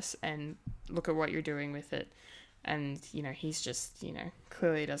universe, and look at what you're doing with it. And, you know, he's just, you know,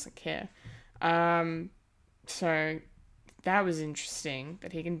 clearly doesn't care. So that was interesting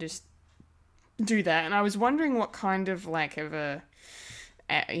that he can just do that. And I was wondering what kind of like what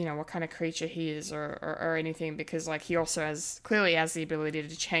kind of creature he is or anything, because like he also clearly has the ability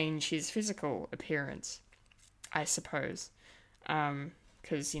to change his physical appearance, I suppose.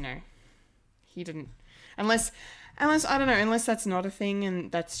 'Cause, you know, he didn't, unless I don't know, unless that's not a thing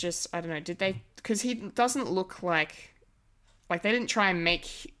and that's just, I don't know, because he doesn't look like they didn't try and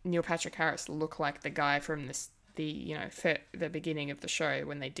make Neil Patrick Harris look like the guy from the beginning of the show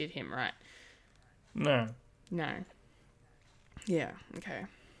when they did him, right? No. Yeah, okay.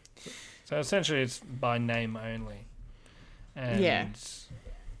 So essentially it's by name only. And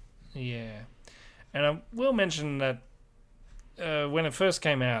yeah. And I will mention that when it first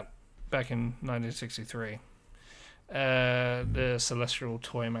came out back in 1963, the Celestial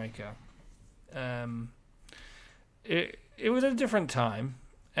Toy Maker, it was a different time,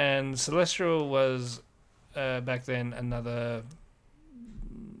 and Celestial was back then another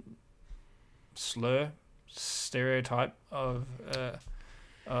stereotype of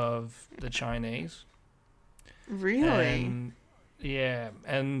the Chinese. Really?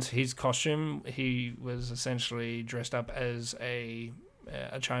 And his costume, he was essentially dressed up as a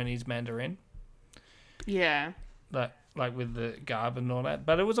Chinese Mandarin. Yeah. Like with the garb and all that,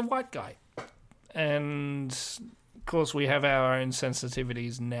 but it was a white guy, and of course, we have our own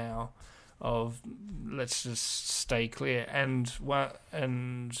sensitivities now of let's just stay clear. And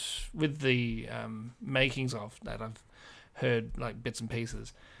with the makings of that, I've heard like bits and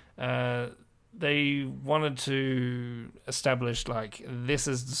pieces. They wanted to establish like this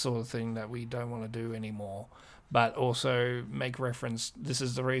is the sort of thing that we don't want to do anymore, but also make reference. This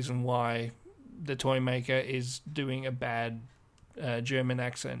is the reason why the toy maker is doing a bad German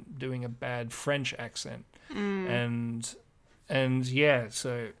accent, doing a bad French accent. And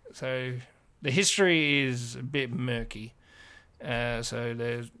so the history is a bit murky. So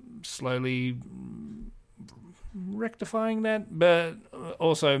they're slowly rectifying that, but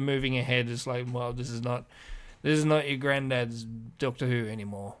also moving ahead is like, well, this is not your granddad's Doctor Who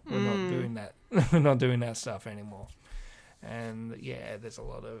anymore. We're not doing that. We're not doing that stuff anymore. And yeah, there's a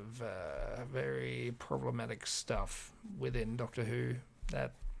lot of very problematic stuff within Doctor Who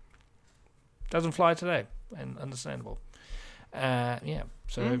that doesn't fly today, and understandable. Yeah,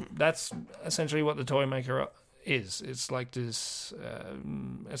 so that's essentially what the toy maker is. It's like this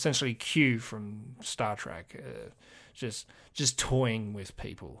essentially Q from Star Trek, just toying with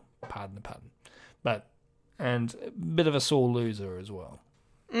people. Pardon the pun, and a bit of a sore loser as well.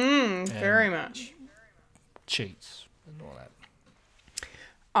 Very much. Cheats and all that.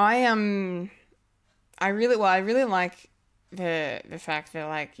 I really like the fact that,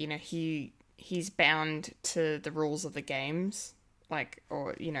 like, you know, he's bound to the rules of the games, like,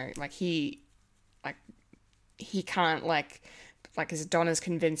 or, you know, like he can't, like as Donna's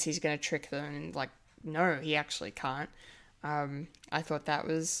convinced he's going to trick them, and, like, no, he actually can't. I thought that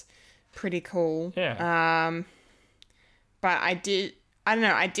was pretty cool. Yeah. But I don't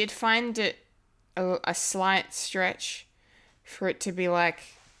know, I did find it a slight stretch for it to be like,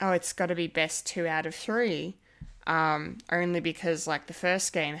 oh, it's got to be best 2 out of 3. Only because, like, the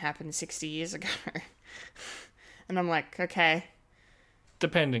first game happened 60 years ago. And I'm like, okay.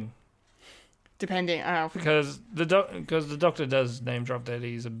 Depending. Oh. Because the Doctor does name drop that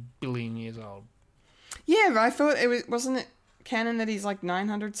he's 1 billion years old. Yeah, but I thought wasn't it canon that he's like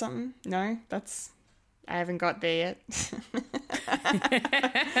 900 something? No, I haven't got there yet.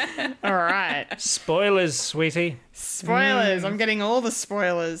 All right. Spoilers, sweetie. Spoilers. I'm getting all the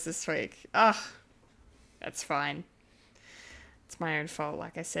spoilers this week. Ugh. That's fine. It's my own fault,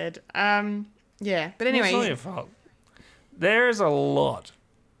 like I said. Yeah, but anyway. It's not your fault. There's a lot.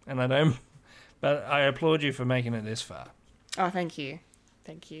 But I applaud you for making it this far. Oh, thank you.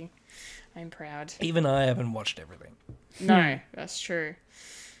 I'm proud. Even I haven't watched everything. No, that's true.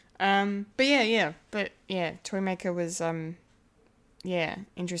 But yeah, Toymaker was,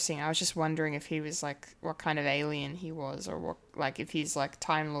 interesting. I was just wondering if he was, like, what kind of alien he was, or what, like, if he's, like,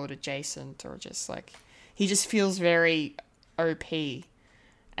 Time Lord adjacent, or just, like, he just feels very OP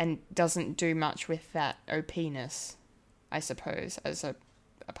and doesn't do much with that OP-ness, I suppose,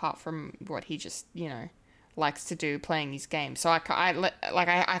 apart from what he just, you know, likes to do playing his game. So I kind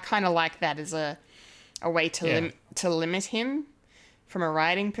of like that as a way to limit him from a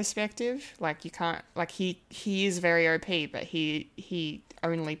writing perspective. Like, you can't, like, he is very OP, but he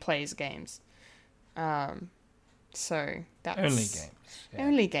only plays games. So that's only games. Yeah.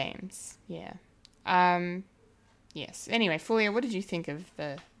 Only games. Yeah. Yes. Anyway, Fulya, what did you think of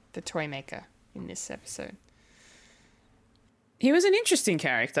the Toymaker in this episode? He was an interesting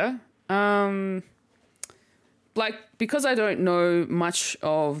character. Like, because I don't know much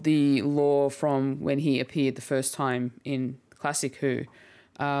of the lore from when he appeared the first time in Classic Who,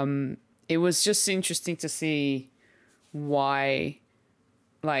 it was just interesting to see why,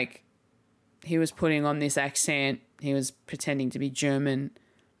 like, he was putting on this accent, he was pretending to be German,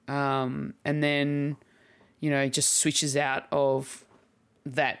 and then, you know, just switches out of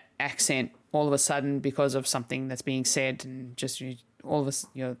that accent all of a sudden because of something that's being said, and just all of us,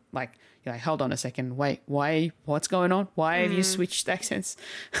 you're like, hold on a second, wait, why? What's going on? Why have you switched accents?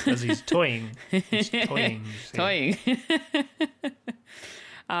 Because he's toying. Toying.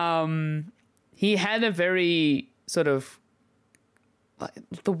 He had a very sort of, like,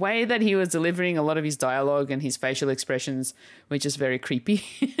 the way that he was delivering a lot of his dialogue and his facial expressions were just very creepy.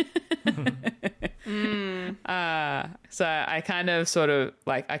 So I kind of sort of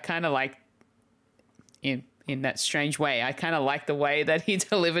like, in that strange way, I kind of like the way that he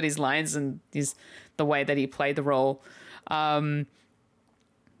delivered his lines and the way that he played the role. I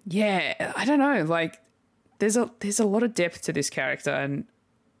don't know, like, there's a lot of depth to this character, and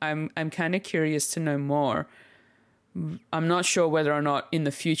I'm kind of curious to know more. I'm not sure whether or not in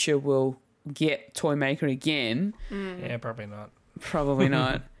the future we'll get Toymaker again. Yeah, probably not. Probably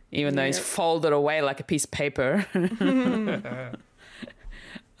not. Even though he's folded away like a piece of paper.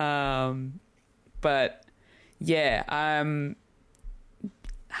 But yeah, I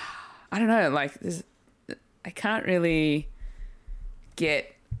don't know. Like, I can't really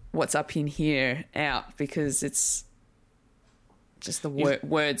get what's up in here out because it's just the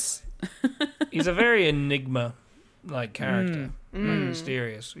words. He's a very enigma-like character, like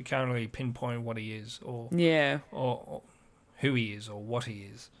mysterious. We can't really pinpoint what he is, or who he is, or what he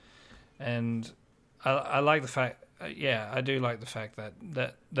is. And I like the fact, I do like the fact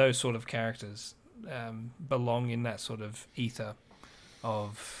that those sort of characters belong in that sort of ether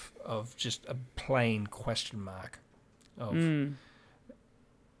of just a plain question mark.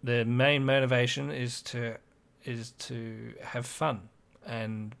 The main motivation is to have fun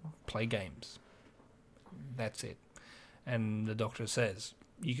and play games. That's it. And the Doctor says,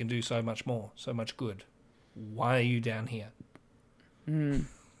 you can do so much more, so much good. Why are you down here?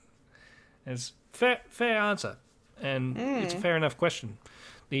 It's fair answer, and it's a fair enough question.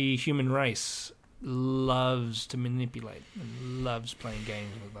 The human race loves to manipulate and loves playing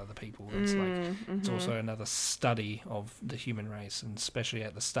games with other people. It's it's also another study of the human race, and especially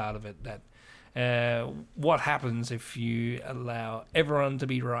at the start of it, that what happens if you allow everyone to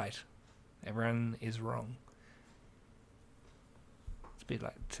be right? Everyone is wrong. It's a bit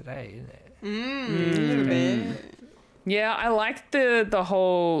like today, isn't it? A little bit. Yeah, I like the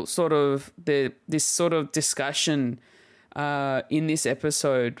whole sort of this sort of discussion in this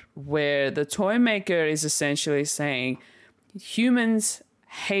episode where the toy maker is essentially saying humans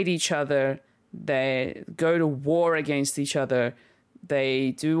hate each other, they go to war against each other,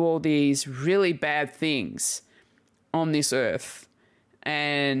 they do all these really bad things on this earth,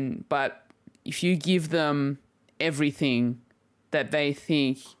 but if you give them everything that they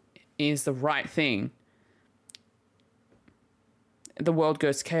think is the right thing, the world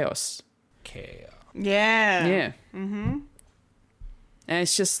goes to chaos. Yeah. Yeah. Mm-hmm. And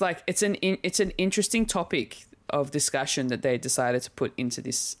it's just like it's an interesting topic of discussion that they decided to put into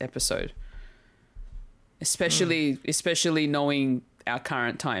this episode, especially knowing our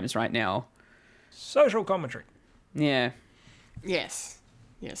current times right now. Social commentary. Yeah. Yes.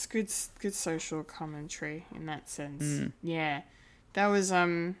 Good social commentary in that sense. Yeah. That was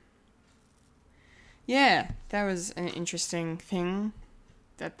an interesting thing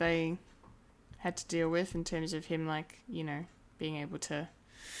that they had to deal with in terms of him, like, you know, being able to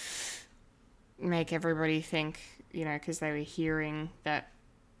make everybody think, you know, because they were hearing that,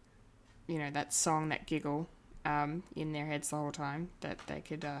 you know, that song, that giggle, in their heads the whole time, that they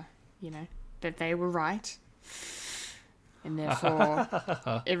could, you know, that they were right, and therefore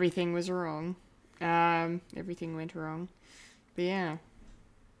everything was wrong. Everything went wrong. But yeah.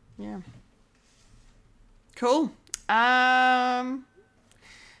 Cool.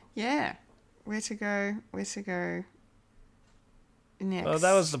 Yeah. Where to go next? Well,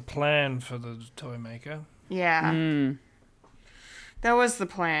 that was the plan for the toy maker. Yeah. That was the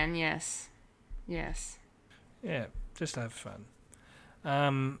plan, yes. Yeah, just have fun.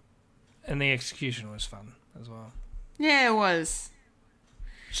 And the execution was fun as well. Yeah, it was.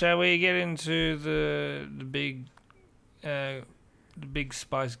 Shall we get into the big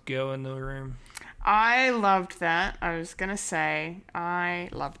spice girl in the room? I loved that. I was gonna say I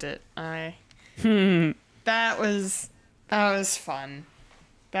loved it. That was fun.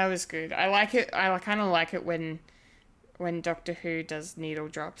 That was good. I like it. I kind of like it when Doctor Who does needle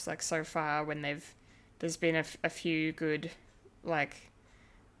drops. Like so far, when there's been a few good like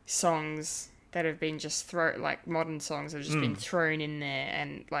songs that have been just like modern songs have just been thrown in there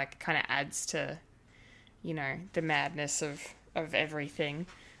and like kind of adds to, you know, the madness of everything.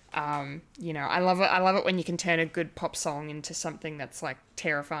 You know, I love it when you can turn a good pop song into something that's like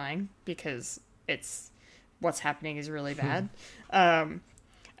terrifying because it's what's happening is really bad.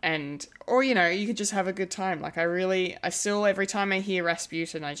 Or, you know, you could just have a good time. Like I still, every time I hear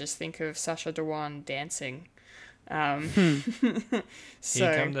Rasputin, I just think of Sacha Dhawan dancing. So,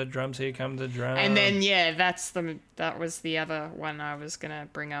 here come the drums, And then, yeah, that was the other one I was going to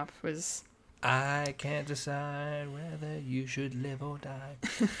bring up was... I can't decide whether you should live or die.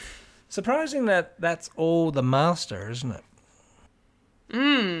 Surprising that that's all the master, isn't it?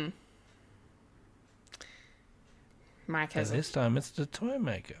 Mike has this time it's the toy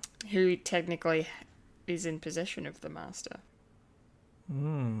maker. Who technically is in possession of the master.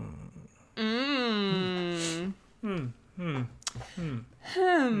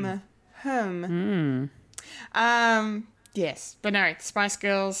 Yes, but no, Spice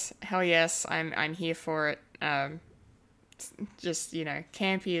Girls, hell yes, I'm here for it. Just, you know,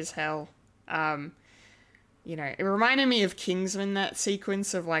 campy as hell. You know, it reminded me of Kingsman, that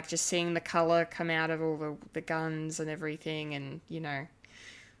sequence of like just seeing the colour come out of all the guns and everything, and you know,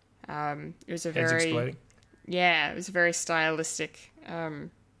 it was a Heads very exploding. Yeah, it was a very stylistic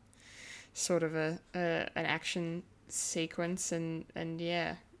sort of an action sequence, and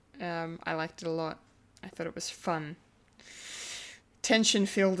yeah, I liked it a lot. I thought it was fun.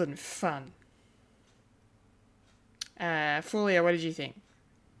 Tension-filled and fun. Fulya, what did you think?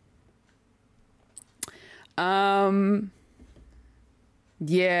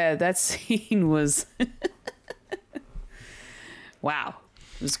 Yeah, that scene was... wow.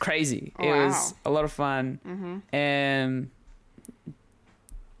 It was crazy. Oh, it wow. was a lot of fun. And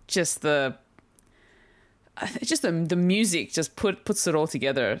just the music just puts it all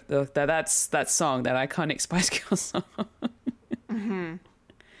together. That's that song, that iconic Spice Girls song.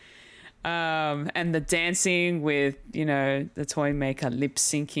 And the dancing with, you know, the toy maker lip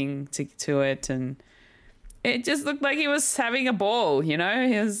syncing to it, and it just looked like he was having a ball, you know?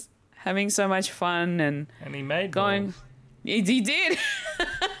 He was having so much fun and he made going. balls. He did.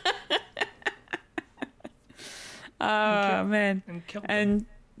 Oh, man. And killed them. And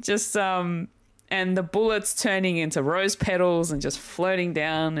just, and the bullets turning into rose petals and just floating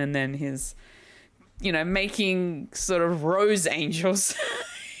down, and then his, making sort of rose angels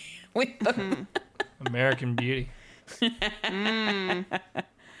with them. American Beauty.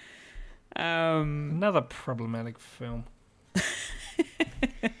 Another problematic film.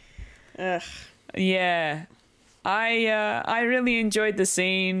 Ugh. Yeah. I really enjoyed the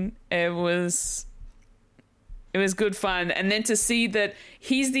scene. It was good fun. And then to see that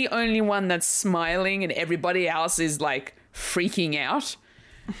he's the only one that's smiling and everybody else is like freaking out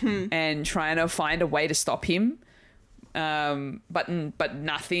and trying to find a way to stop him. But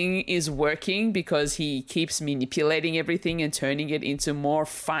nothing is working because he keeps manipulating everything and turning it into more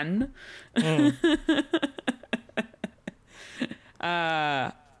fun. And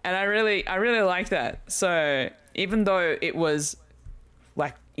I really like that. So even though it was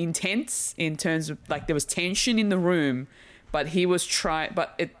like intense in terms of like there was tension in the room, but he was trying.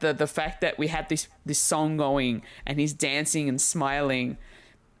 But the fact that we had this song going and he's dancing and smiling,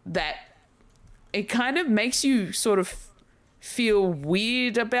 that it kind of makes you sort of feel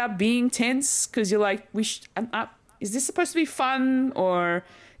weird about being tense because you're like, is this supposed to be fun or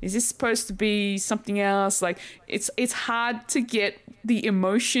is this supposed to be something else? Like it's hard to get the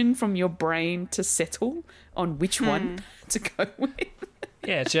emotion from your brain to settle on which one to go with.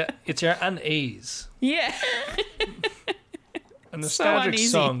 Yeah, it's your unease. Yeah. A nostalgic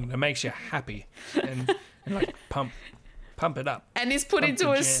song that makes you happy and like pump it up. And is put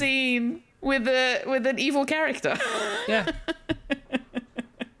into a scene with an evil character. Yeah.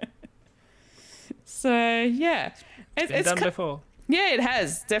 So yeah, it's done before. Yeah, it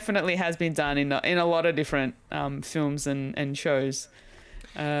definitely has been done in a lot of different films and shows.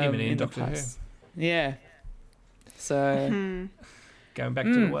 Even in Doctor Who. Yeah. So going back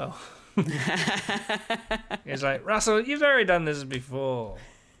to the well. It's like, Russell, you've already done this before.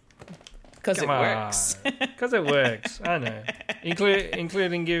 Because it works. Because it works. I know.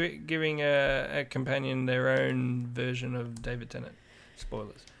 Including giving a companion their own version of David Tennant.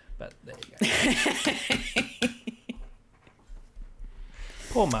 Spoilers. But there you go.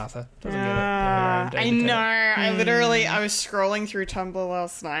 Poor Martha. Doesn't get it. I know. I was scrolling through Tumblr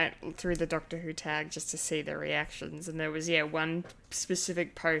last night through the Doctor Who tag just to see the reactions, and there was one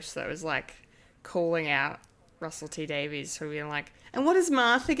specific post that was like calling out Russell T Davies for being like, and what does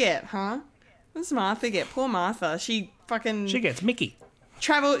Martha get, huh? What does Martha get? Poor Martha. She gets Mickey.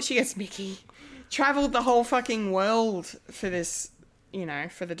 She gets Mickey. Traveled the whole fucking world for this,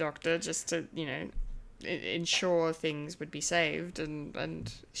 for the Doctor, just to, ensure things would be saved,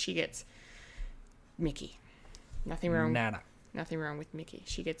 and she gets Mickey. Nothing wrong. Nada. Nothing wrong with Mickey.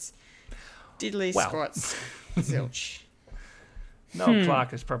 She gets diddly squats. Zilch. Noel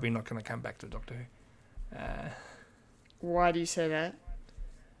Clarke is probably not going to come back to Doctor Who. Why do you say that?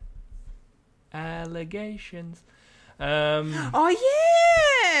 Allegations. Oh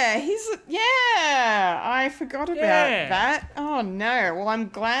yeah, I forgot about that. Oh no. Well, I'm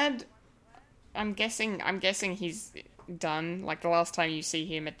glad. I'm guessing he's done. Like the last time you see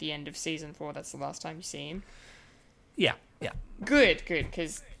him at the end of season 4, that's the last time you see him. Yeah. Good.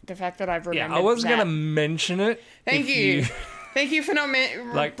 Because the fact that I've remembered. Yeah, I was gonna mention it. Thank you. Thank you for not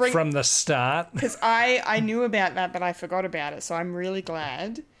from the start. Because I knew about that, but I forgot about it. So I'm really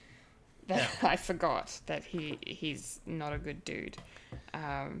glad that I forgot that he's not a good dude.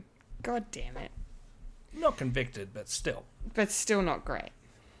 God damn it. Not convicted, but still. But still not great.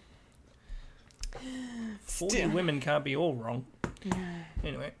 40 women can't be all wrong.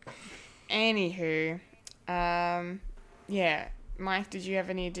 Anyway. Anywho, Mike, did you have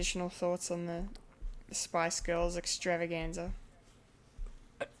any additional thoughts on the Spice Girls extravaganza?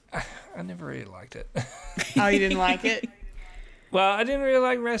 I never really liked it. Oh, you didn't like it? Well, I didn't really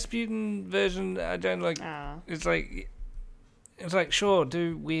like Rasputin version. I don't like. Oh. It's like sure,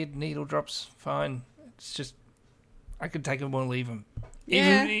 do weird needle drops, fine. It's just I could take them or leave them.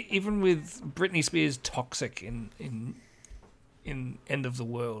 Yeah. Even with Britney Spears' Toxic in End of the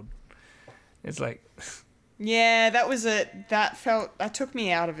World, it's like. Yeah, that took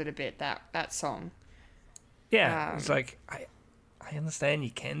me out of it a bit. That song. Yeah, it's like I understand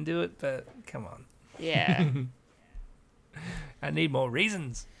you can do it, but come on. Yeah. I need more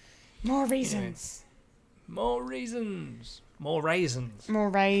reasons. More reasons. Yeah. More reasons. More raisins. More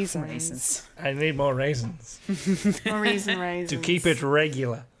raisins. I need more raisins. More raisins. To keep it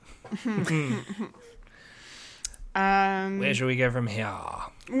regular. Where should we go from here?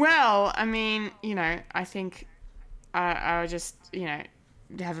 Well, I mean, I think I'll just,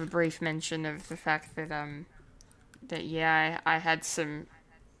 have a brief mention of the fact that, I had some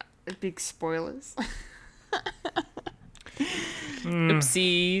big spoilers.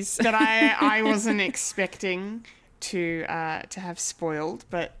 Oopsies. That I wasn't expecting to have spoiled,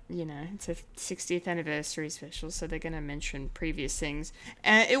 but you know, it's a 60th anniversary special, so they're going to mention previous things.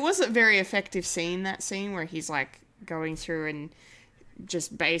 It was a very effective scene, that scene where he's like going through and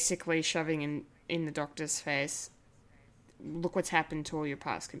just basically shoving in the Doctor's face, look what's happened to all your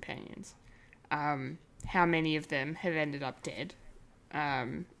past companions. How many of them have ended up dead,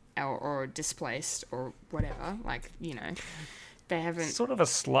 or displaced or whatever. Like, you know, they haven't... Sort of a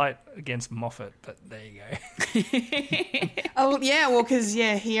slight against Moffat, but there you go. Oh, yeah, well, because,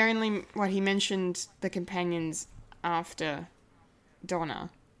 yeah, he mentioned the companions after Donna,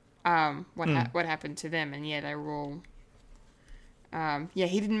 what happened to them, and yeah, they were all...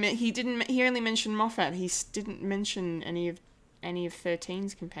 he only mentioned Moffat. He didn't mention any of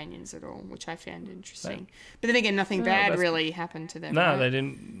 13's companions at all, which I found interesting. But then again, nothing bad really happened to them. No, right? they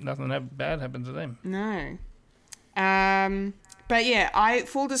didn't. Nothing bad happened to them. No. But yeah,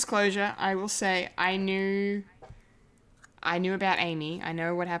 full disclosure, I will say I knew about Amy. I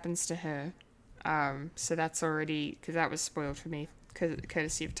know what happens to her. So that's already, because that was spoiled for me,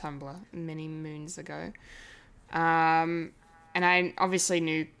 courtesy of Tumblr many moons ago. And I obviously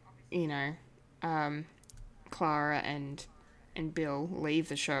knew, you know, Clara and Bill leave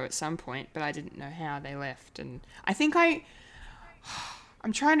the show at some point, but I didn't know how they left. And I think I'm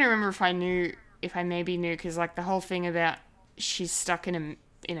trying to remember if I maybe knew, because like the whole thing about she's stuck in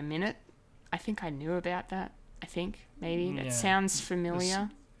a minute, I think I knew about that. I think maybe that sounds familiar.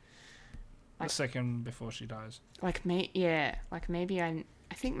 The second before she dies. Maybe I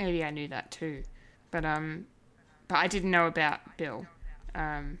think maybe I knew that too, but I didn't know about Bill.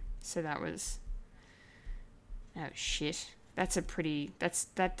 So that was... Oh, shit. That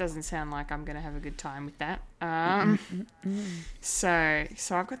doesn't sound like I'm going to have a good time with that. So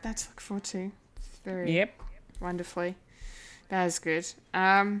I've got that to look forward to. It's very wonderfully. That is good.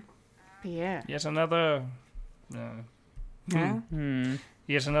 But yeah. Yet another...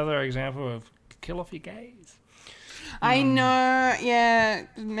 Yet another example of kill off your gaze. I know, yeah.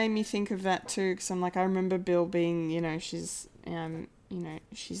 It made me think of that too, because I'm like, I remember Bill being, you know, she's a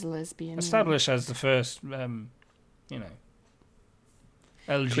lesbian. Established as the first,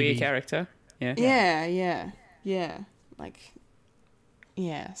 LGBT. Queer character. Yeah. Yeah. Like,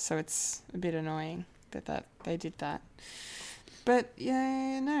 yeah, so it's a bit annoying that they did that. But,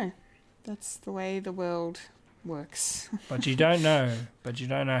 yeah, no. That's the way the world works. But you don't know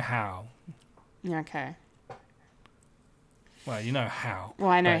how. Okay. Well, you know how. Well,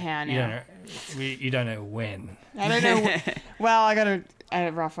 I know how now. You don't know when. I don't know. Well, I got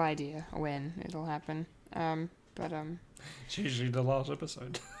a rough idea when it'll happen. But it's usually the last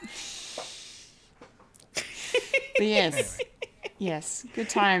episode. But yes, Anyway. Yes, good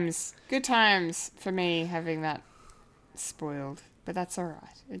times for me having that spoiled. But that's all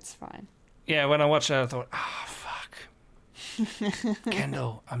right. It's fine. Yeah, when I watched that, I thought, fuck.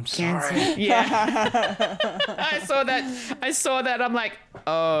 Kendall, I'm sorry. Yeah. I saw that. I'm like,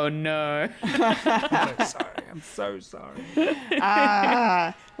 oh no. I'm so sorry.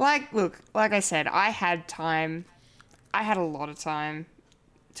 Like I said, I had time. I had a lot of time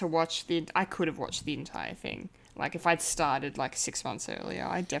to watch I could have watched the entire thing. Like, if I'd started like 6 months earlier,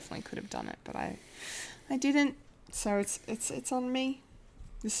 I definitely could have done it, but I didn't. So it's on me.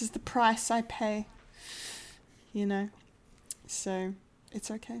 This is the price I pay. You know. So it's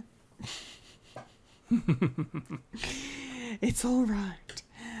okay. It's all right.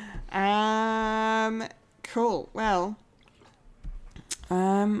 Cool. Well,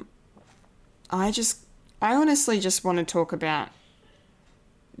 I honestly just want to talk about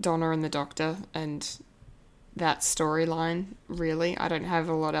Donna and the Doctor and that storyline, really. I don't have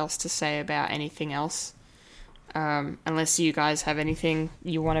a lot else to say about anything else. Unless you guys have anything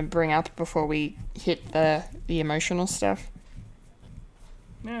you want to bring up before we hit the emotional stuff.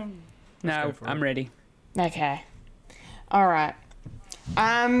 Yeah. No, I'm ready. Okay. All right.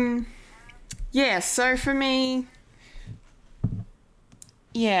 Yeah, so for me,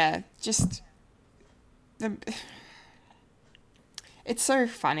 yeah, just it's so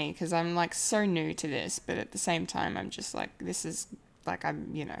funny because I'm like so new to this, but at the same time I'm just like, this is like,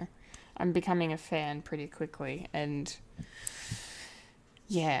 I'm becoming a fan pretty quickly, and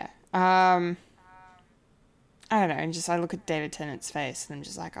yeah, I don't know, and just I look at David Tennant's face and I'm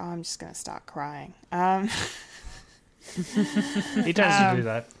just like, oh, I'm just gonna start crying. He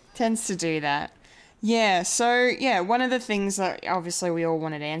tends to do that. Yeah, so, yeah, one of the things that obviously we all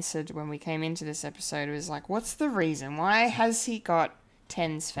wanted answered when we came into this episode was, like, what's the reason? Why has he got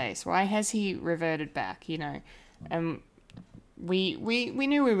Ten's face? Why has he reverted back, you know? We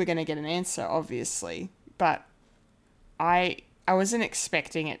knew we were going to get an answer, obviously, but I wasn't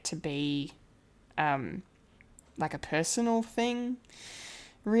expecting it to be like a personal thing,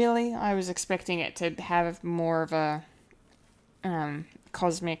 really. I was expecting it to have more of a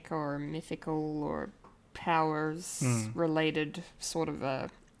cosmic or mythical or powers related sort of a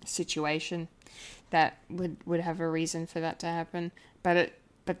situation that would have a reason for that to happen. But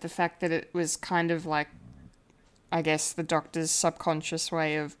the fact that it was kind of like, I guess, the Doctor's subconscious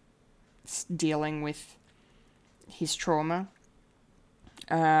way of dealing with his trauma,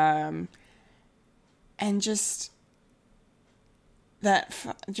 and just that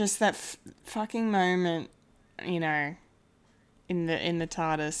fucking moment, you know, in the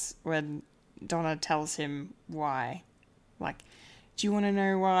TARDIS when Donna tells him why, like, do you want to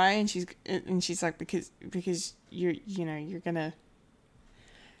know why? And she's like, because you're gonna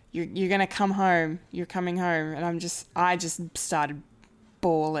come home. You're coming home. And I just started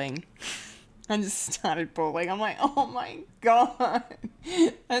bawling. I'm like, oh my God.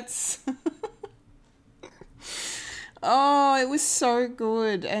 That's... oh, it was so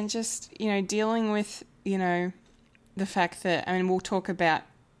good. And just, you know, dealing with, you know, the fact that, I mean, we'll talk about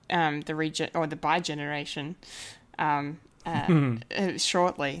the bi-generation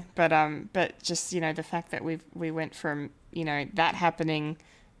shortly. But just, you know, the fact that we went from, you know, that happening,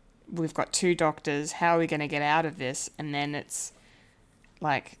 we've got 2 doctors, how are we going to get out of this? And then it's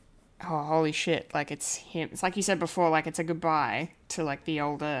like, oh, holy shit, like, it's him. It's like you said before, like, it's a goodbye to, like, the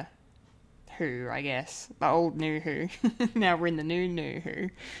older Who, I guess. The old new Who. Now we're in the new Who.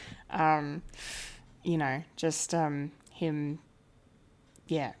 You know, just him,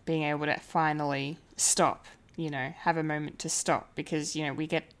 yeah, being able to finally stop, you know, have a moment to stop. Because, you know, we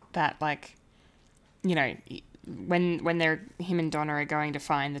get that, like, you know, when him and Donna are going to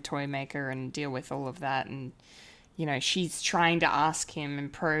find the toy maker and deal with all of that, and, you know, she's trying to ask him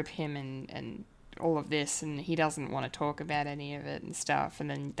and probe him and all of this, and he doesn't want to talk about any of it and stuff. And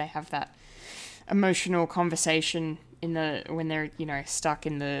then they have that emotional conversation when they're, you know, stuck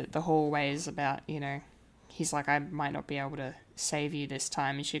in the hallways about, you know, he's like, I might not be able to save you this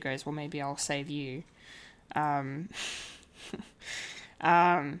time, and she goes, well, maybe I'll save you. And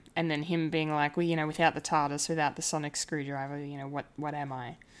then him being like, well, you know, without the TARDIS, without the sonic screwdriver, you know, what am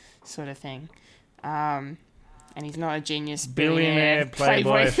I, sort of thing. And he's not a genius billionaire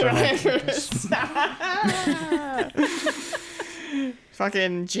playboy philanthropist.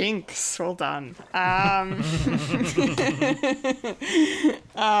 Fucking jinx. Well done.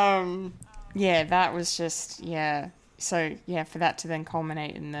 Yeah, that was just, yeah. So, yeah, for that to then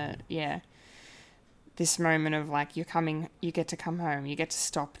culminate in this moment of, like, you get to come home, you get to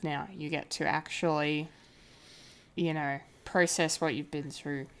stop now, you get to actually, you know, process what you've been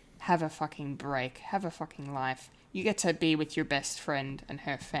through, have a fucking break, have a fucking life. You get to be with your best friend and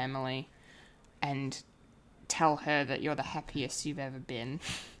her family and tell her that you're the happiest you've ever been.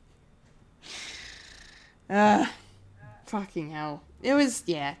 Fucking hell. It was,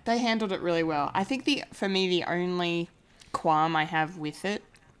 yeah, they handled it really well. I think for me, the only qualm I have with it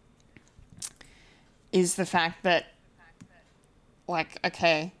is the fact that, like,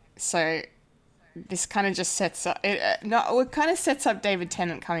 okay, so this kind of just sets up, it kind of sets up David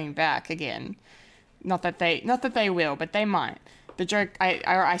Tennant coming back again. Not that they will, but they might. The joke,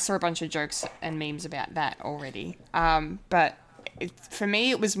 I saw a bunch of jokes and memes about that already. But for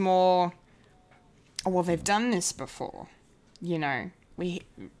me, it was more, well, they've done this before. You know,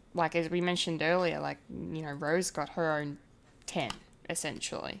 like, as we mentioned earlier, like, you know, Rose got her own 10,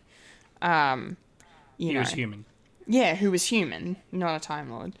 essentially. He was human. Yeah, who was human, not a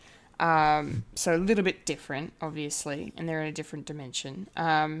Time Lord. So a little bit different, obviously, and they're in a different dimension.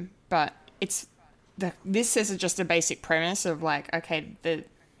 But this is just a basic premise of, like, okay,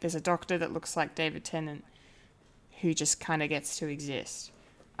 there's a doctor that looks like David Tennant who just kind of gets to exist.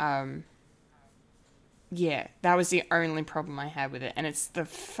 Yeah, that was the only problem I had with it, and it's the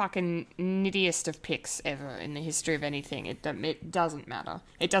fucking nittiest of picks ever in the history of anything. It doesn't matter.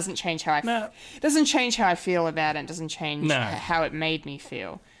 It doesn't change how it doesn't change how I feel about it. It doesn't change how it made me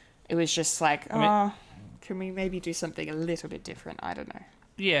feel. It was just like, can we maybe do something a little bit different? I don't know.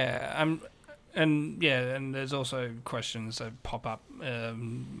 Yeah, and there's also questions that pop up.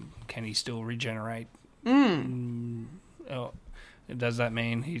 Can he still regenerate? Does that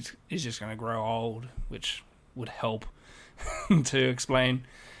mean he's just going to grow old, which would help to explain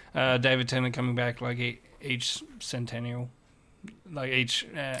David Tennant coming back, like, each centennial, like each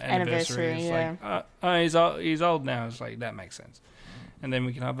anniversary. It's like, he's old now. It's like, that makes sense. And then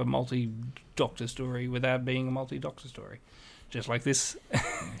we can have a multi-doctor story without being a multi-doctor story, just like this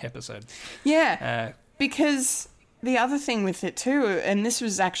episode. Yeah, because the other thing with it too, and this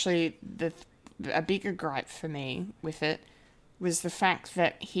was actually a bigger gripe for me with it was the fact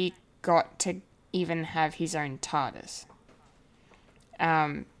that he got to even have his own TARDIS.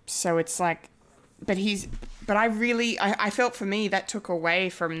 So it's like, but I felt for me that took away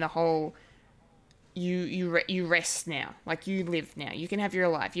from the whole, you rest now, like you live now, you can have your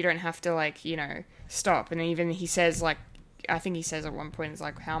life, you don't have to like, you know, stop. And even he says like, I think he says at one point, it's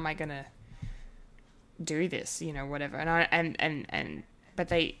like, how am I gonna do this, you know, whatever. But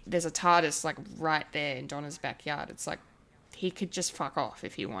there's a TARDIS like right there in Donna's backyard. It's like he could just fuck off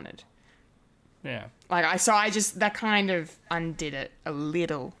if he wanted. Yeah. Like I just that kind of undid it a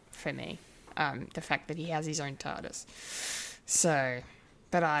little for me. The fact that he has his own TARDIS. So,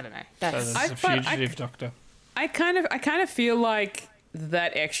 but I don't know. That's a fugitive doctor. I kind of feel like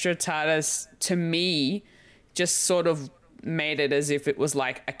that extra TARDIS to me just sort of made it as if it was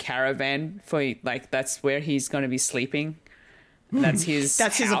like a caravan for like that's where he's going to be sleeping. That's his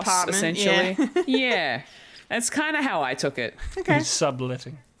his apartment essentially. Yeah. That's kind of how I took it. Okay. He's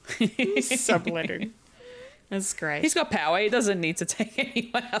subletting. Subletting. That's great. He's got power. He doesn't need to take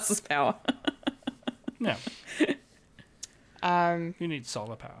anyone else's power. No. You need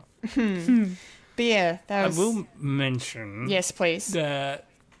solar power. But yeah, that was... I will mention... Yes, please. That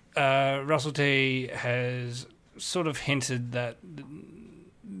Russell T has sort of hinted that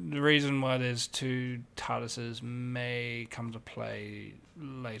the reason why there's 2 TARDISes may come to play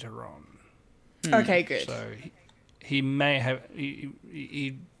later on. Okay, good. So he may have...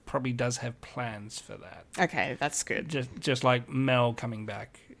 He probably does have plans for that. Okay, that's good. Just like Mel coming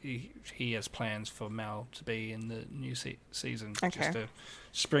back, he has plans for Mel to be in the new season, Okay. just to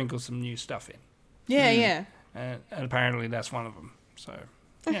sprinkle some new stuff in. Yeah, yeah. And apparently that's one of them. So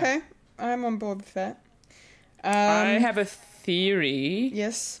Okay, I'm on board with that. I have a theory.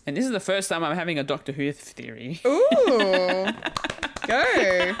 Yes. And this is the first time I'm having a Doctor Who theory. Ooh.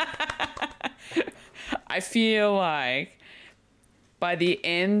 Go. I feel like by the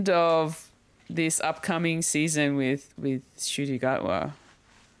end of this upcoming season with Ncuti Gatwa,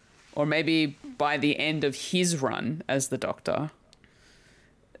 or maybe by the end of his run as the Doctor,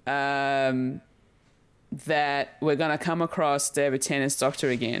 that we're going to come across David Tennant's Doctor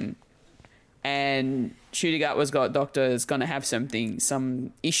again, and Ncuti Gatwa's Doctor is going to have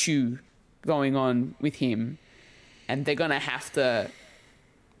some issue going on with him, and they're going to have to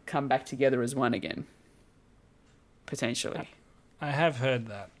come back together as one again, potentially. I have heard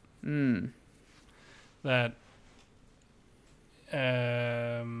that. That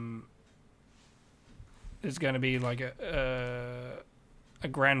there's going to be like a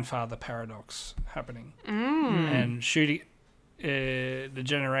grandfather paradox happening. And Ncuti, the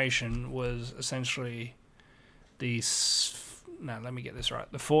generation was essentially let me get this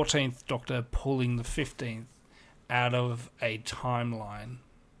right. The 14th Doctor pulling the 15th out of a timeline,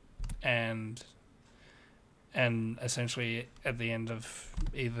 and essentially at the end of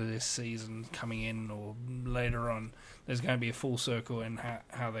either this season coming in or later on, there's going to be a full circle in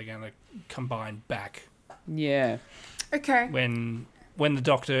how they're going to combine back. Yeah. Okay. When the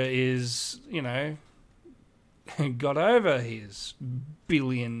Doctor is, you know, got over his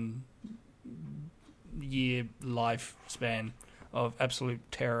billion-year lifespan of absolute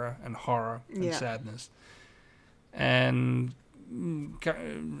terror and horror and sadness, and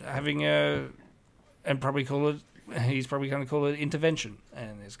having and probably he's probably going to call it intervention,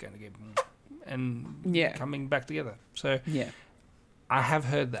 and it's going to get coming back together. So I have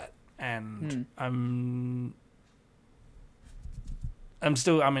heard that, and I'm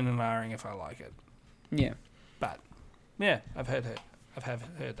still in an airing if I like it. Yeah, but I've heard that.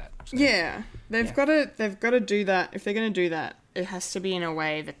 So. Yeah, they've got to do that. If they're going to do that, it has to be in a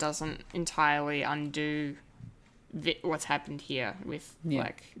way that doesn't entirely undo what's happened here with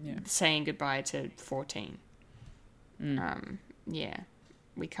saying goodbye to 14. We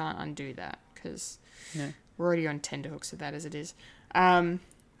can't undo that because we're already on tenterhooks with that as it is. But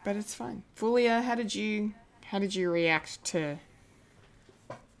it's fine. Fulya, how did you react to,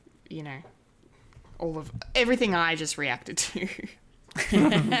 you know, all of everything I just reacted to?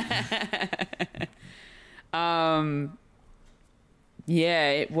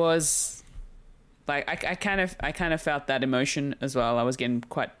 It was like I kind of felt that emotion as well. I was getting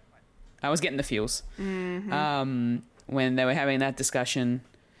the feels when they were having that discussion,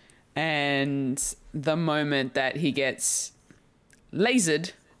 and the moment that he gets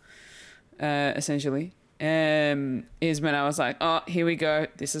lasered, essentially, is when I was like, oh, here we go.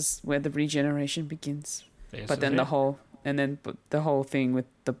 This is where the regeneration begins. But then the whole thing with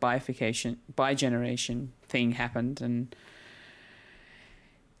the bi-generation thing happened, and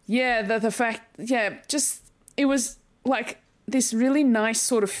the fact, just it was like this really nice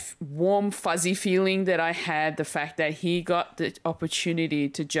sort of warm, fuzzy feeling that I had, the fact that he got the opportunity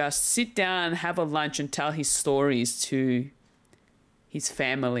to just sit down, have a lunch and tell his stories to his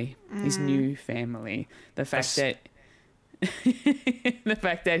family, his new family. The fact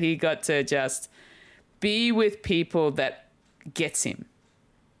that he got to just be with people that gets him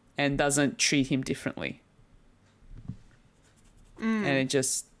and doesn't treat him differently. And it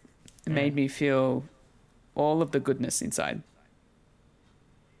just made me feel all of the goodness inside.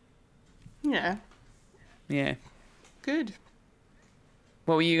 Yeah. Yeah. Good.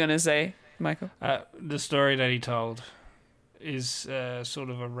 What were you going to say, Michael? The story that he told is sort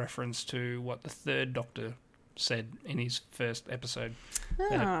of a reference to what the third Doctor said in his first episode.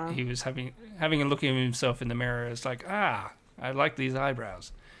 That he was having a look at himself in the mirror. It's like, I like these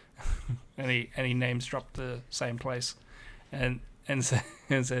eyebrows. and he names dropped the same place. And says,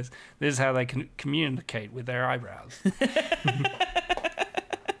 this is how they can communicate with their eyebrows.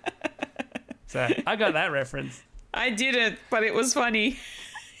 So I got that reference. I didn't, but it was funny.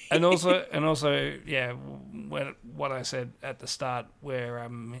 and also, yeah, what I said at the start, where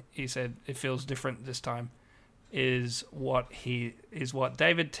he said it feels different this time, is what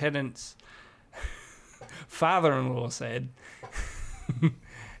David Tennant's father-in-law said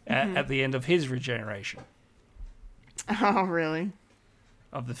at the end of his regeneration. Oh, really?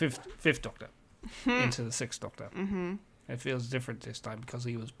 Of the fifth Doctor into the Sixth Doctor. Mm-hmm. It feels different this time because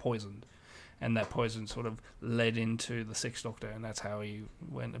he was poisoned, and that poison sort of led into the Sixth Doctor, and that's how he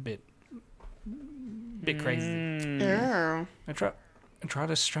went a bit crazy. Yeah. And try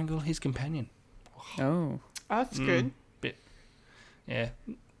to strangle his companion. Oh, that's good. Yeah.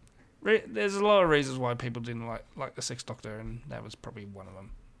 There's a lot of reasons why people didn't like the Sixth Doctor, and that was probably one of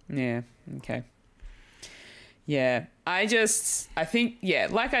them. Yeah. Okay. Yeah, I think,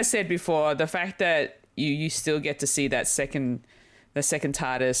 like I said before, the fact that you still get to see the second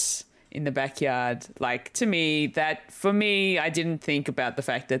TARDIS in the backyard, like, to me, I didn't think about the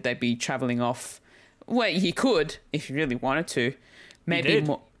fact that they'd be traveling off. Well, he could, if he really wanted to. Maybe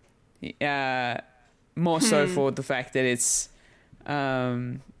more so for the fact that it's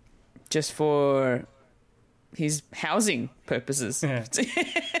just for his housing purposes. Yeah.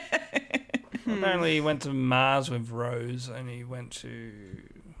 Apparently he went to Mars with Rose, and he went to,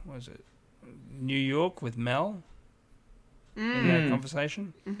 New York with Mel in that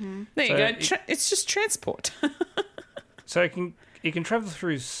conversation. Mm-hmm. There you go. It's just transport. So it can travel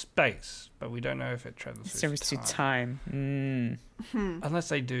through space, but we don't know if it travels through time. Unless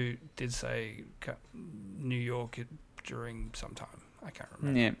they did say New York during some time. I can't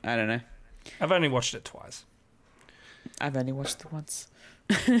remember. Yeah, I don't know. I've only watched it twice. I've only watched it once.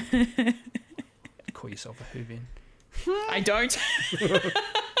 Call yourself a Whovian. I don't.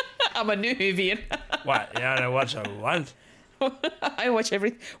 I'm a new Whovian. What? You don't watch it once? I watch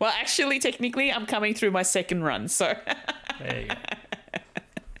everything. Well, actually, technically, I'm coming through my second run, so. There you go.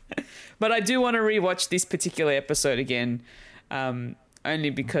 But I do want to rewatch this particular episode again, only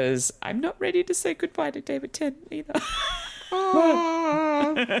because I'm not ready to say goodbye to David Tennant either.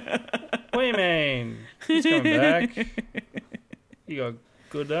 What do you mean? He's coming back. You got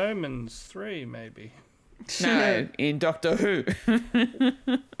Good Omens 3, maybe. No, in Doctor Who.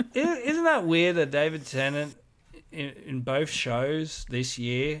 Isn't that weird that David Tennant in both shows this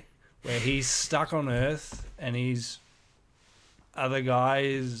year, where he's stuck on Earth and his other guy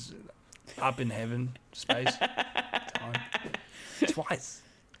is up in heaven, space, time, twice.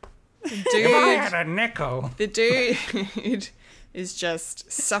 The dude is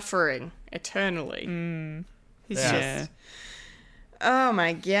just suffering eternally. He's just. Oh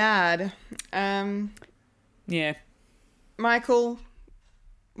my god. Yeah. Michael,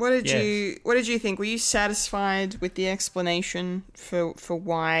 what did you think? Were you satisfied with the explanation for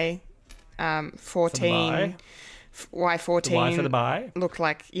why 14 why 14 why for the buy looked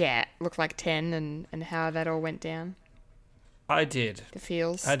like 10 and how that all went down? I did. The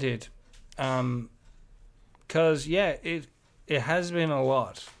feels. I did. Cuz it has been a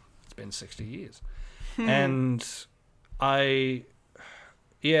lot. It's been 60 years. And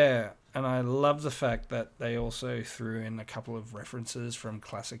I love the fact that they also threw in a couple of references from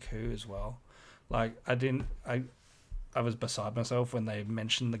classic Who as well. Like, I was beside myself when they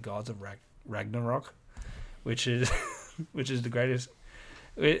mentioned the gods of Ragnarok, which is the greatest.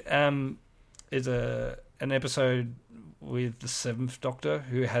 It is an episode with the Seventh Doctor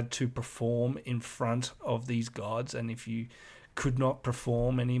who had to perform in front of these gods, and if you could not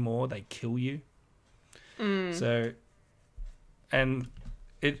perform anymore, they kill you. So, and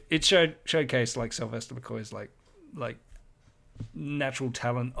it showcased like Sylvester McCoy's like natural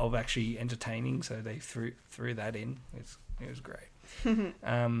talent of actually entertaining, so they threw that in. It was great.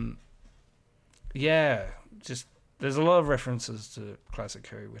 Yeah, just there's a lot of references to classic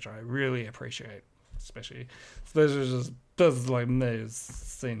Who, which I really appreciate, especially those are just like me who's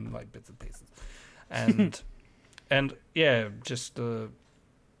seen like bits and pieces, and yeah, just a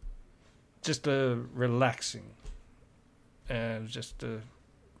relaxing, it's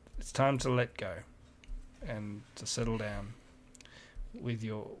time to let go, and to settle down with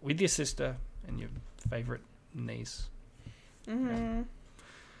your sister and your favorite niece. Mm-hmm.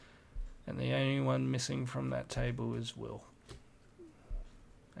 And the only one missing from that table is Will.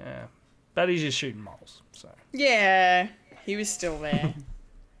 Yeah. But he's just shooting moles, so. Yeah, he was still there.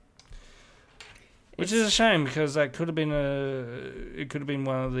 Which is a shame, because that could have been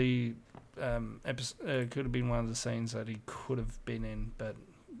one of the could have been one of the scenes that he could have been in, but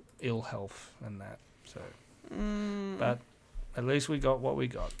ill health and that. So but at least we got what we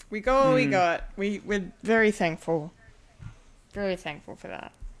got. We got what we got. We're very thankful. Very thankful for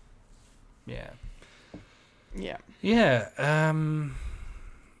that. Yeah. Yeah. Yeah.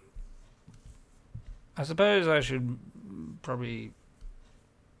 I suppose I should probably,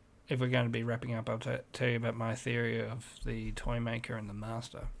 if we're going to be wrapping up, I'll tell you about my theory of the toy maker and the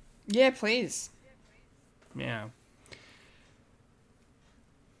master. Yeah, please. Yeah.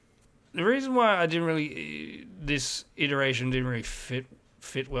 The reason why this iteration didn't really fit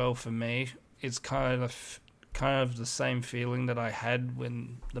well for me, it's kind of the same feeling that I had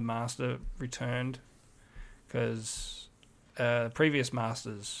when the Master returned, because previous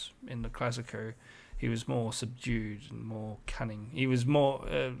Masters in the Classic Who, he was more subdued and more cunning. He was more,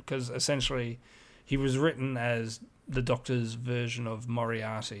 because essentially he was written as the Doctor's version of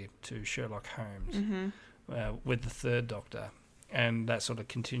Moriarty to Sherlock Holmes, with the third Doctor, and that sort of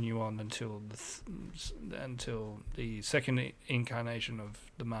continue on until the second incarnation of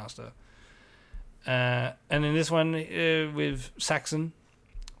the Master. And in this one, with Saxon,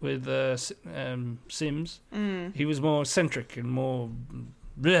 with Sims, he was more eccentric and more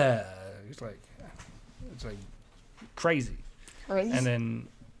blah. It's like crazy, and then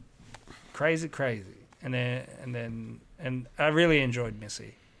crazy, and I really enjoyed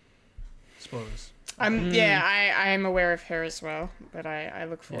Missy. Spoilers. I am aware of her as well, but I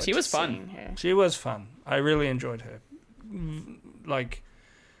look forward. She was to fun. seeing her. She was fun. I really enjoyed her. Like,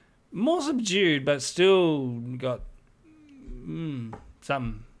 more subdued, but still got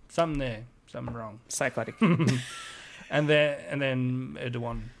something there, something wrong. Psychotic. And then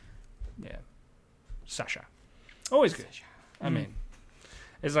Edouard, yeah, Sasha, always good. I mean,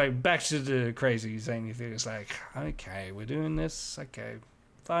 it's like back to the crazy zany thing. It's like, okay, we're doing this. Okay,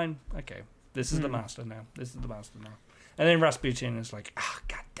 fine. Okay, this is the Master now. And then Rasputin is like,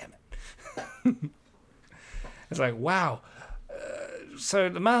 god damn it. It's like, wow. So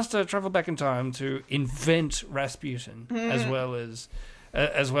the Master traveled back in time to invent Rasputin, as well as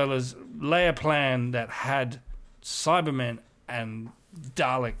lay a plan that had Cybermen and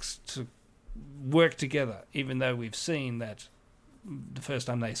Daleks to work together, even though we've seen that the first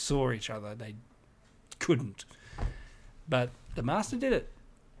time they saw each other, they couldn't. But the Master did it.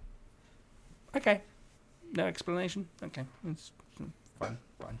 Okay. No explanation. Okay. It's fine.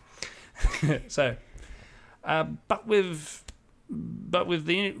 So, but with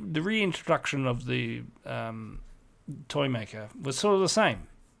the reintroduction of the toy maker was sort of the same.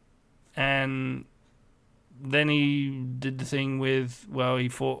 And then he did the thing with,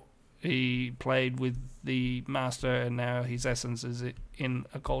 he played with the Master, and now his essence is in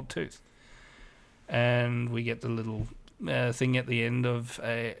a gold tooth. And we get the little thing at the end of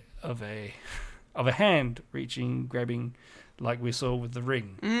a hand grabbing, like we saw with the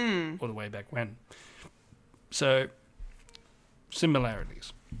ring, all the way back when. So,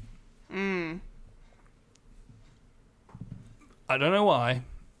 similarities. I don't know why,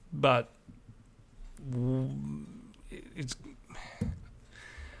 but it's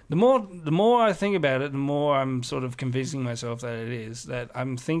the more I think about it, the more I'm sort of convincing myself that it is. That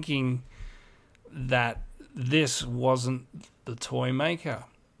I'm thinking that this wasn't the toy maker.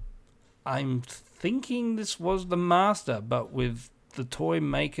 I'm thinking this was the Master, but with the toy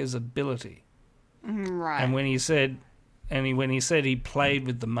maker's ability. Right. And when he said he played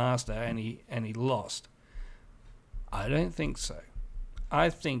with the Master and he lost, I don't think so. I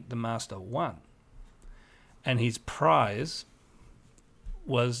think the Master won, and his prize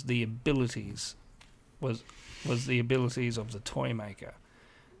was the abilities of the toy maker,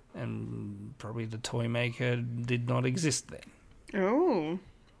 and probably the toy maker did not exist then. Oh.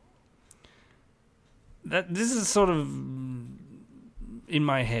 This is sort of in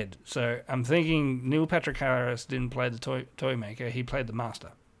my head. So I'm thinking Neil Patrick Harris didn't play the toy maker. He played the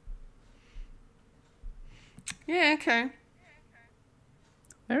master. Yeah, okay.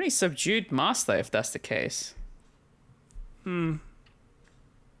 Very subdued master, if that's the case. Well,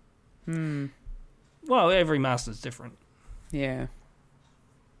 every master's different. Yeah.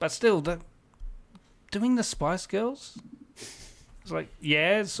 But still, doing the Spice Girls, it's like,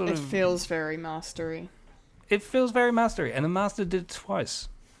 yeah, it's sort It of... feels very mastery. It feels very mastery, and the master did it twice.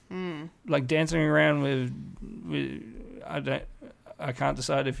 Like dancing around with I can't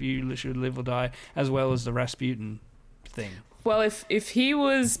decide if you should live or die, as well as the Rasputin thing. Well, if he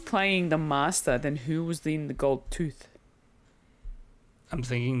was playing the master, then who was in the gold tooth? I'm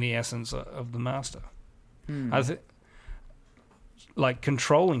thinking the essence of the master. I think, like,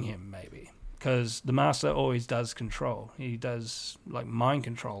 controlling him, maybe. Because the master always does control. He does, like, mind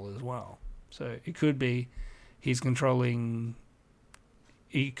control as well. So it could be he's controlling...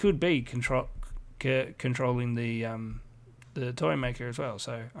 He could be controlling the toy maker as well.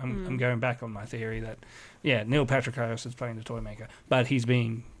 So I'm going back on my theory that, yeah, Neil Patrick Harris is playing the toy maker, but he's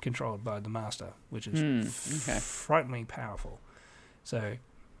being controlled by the master, which is frighteningly powerful. So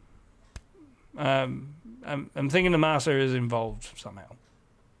I'm thinking the master is involved somehow,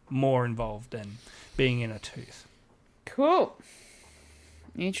 more involved than being in a tooth. Cool.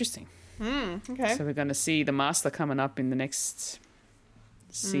 Interesting. Okay. So we're going to see the master coming up in the next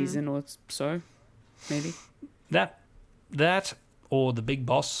season or so, maybe. That or the big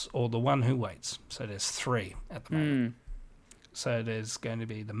boss or the one who waits. So there's 3 at the moment. So there's going to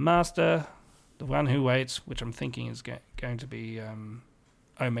be the master, the one who waits, which I'm thinking is going to be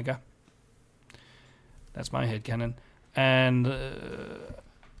Omega. That's my headcanon. And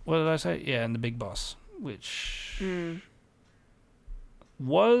what did I say? Yeah, and the big boss, which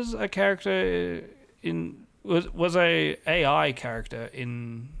was a character was a AI character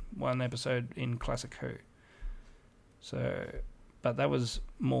in one episode in Classic Who. So, but that was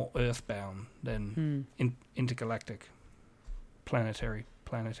more earthbound than intergalactic, planetary,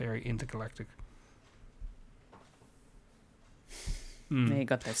 intergalactic. Yeah, you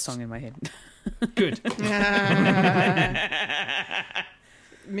got that song in my head. Good.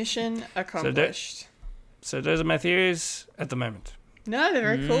 Mission accomplished. So those are my theories at the moment. No, they're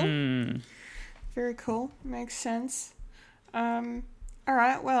very cool. Very cool. Makes sense. All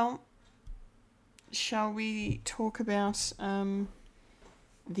right, well, shall we talk about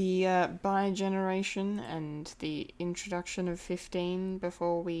the bi-generation and the introduction of 15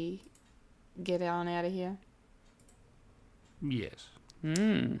 before we get on out of here? Yes.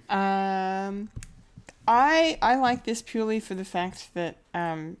 I like this purely for the fact that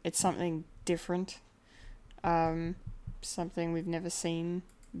it's something different, something we've never seen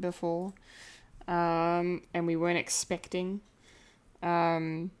before, and we weren't expecting.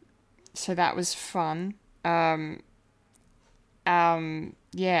 So that was fun.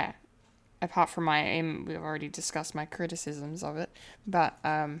 Yeah. Apart from we've already discussed my criticisms of it, but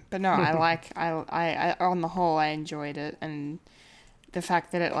no, I on the whole I enjoyed it, and the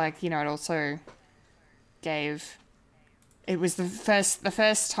fact that it it also gave. It was the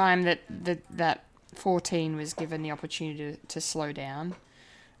first time that 14 was given the opportunity to slow down,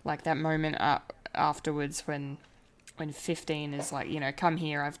 like that moment afterwards when 15 is like, come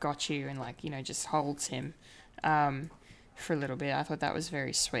here, I've got you, and just holds him for a little bit. I thought that was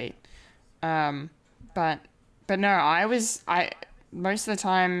very sweet. But no, I most of the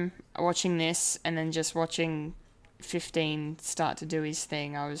time watching this and then just watching 15 start to do his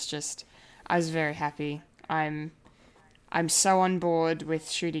thing, I was very happy. I'm so on board with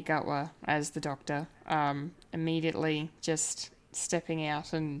Ncuti Gatwa as the Doctor. Immediately just stepping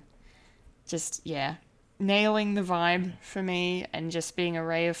out and just, nailing the vibe for me, and just being a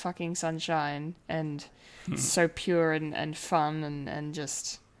ray of fucking sunshine, and so pure and fun and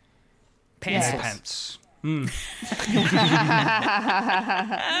just... Pants.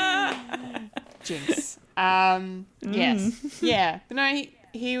 Jinx. Yes. Yeah. But no,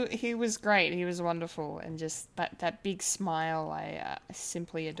 he was great. He was wonderful, and just that big smile, I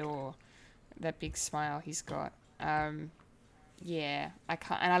simply adore that big smile he's got. Yeah, I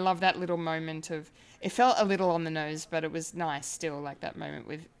can't, and I love that little moment of. It felt a little on the nose, but it was nice still. Like that moment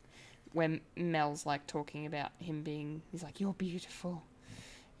when Mel's talking about him being. He's like, "You're beautiful,"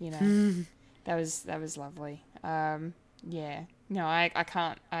 That was lovely. Yeah. No, I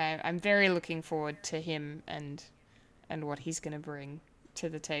can't. I'm very looking forward to him and what he's going to bring to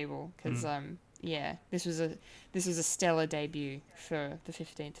the table, because yeah, this was a stellar debut for the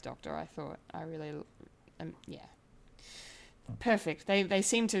 15th Doctor. I thought. I really yeah. Perfect. They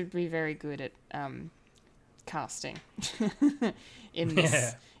seem to be very good at casting in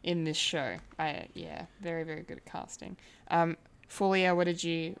this show. Very, very good at casting. Fulya, what did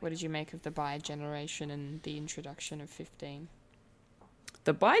you make of the bi-generation and the introduction of 15?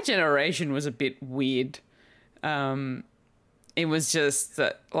 The bi-generation was a bit weird. It was just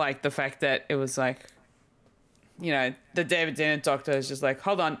like the fact that it was like, you know, the David Tennant doctor is just like,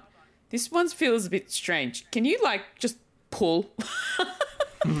 hold on, this one feels a bit strange. Can you like just pull?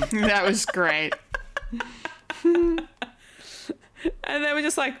 That was great. And they were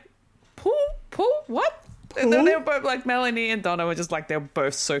just like, pull, what? And then they were both like, Melanie and Donna were just like, they were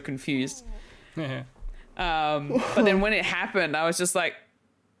both so confused. Yeah. But then when it happened, I was just like,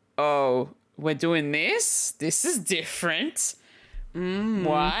 oh, we're doing this? This is different.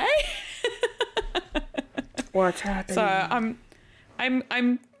 Why? What's happening? So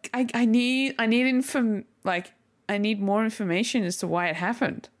I need more information as to why it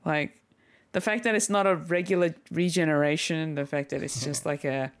happened. Like the fact that it's not a regular regeneration, the fact that it's just like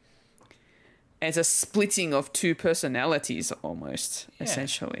it's a splitting of two personalities almost,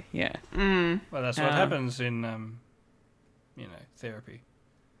 essentially. Yeah. Well, that's what happens in therapy.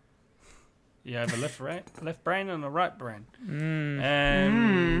 You have a left brain and a right brain,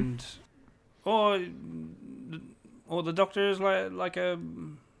 and or the doctor is like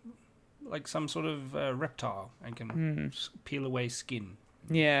some sort of reptile and can peel away skin.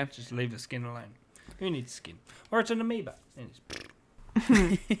 Yeah, just leave the skin alone. Who needs skin? Or it's an amoeba.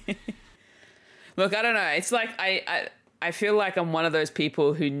 Look, I don't know. It's like I feel like I'm one of those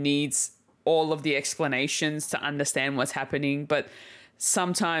people who needs all of the explanations to understand what's happening, but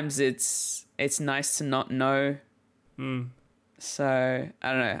sometimes it's nice to not know. So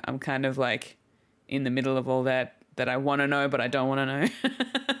I don't know. I'm kind of like in the middle of all that I want to know, but I don't want to know.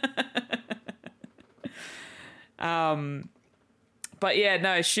 But yeah,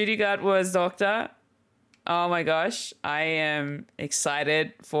 no, Shudigat was Doctor. Oh my gosh, I am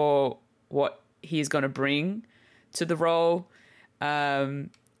excited for what he's going to bring to the role. Like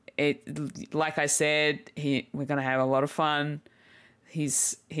I said, we're going to have a lot of fun.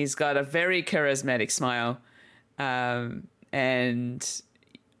 He's got a very charismatic smile, and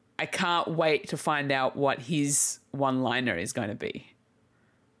I can't wait to find out what his one-liner is going to be.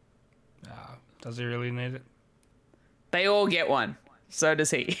 Does he really need it? They all get one. So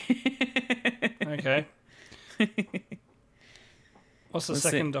does he. Okay. What's the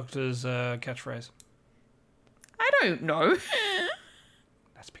second Doctor's catchphrase? I don't know.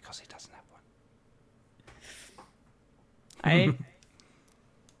 That's because he doesn't have one.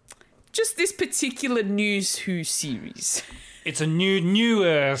 Just this particular News Who series. It's a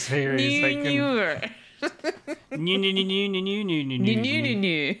newer series. Newer. New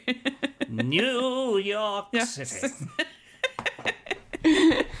York City.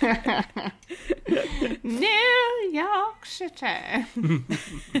 New York City.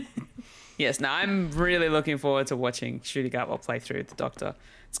 Yes, now I'm really looking forward to watching Shudigat play through the Doctor.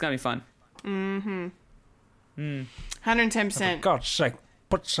 It's going to be fun. 110%. For God's sake,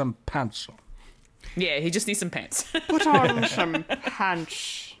 put some pants on. Yeah, he just needs some pants. Put on some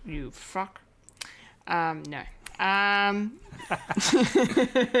pants, you fuck. No.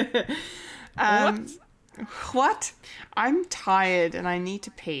 What? I'm tired and I need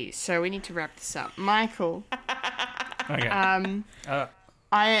to pee, so we need to wrap this up. Michael. Okay.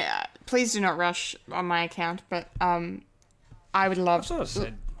 Please do not rush on my account, but I would love sort of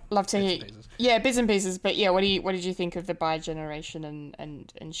said to hear. pieces. Yeah, bits and pieces. But yeah, what did you think of the bi-generation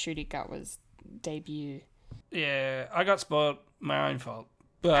and Shudigat was debut? Yeah, I got spoiled. My own fault.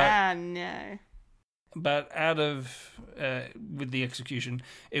 But No. But out of with the execution,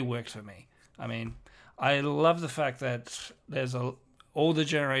 it worked for me. I mean, I love the fact that there's all the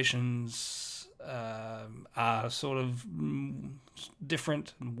generations are sort of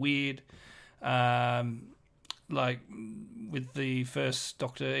different and weird. Like with the first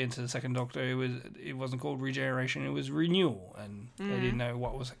Doctor into the second Doctor, it wasn't called regeneration; it was renewal, and they didn't know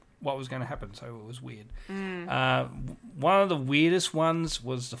what was going to happen, so it was weird. One of the weirdest ones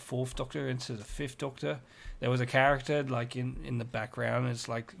was the fourth Doctor into the fifth Doctor. There was a character like in the background. It's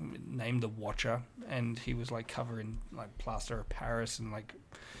like named the Watcher, and he was like covered in like plaster of Paris, and like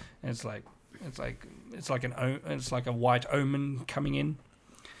it's like a white omen coming in,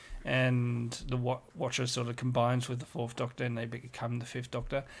 and the Watcher sort of combines with the fourth Doctor, and they become the fifth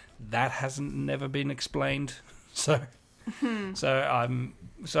Doctor. That hasn't never been explained, so. So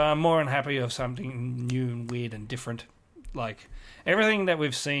I'm more than happy of something new and weird and different. Like everything that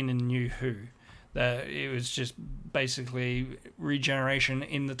we've seen in New Who, that it was just basically regeneration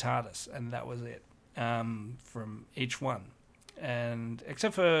in the TARDIS, and that was it from each one, and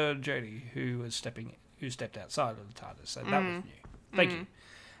except for Jodie, who stepped outside of the TARDIS, so that was new. Thank you.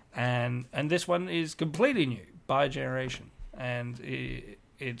 And this one is completely new by generation, and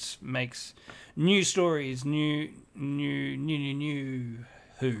it makes new stories, new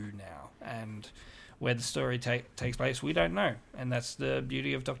who now, and where the story takes place, we don't know, and that's the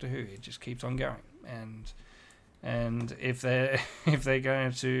beauty of Doctor Who. It just keeps on going, and if they're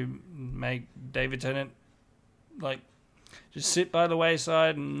going to make David Tennant just sit by the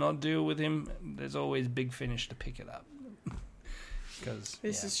wayside and not deal with him, there's always Big Finish to pick it up. Because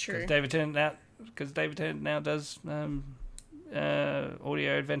this is true. David Tennant now does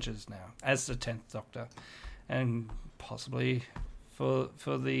audio adventures now as the 10th Doctor, and possibly for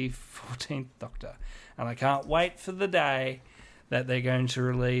the 14th Doctor. And I can't wait for the day that they're going to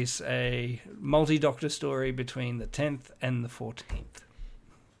release a multi-Doctor story between the 10th and the 14th.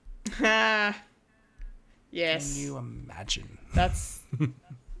 Yes. Can you imagine? That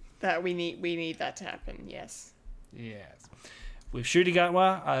we need that to happen. Yes. Yes. With Ncuti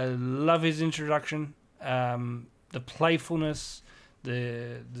Gatwa, I love his introduction. The playfulness,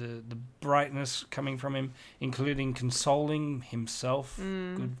 the brightness coming from him, including consoling himself.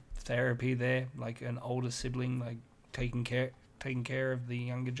 Good therapy there, like an older sibling, like taking care of the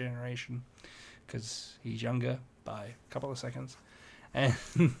younger generation, because he's younger by a couple of seconds, and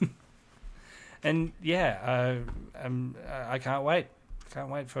yeah, I can't wait for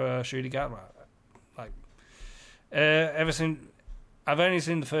Ncuti Gatwa. Like, ever since I've only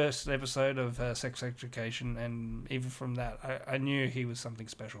seen the first episode of Sex Education, and even from that, I knew he was something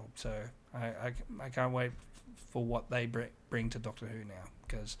special. So I can't wait for what they bring to Doctor Who now,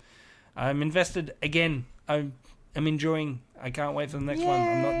 because I'm invested again. I'm enjoying. I can't wait for the next one.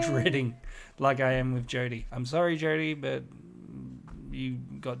 I'm not dreading like I am with Jodie. I'm sorry, Jodie, but you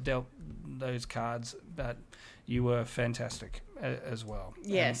got dealt those cards, but you were fantastic as well.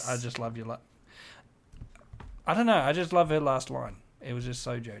 Yes. And I just love your I don't know. I just love her last line. It was just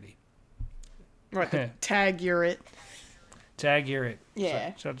so Jodie. Right, the tag you're it. Tag you're it.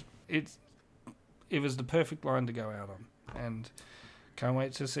 Yeah. So it was the perfect line to go out on, and can't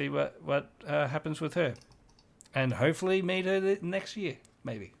wait to see what happens with her, and hopefully meet her next year,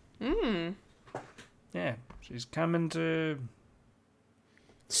 maybe. Yeah, she's coming to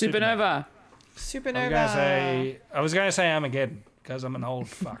Supernova. I was gonna say Armageddon, because I'm an old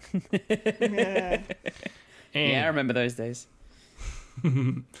fuck. Yeah. Yeah, I remember those days.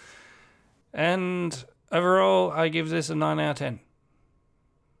 And overall, I give this a 9 out of 10.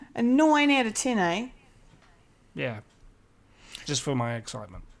 A 9 out of 10, eh? Yeah, just for my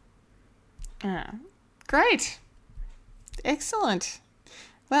excitement. Great. Excellent.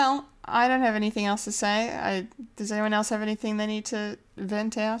 Well, I don't have anything else to say. Does anyone else have anything they need to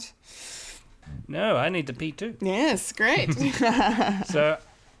vent out? No, I need to pee too. Yes, great. So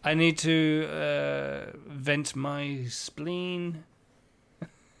I need to vent my spleen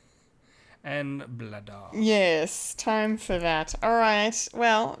and bladder. Yes, time for that. All right.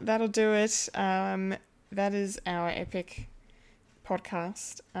 Well, that'll do it. That is our epic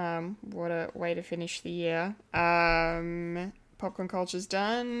podcast. What a way to finish the year. Popcorn Culture's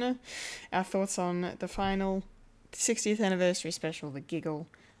done. Our thoughts on the final 60th anniversary special, The Giggle.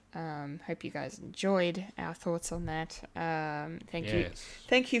 Hope you guys enjoyed our thoughts on that.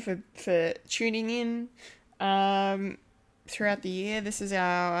 Thank you for tuning in throughout the year. This is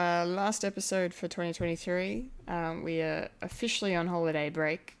our last episode for 2023. We are officially on holiday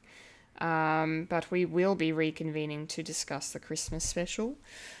break, but we will be reconvening to discuss the Christmas special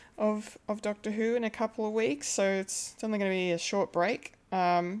of Doctor Who in a couple of weeks. So it's only going to be a short break,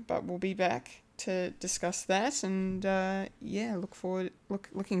 but we'll be back to discuss that, and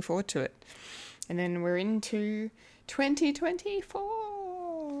looking forward to it. And then we're into 2024.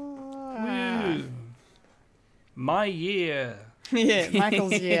 Woo. My year. Yeah,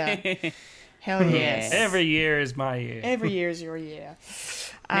 Michael's year. Hell yes. Every year is my year. Every year is your year.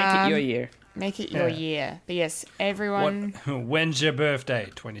 Make it your year. Make it your year. But yes, everyone. When's your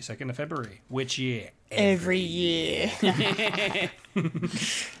birthday? 22nd of February. Which year? Every year.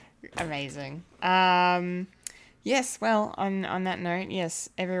 Amazing. Yes, well, on that note, yes,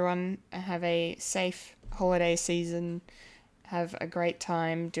 everyone have a safe holiday season. Have a great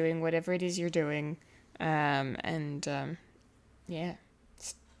time doing whatever it is you're doing.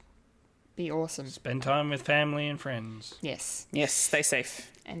 Be awesome. Spend time with family and friends. Yes. Yes, stay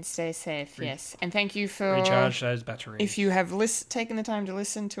safe. And stay safe, yes. And thank you for... Recharge those batteries. If you have taken the time to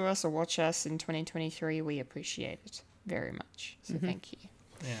listen to us or watch us in 2023, we appreciate it very much. So thank you.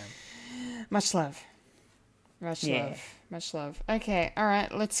 Yeah. Much love. Much love. Okay, all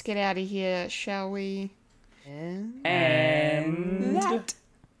right, let's get out of here, shall we? And... That.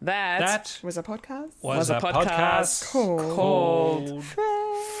 That Was a podcast? was a podcast called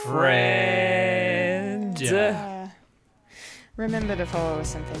Friend. Remember to follow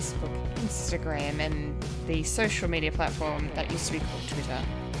us on Facebook, Instagram, and the social media platform that used to be called Twitter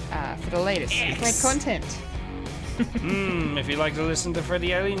for the latest great content. If you'd like to listen to Fred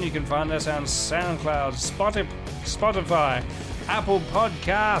the Alien, you can find us on SoundCloud, Spotify, Apple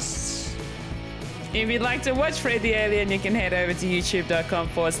Podcasts. If you'd like to watch Fred the Alien, you can head over to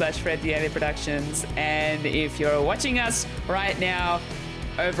youtube.com/Fred the Alien Productions. And if you're watching us right now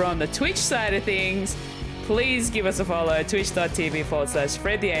over on the Twitch side of things, please give us a follow,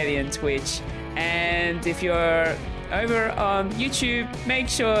 twitch.tv/Fred the Alien Twitch. And if you're over on YouTube, make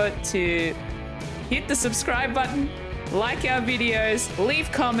sure to hit the subscribe button, like our videos,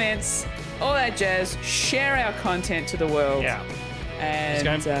 leave comments, all that jazz, share our content to the world. Yeah. And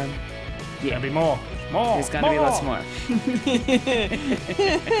There'll be more. there's going to be lots more.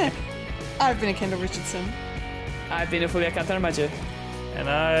 I've been a Kendall Richardson. I've been a Fulya Kataramaja. And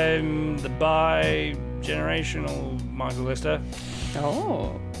I'm the bi-generational Michael Lister.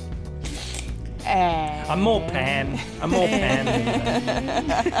 Oh. And I'm more pan. Than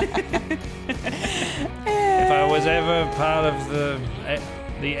that. If I was ever part of the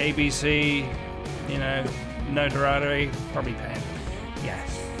ABC, notoriety, probably pan.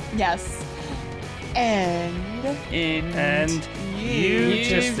 Yes. yes. And you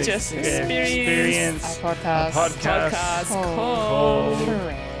just experienced a podcast called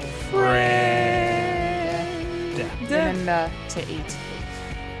Friend. Remember to eat beef.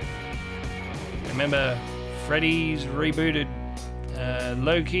 Remember, Freddy's rebooted.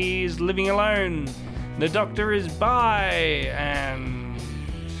 Loki's living alone. The Doctor is by. And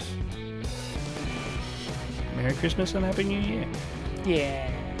Merry Christmas and Happy New Year. Yeah.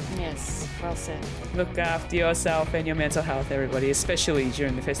 Yes, well said. Look after yourself and your mental health, everybody, especially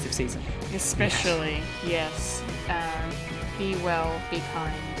during the festive season. Especially, yes. Be well, be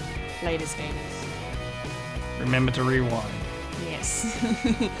kind. Latest gamers. Remember to rewind. Yes.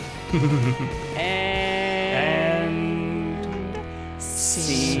 And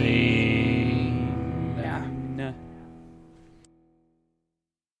See